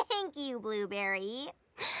 thank you, Blueberry.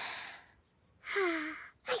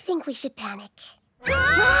 I think we should panic. Every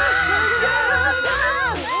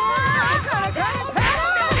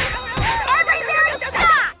berry,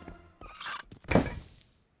 stop!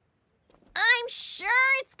 I'm sure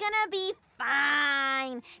it's gonna be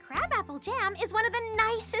fine. Crabapple Jam is one of the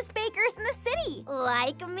nicest bakers in the city.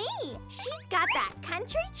 Like me. She's got that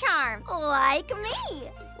country charm. Like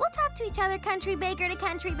me. We'll talk to each other country baker to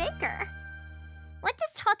country baker. What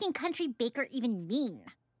does talking country baker even mean?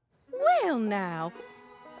 Well, now,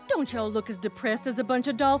 don't y'all look as depressed as a bunch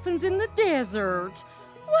of dolphins in the desert.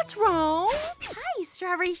 What's wrong? Hi,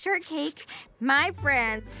 Strawberry Shortcake. My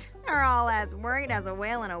friends are all as worried as a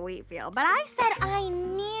whale in a wheat field, but I said I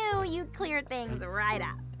knew you'd clear things right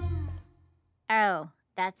up. Oh,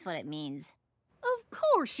 that's what it means. Of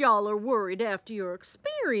course y'all are worried after your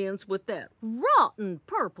experience with that rotten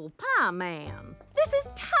purple pie man. This is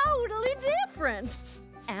totally different.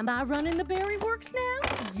 Am I running the Berry Works now?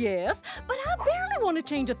 Yes, but I barely want to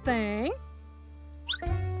change a thing.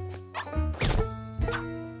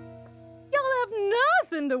 Y'all have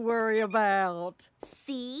nothing to worry about.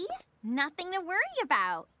 See? Nothing to worry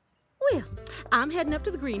about. Well, I'm heading up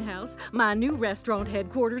to the greenhouse, my new restaurant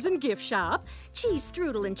headquarters and gift shop. Cheese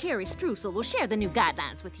strudel and cherry streusel will share the new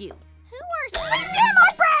guidelines with you. Who are sweet jam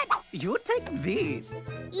on bread? You take these.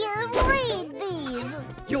 You read these.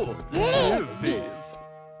 You live these.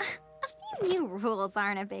 A few new rules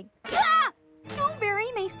aren't a big... Ah! No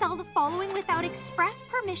berry may sell the following without express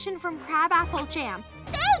permission from Crabapple Jam.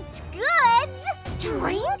 Baked goods?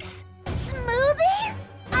 Drinks? Smoothies?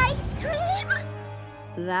 Ice cream?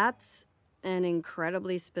 That's an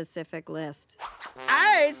incredibly specific list.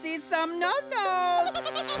 I see some no-nos.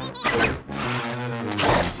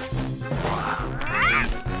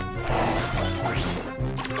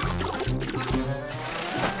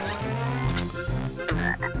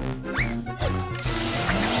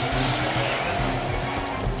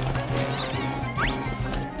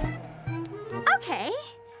 Okay,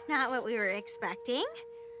 not what we were expecting.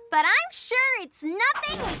 But I'm sure it's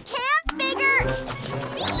nothing we can't figure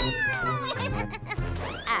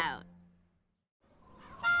out.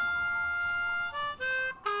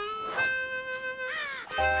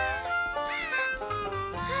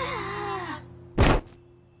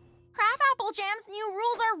 Crabapple Jam's new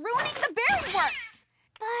rules are ruining the Berry Works.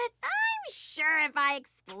 But I'm sure if I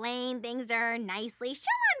explain things to her nicely,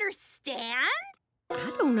 she'll understand.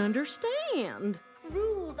 I don't understand.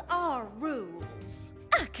 Rules are rules.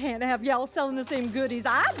 I can't have y'all selling the same goodies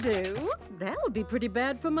I do. That would be pretty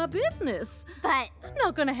bad for my business. But I'm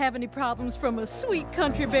not gonna have any problems from a sweet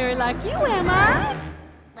country berry like you, am I?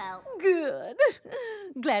 Well, good.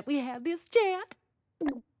 Glad we had this chat.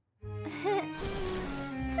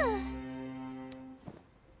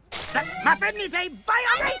 That muffin is a violation!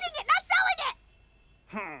 I'm eating it, not selling it!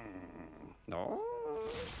 No.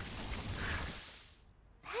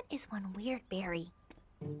 That is one weird berry.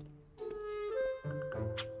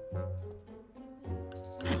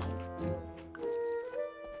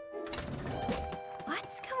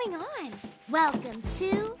 What's going on? Welcome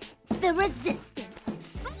to the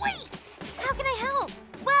Resistance. Sweet! How can I help?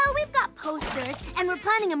 Well, we've got posters, and we're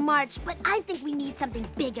planning a march, but I think we need something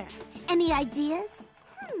bigger. Any ideas?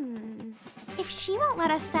 If she won't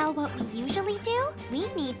let us sell what we usually do, we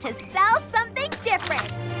need to sell something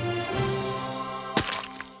different.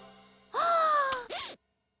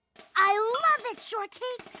 I love it,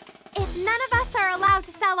 Shortcakes! If none of us are allowed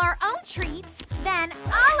to sell our own treats, then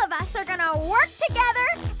all of us are gonna work together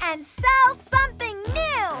and sell something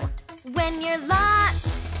new. When you're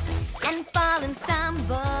lost and fall and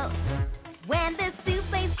stumble, when the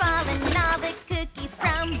souffle's fall and all the cookies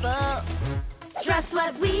crumble, trust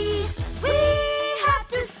what we have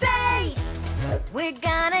to say. We're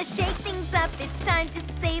gonna shake things up, it's time to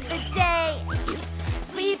save the day.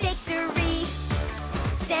 Sweet victory,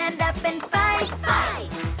 stand up and fight, fight.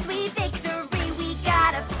 Sweet victory, we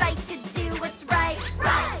gotta fight to do what's right,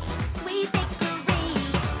 right. Sweet victory,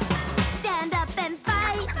 stand up and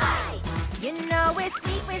fight, fight. You know we're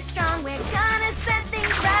sweet, we're strong, we're gonna set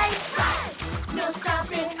things right, right. No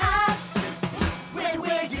stopping us when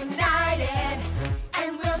we're united,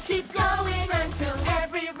 and we'll keep going until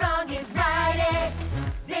every wrong is righted.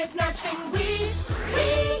 There's nothing we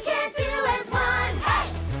can't do as one. Hey!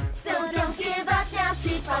 So don't give up now,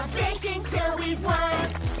 keep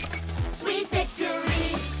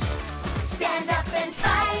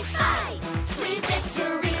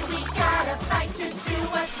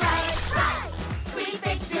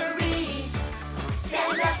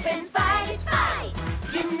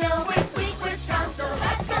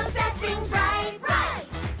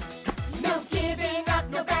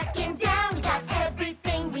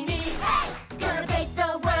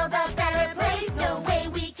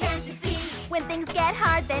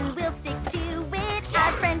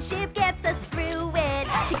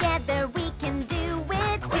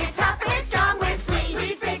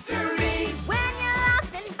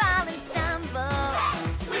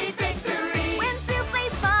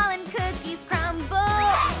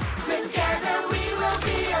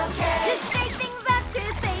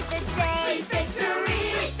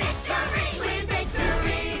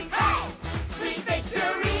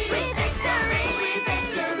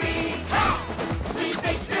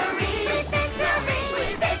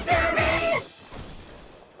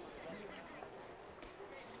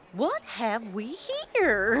have we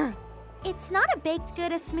here? It's not a baked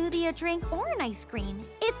good, a smoothie, a drink, or an ice cream.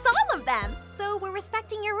 It's all of them. So we're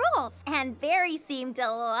respecting your rules. And Berries seem to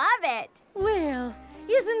love it. Well,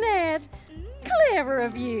 isn't that clever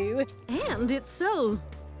of you? And it's so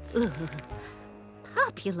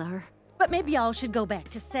popular. But maybe y'all should go back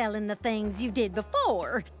to selling the things you did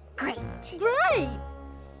before. Great. Great.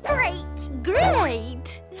 Great. Great.